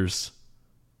Impractical Jokers?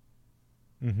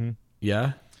 Mm-hmm.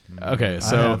 Yeah? Okay.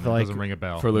 So doesn't ring a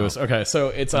bell for Lewis. No. Okay. So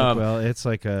it's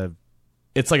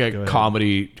it's like a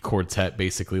comedy quartet,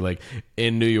 basically. Like,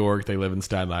 in New York, they live in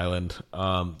Staten Island.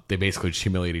 They basically just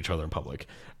humiliate each other in public.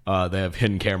 They have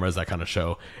hidden cameras, that kind of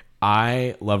show.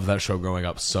 I loved that show growing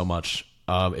up so much.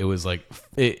 It was like,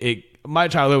 my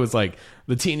childhood was like,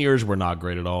 the teen years were not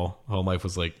great at all. Home life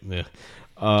was like, meh.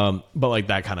 But like,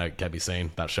 that kind of kept me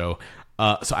sane, that show.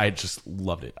 So I just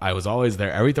loved it. I was always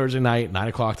there every Thursday night, 9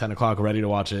 o'clock, 10 o'clock, ready to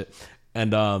watch it.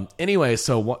 And anyway,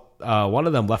 so one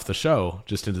of them left the show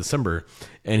just in December,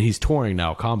 and he's touring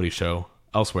now, a comedy show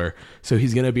elsewhere. So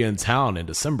he's going to be in town in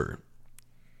December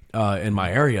in my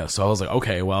area. So I was like,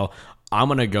 okay, well, I'm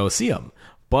going to go see him.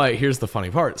 But here's the funny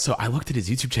part. So I looked at his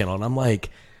YouTube channel, and I'm like,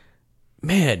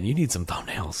 man, you need some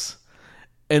thumbnails.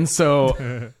 And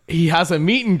so he has a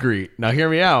meet and greet. Now, hear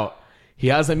me out. He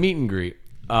has a meet and greet,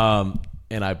 and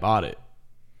I bought it,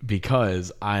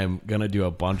 because I'm going to do a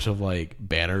bunch of like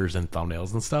banners and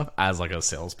thumbnails and stuff as like a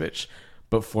sales pitch,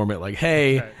 but form it like,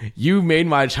 hey, you made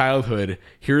my childhood.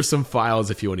 Here's some files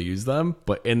if you want to use them.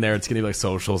 But in there, it's going to be like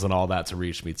socials and all that to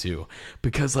reach me too,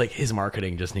 because like his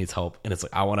marketing just needs help. And it's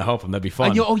like, I want to help him. That'd be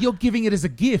fun. And you're giving it as a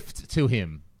gift to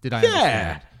him. Did I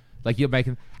understand? Like, you're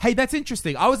making, hey, that's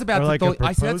interesting. I was about or to like thought,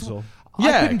 a proposal.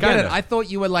 I couldn't get it. I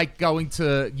thought you were like going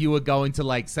to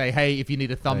like say, hey, if you need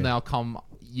a thumbnail, come.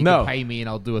 You can pay me and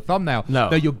I'll do a thumbnail. No,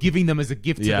 you're giving them as a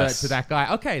gift to that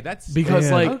guy. Okay, that's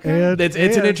because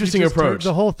it's an interesting approach.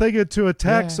 The whole thing into a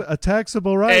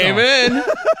taxable write-off. Amen.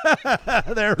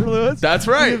 There, Lewis. That's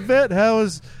right.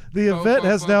 The event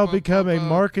has now become a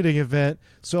marketing event,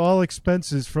 so all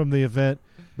expenses from the event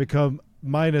become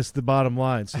minus the bottom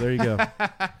line. So there you go.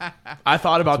 I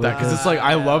thought about that because it's like,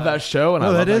 I love that show, and I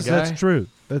love that guy. That's true.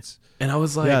 And I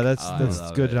was like, that's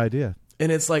a good idea.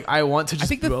 And it's like, I want to just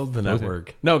think build the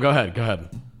network. No, go ahead.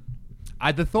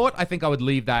 I think I would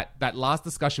leave that last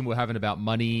discussion we're having about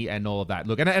money and all of that.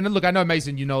 Look, and look, I know,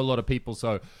 Mason, you know a lot of people,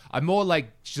 so I'm more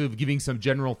like sort of giving some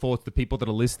general thoughts to people that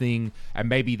are listening, and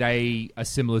maybe they are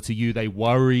similar to you. They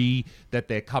worry that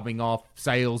they're coming off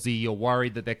salesy, or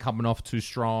worried that they're coming off too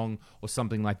strong, or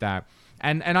something like that.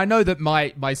 And I know that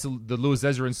the Louis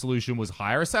Zezerin solution was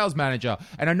hire a sales manager,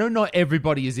 and I know not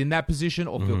everybody is in that position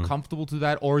or feel comfortable to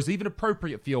that, or is even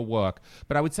appropriate for your work.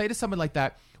 But I would say to someone like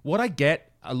that, what I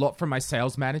get a lot from my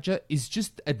sales manager is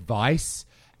just advice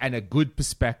and a good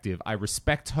perspective. I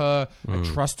respect her, I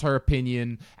trust her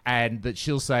opinion, and that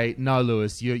she'll say, "No,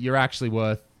 Louis, you're actually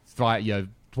worth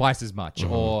twice as much,"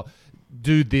 or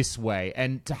 "Do this way."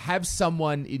 And to have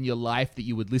someone in your life that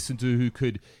you would listen to who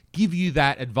could give you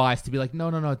that advice, to be like,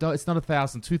 no, don't, it's not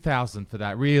 1,000, 2,000 for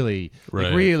that, really,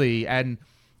 Right. really, and.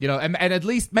 And at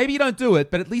least, maybe you don't do it,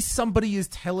 but at least somebody is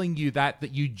telling you that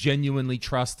you genuinely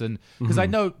trust. And because I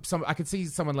know I could see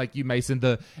someone like you, Mason,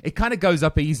 it kind of goes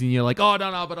up easy and you're like, oh,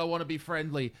 no, but I want to be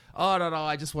friendly. Oh, no,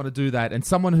 I just want to do that. And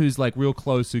someone who's like real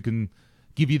close who can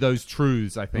give you those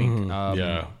truths, I think.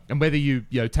 Yeah. And whether you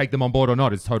take them on board or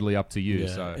not, it's totally up to you. Yeah.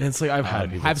 So And it's like, I've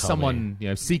had people have tell someone,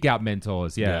 seek out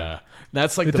mentors. Yeah.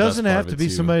 That's like It the doesn't best part have of to it, be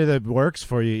too. somebody that works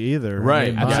for you either. Right.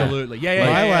 I mean, Absolutely. Yeah.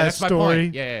 my last That's my story.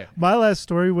 point. Yeah. My last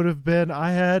story would have been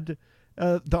I had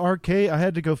the arcade. I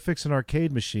had to go fix an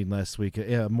arcade machine last week,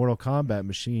 a Mortal Kombat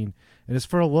machine, and it's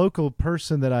for a local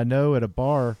person that I know at a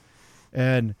bar,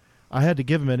 and I had to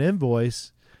give him an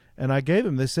invoice, and I gave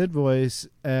him this invoice,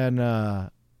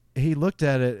 and he looked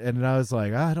at it, and I was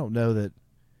like, I don't know that.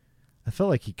 I felt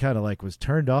like he kind of like was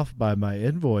turned off by my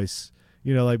invoice.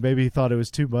 Like maybe he thought it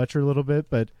was too much or a little bit,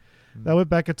 but I went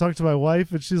back and talked to my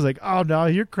wife, and she's like, "Oh no,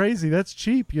 you're crazy. That's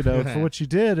cheap, for what you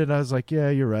did." And I was like, "Yeah,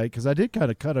 you're right," because I did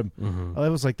kind of cut him. I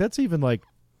was like, "That's even like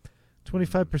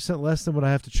 25% less than what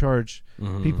I have to charge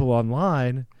people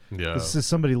online." Yeah. This is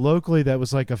somebody locally that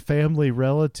was like a family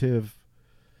relative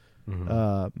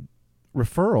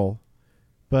referral,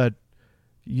 but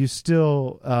you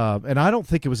still, and I don't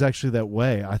think it was actually that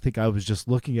way. I think I was just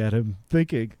looking at him,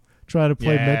 trying to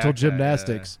play mental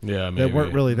gymnastics Yeah, that maybe.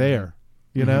 weren't really there,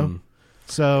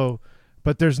 So,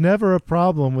 but there's never a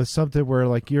problem with something where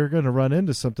like you're going to run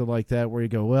into something like that where you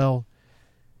go, well,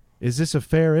 is this a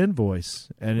fair invoice?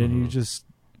 And then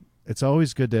it's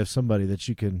always good to have somebody that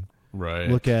you can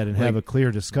look at and have a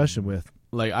clear discussion with.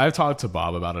 Like, I've talked to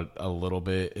Bob about it a little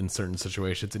bit in certain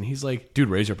situations, and he's like, dude,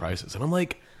 raise your prices. And I'm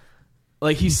like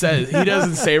he says, he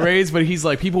doesn't say raise, but he's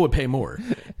like, people would pay more.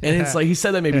 And it's like, he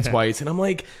said that maybe twice. And I'm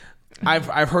like,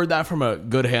 I've heard that from a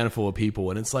good handful of people.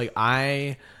 And it's like,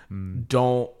 I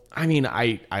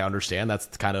understand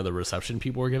that's kind of the reception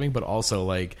people are giving, but also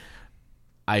like,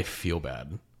 I feel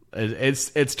bad.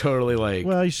 It's totally like,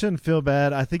 well, you shouldn't feel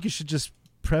bad. I think you should just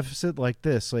preface it like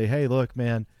this. Like, hey, look,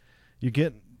 man, you're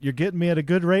getting me at a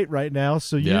good rate right now,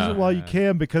 so use it while you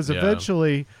can, because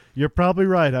eventually you're probably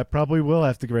right. I probably will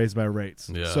have to raise my rates.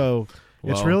 Yeah. So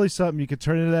it's really something you could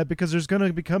turn into that, because there's going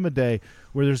to become a day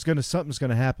where something's going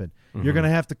to happen. You're going to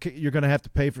have to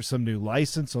pay for some new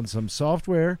license on some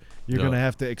software. You're going to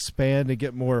have to expand and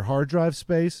get more hard drive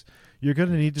space. You're going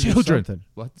to need to do something.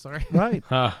 What? Sorry. Right.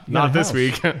 not this house.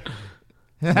 week.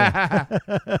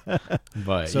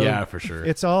 But So yeah, for sure.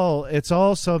 It's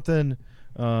all something.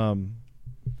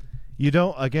 You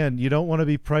don't want to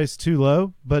be priced too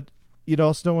low, but you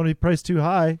also don't want to be priced too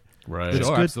high. Right. It's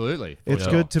Sure, good. absolutely. It's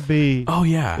good to be. Oh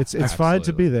yeah. It's fine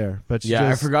to be there, but Yeah,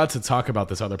 just, I forgot to talk about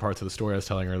this other part of the story I was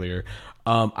telling earlier.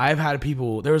 I've had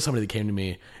people. There was somebody that came to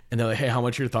me and they're like, "Hey, how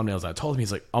much are your thumbnails?" I told him.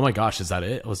 He's like, "Oh my gosh, is that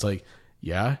it?" I was like,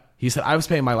 "Yeah." He said, "I was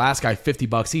paying my last guy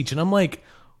 $50 each," and I'm like,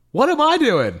 "What am I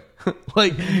doing?"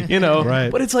 Like, Right.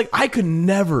 But it's like I could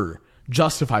never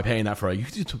justify paying that for a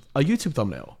YouTube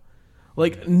thumbnail.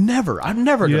 Like, never. I'm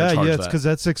never going to charge it's that. because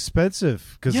that's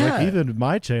expensive. Because Yeah. like even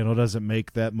my channel doesn't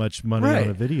make that much money on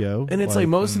a video, And it's like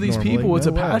most of these normally. people, it's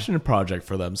No a way. passion project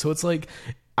for them. So it's like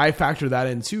I factor that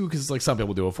in too, because it's like some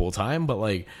people do it full time, but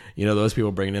like those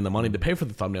people bringing in the money to pay for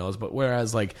the thumbnails. But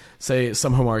whereas like say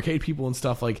some home arcade people and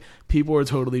stuff, like people are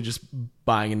totally just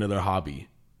buying into their hobby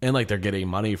and like they're getting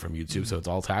money from YouTube, so it's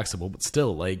all taxable. But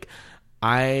still, like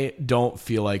I don't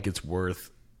feel like it's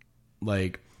worth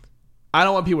like. I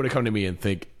don't want people to come to me and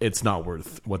think it's not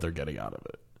worth what they're getting out of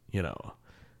it,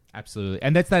 Absolutely.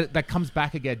 And that comes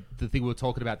back again to the thing we were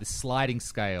talking about, this sliding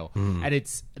scale. And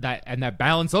it's that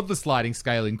balance of the sliding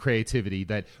scale in creativity,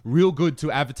 that real good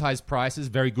to advertise prices,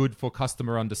 very good for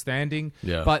customer understanding.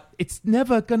 Yeah. But it's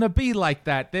never going to be like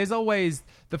that. There's always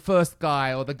the first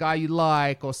guy or the guy you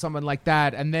like or someone like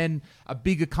that, and then a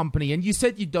bigger company. And you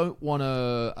said you don't want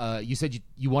to, you said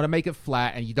you want to make it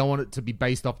flat and you don't want it to be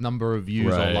based off number of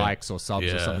views or likes or subs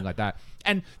or something like that.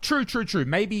 And true.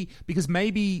 Maybe because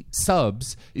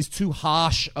subs is too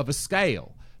harsh of a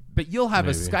scale, but you'll have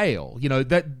a scale. You know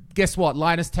that. Guess what?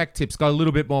 Linus Tech Tips got a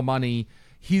little bit more money.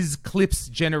 His clips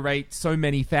generate so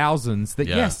many thousands that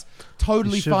yes,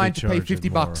 totally fine to pay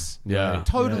 $50. Yeah,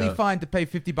 totally fine to pay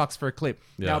 $50 for a clip.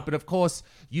 Now, but of course,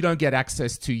 you don't get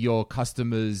access to your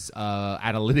customers'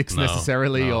 analytics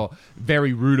necessarily, or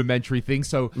very rudimentary things.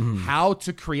 So, how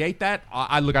to create that?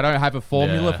 I don't have a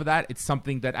formula for that. It's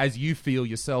something that, as you feel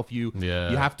yourself, you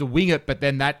have to wing it. But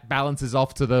then that balances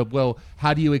off to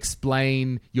how do you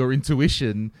explain your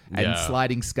intuition and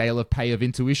sliding scale of pay of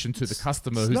intuition to the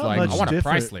customer who's like, I want a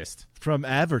price list. From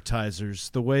advertisers,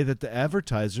 the way that the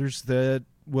advertisers that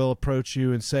will approach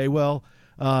you and say, well,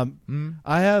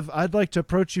 I'd like to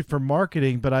approach you for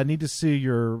marketing, but I need to see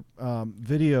your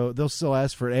video. They'll still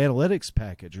ask for an analytics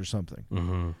package or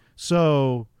something.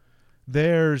 So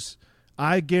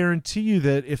I guarantee you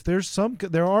that if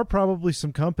there are probably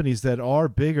some companies that are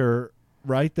bigger,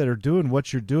 right, that are doing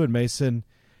what you're doing, Mason.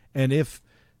 And if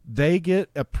they get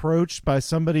approached by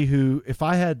somebody who, if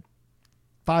I had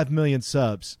 5 million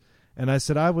subs and I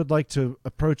said, I would like to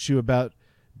approach you about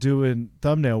doing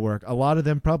thumbnail work, a lot of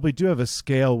them probably do have a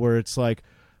scale where it's like,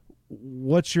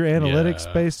 what's your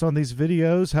analytics based on these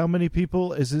videos? How many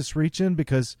people is this reaching?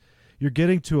 Because you're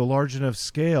getting to a large enough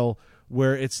scale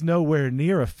where it's nowhere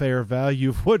near a fair value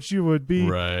of what you would be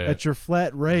at your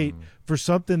flat rate for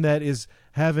something that is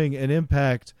having an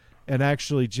impact and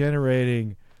actually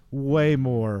generating way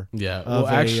more. But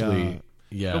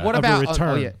what about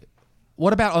return?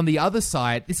 What about on the other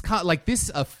side? This can't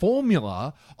a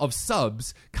formula of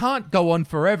subs can't go on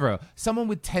forever. Someone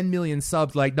with 10 million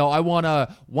subs, no, I want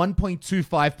a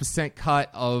 1.25% cut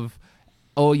of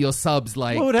all your subs.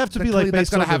 It would have to be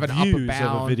based on the have an views upper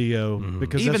bound of a video,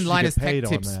 because even that's Linus you get paid Tech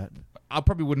Tips. on that. I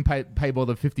probably wouldn't pay more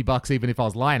than $50 even if I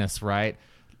was Linus, right?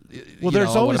 Well,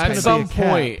 there's always going to be a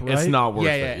cap, right? It's not worth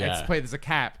it. There's a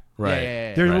cap.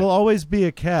 Right. There will always be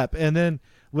a cap, and then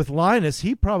with Linus,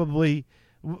 he probably.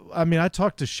 I mean, I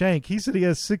talked to Shank. He said he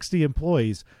has 60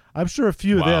 employees. I'm sure a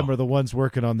few of them are the ones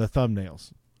working on the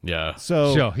thumbnails. Yeah.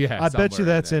 So I bet you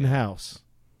that's in-house.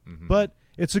 But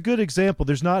it's a good example.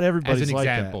 There's not everybody's as an like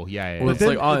example. that. Well, but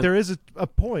then there is a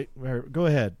point where, go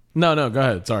ahead. No, go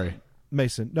ahead. Sorry.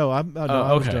 Mason. No, I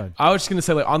was done. I was just going to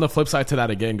say, on the flip side to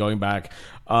that again, going back,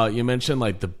 you mentioned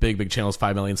the big channels,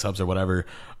 5 million subs or whatever.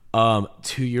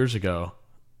 2 years ago,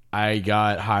 I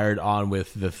got hired on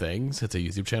with The Things. It's a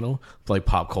YouTube channel,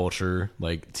 pop culture,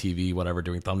 TV, whatever,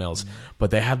 doing thumbnails. But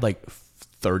they had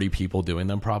 30 people doing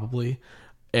them probably,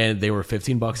 and they were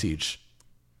 $15 each.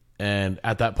 And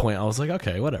at that point, I was like,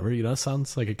 okay, whatever.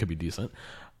 Sounds like it could be decent.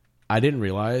 I didn't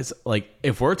realize,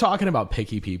 if we're talking about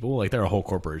picky people, they're a whole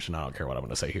corporation. I don't care what I'm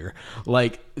going to say here.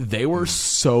 They were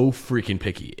so freaking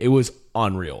picky. It was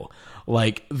unreal.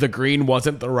 The green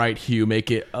wasn't the right hue,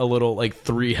 make it a little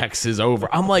 3 hexes over.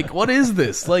 I'm like, what is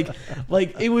this?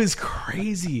 It was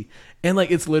crazy. And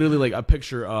it's literally a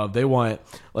picture of, they want,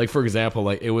 for example,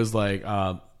 it was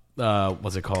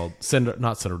what's it called?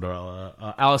 Not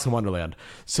Cinderella, Alice in Wonderland.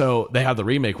 So they had the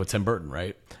remake with Tim Burton,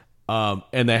 right?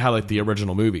 And they had the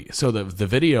original movie. So the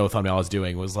video thumbnail I was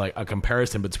doing was a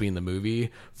comparison between the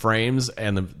movie frames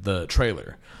and the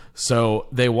trailer. So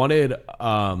they wanted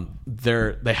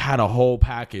they had a whole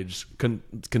package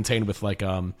contained with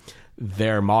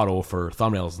their model for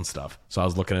thumbnails and stuff. So I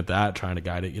was looking at that, trying to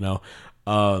guide it,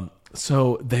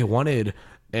 so they wanted,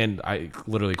 and I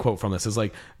literally quote from this, is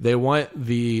they want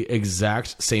the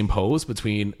exact same pose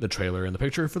between the trailer and the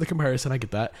picture for the comparison. I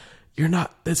get that.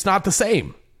 It's not the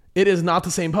same. It is not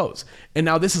the same pose. And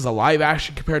now this is a live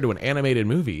action compared to an animated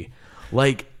movie.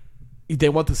 They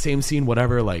want the same scene,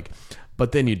 whatever,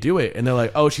 but then you do it and they're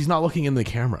like, oh, she's not looking in the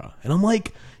camera. And I'm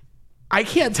like, I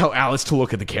can't tell Alice to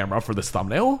look at the camera for this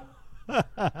thumbnail.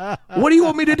 What do you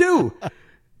want me to do?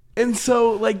 And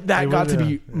so that got to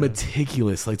be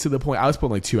meticulous, to the point I was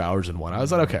putting 2 hours in one. I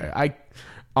was like, okay,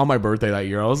 on my birthday that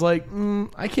year, I was like,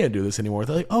 I can't do this anymore.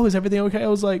 They're like, oh, is everything okay? I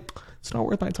was like, it's not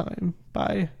worth my time.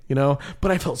 Bye.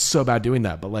 But I felt so bad doing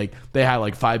that. But they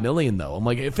had 5 million though. I'm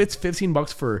like, if it's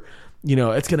 $15 for,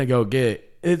 it's going to go get,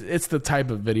 it's the type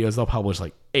of videos they'll publish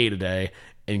 8 a day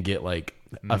and get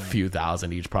a few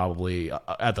thousand each probably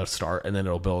at the start, and then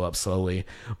it'll build up slowly.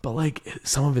 But like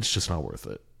some of it's just not worth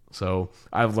it. So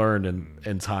I've learned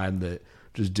in time that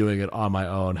just doing it on my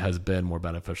own has been more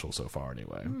beneficial so far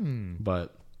anyway.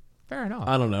 But Fair enough.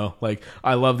 I don't know. Like,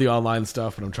 I love the online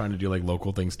stuff, but I'm trying to do like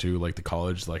local things too, like the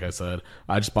college. Like I said,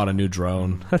 I just bought a new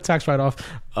drone, tax write off,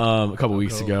 a couple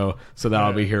weeks ago. So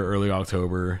that'll be here early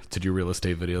October to do real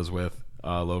estate videos with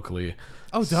locally.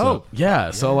 Oh, So, dope.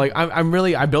 yeah. So like, I'm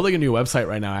building a new website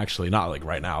right now. Actually, not like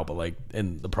right now, but like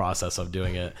in the process of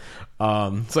doing it.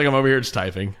 It's like I'm over here just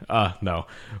typing. No,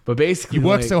 but basically, You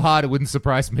work like, so hard, it wouldn't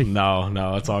surprise me.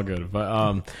 no, it's all good.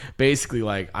 But basically,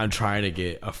 like I'm trying to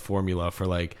get a formula for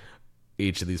like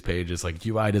each of these pages. Like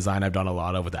UI design, I've done a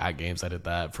lot of with the at games. I did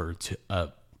that for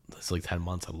it's like 10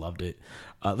 months. I loved it.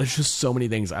 There's just so many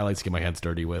things I like to get my hands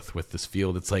dirty with this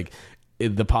field. It's like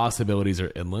the possibilities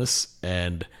are endless,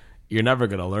 and you're never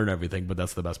gonna learn everything. But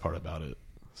that's the best part about it.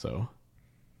 So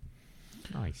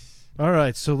Nice. All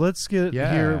right, so let's get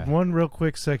Yeah. here one real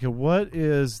quick second. What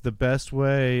is the best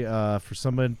way for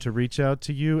someone to reach out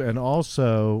to you? And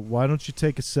also, why don't you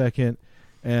take a second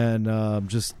and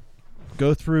just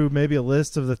go through maybe a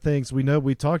list of the things we know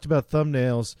we talked about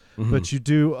thumbnails, but you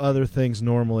do other things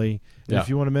normally. And Yeah. if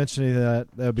you want to mention any of that,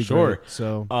 that would be Sure. great.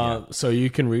 So, So you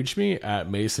can reach me at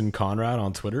Mason Conrad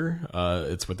on Twitter.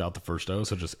 It's without the first O,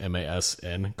 so just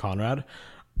MASN Conrad.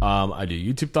 I do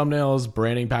YouTube thumbnails,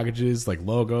 branding packages like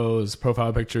logos,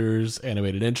 profile pictures,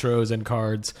 animated intros, and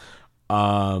cards.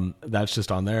 That's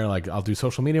just on there. Like I'll do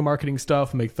social media marketing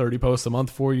stuff, make 30 posts a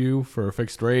month for you for a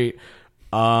fixed rate.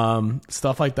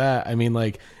 Stuff like that. I mean,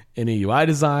 like any UI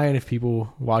design, if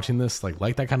people watching this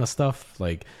like that kind of stuff,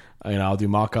 like I'll do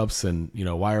mock-ups and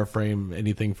wireframe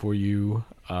anything for you.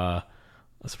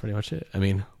 That's pretty much it. I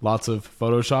mean, lots of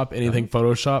Photoshop, anything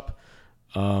Photoshop.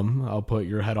 I'll put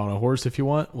your head on a horse if you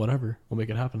want. Whatever, we'll make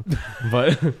it happen.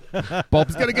 But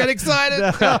Bob's gonna get excited.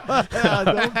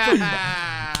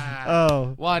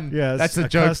 oh, One. yes, That's a a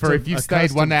joke for if custom- you've a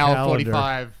stayed 1 custom hour calendar.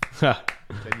 45.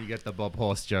 Then you get the Bob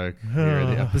Horse joke here in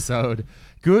the episode.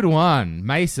 Good one,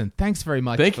 Mason. Thanks very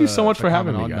much. thank you so much for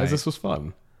having coming me, on, guys. mate. This was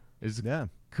fun. It's yeah.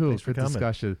 cool. Thanks for Good coming.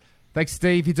 discussion. Thanks,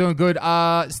 Steve. You're doing good.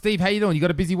 Steve, how you doing? You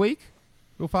got a busy week?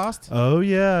 Real fast? Oh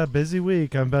yeah, busy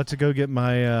week. I'm about to go get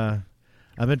my.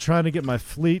 I've been trying to get my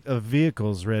fleet of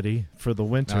vehicles ready for the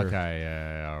winter. Okay,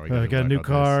 yeah. I got a new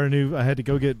car. I had to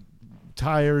go get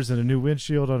tires and a new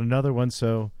windshield on another one,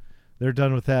 so they're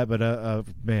done with that. But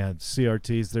man,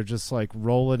 CRTs, they're just like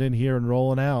rolling in here and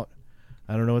rolling out.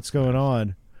 I don't know what's going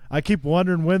on. I keep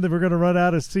wondering when we're going to run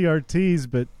out of CRTs,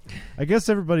 but I guess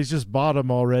everybody's just bought them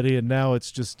already, and now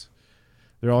it's just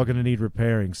they're all going to need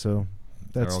repairing. So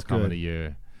They're that's all coming to good.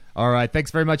 you. All right.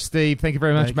 Thanks very much, Steve. Thank you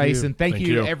very much, Thank you. Mason. Thank Thank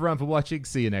you, you. everyone, for watching.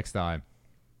 See you next time.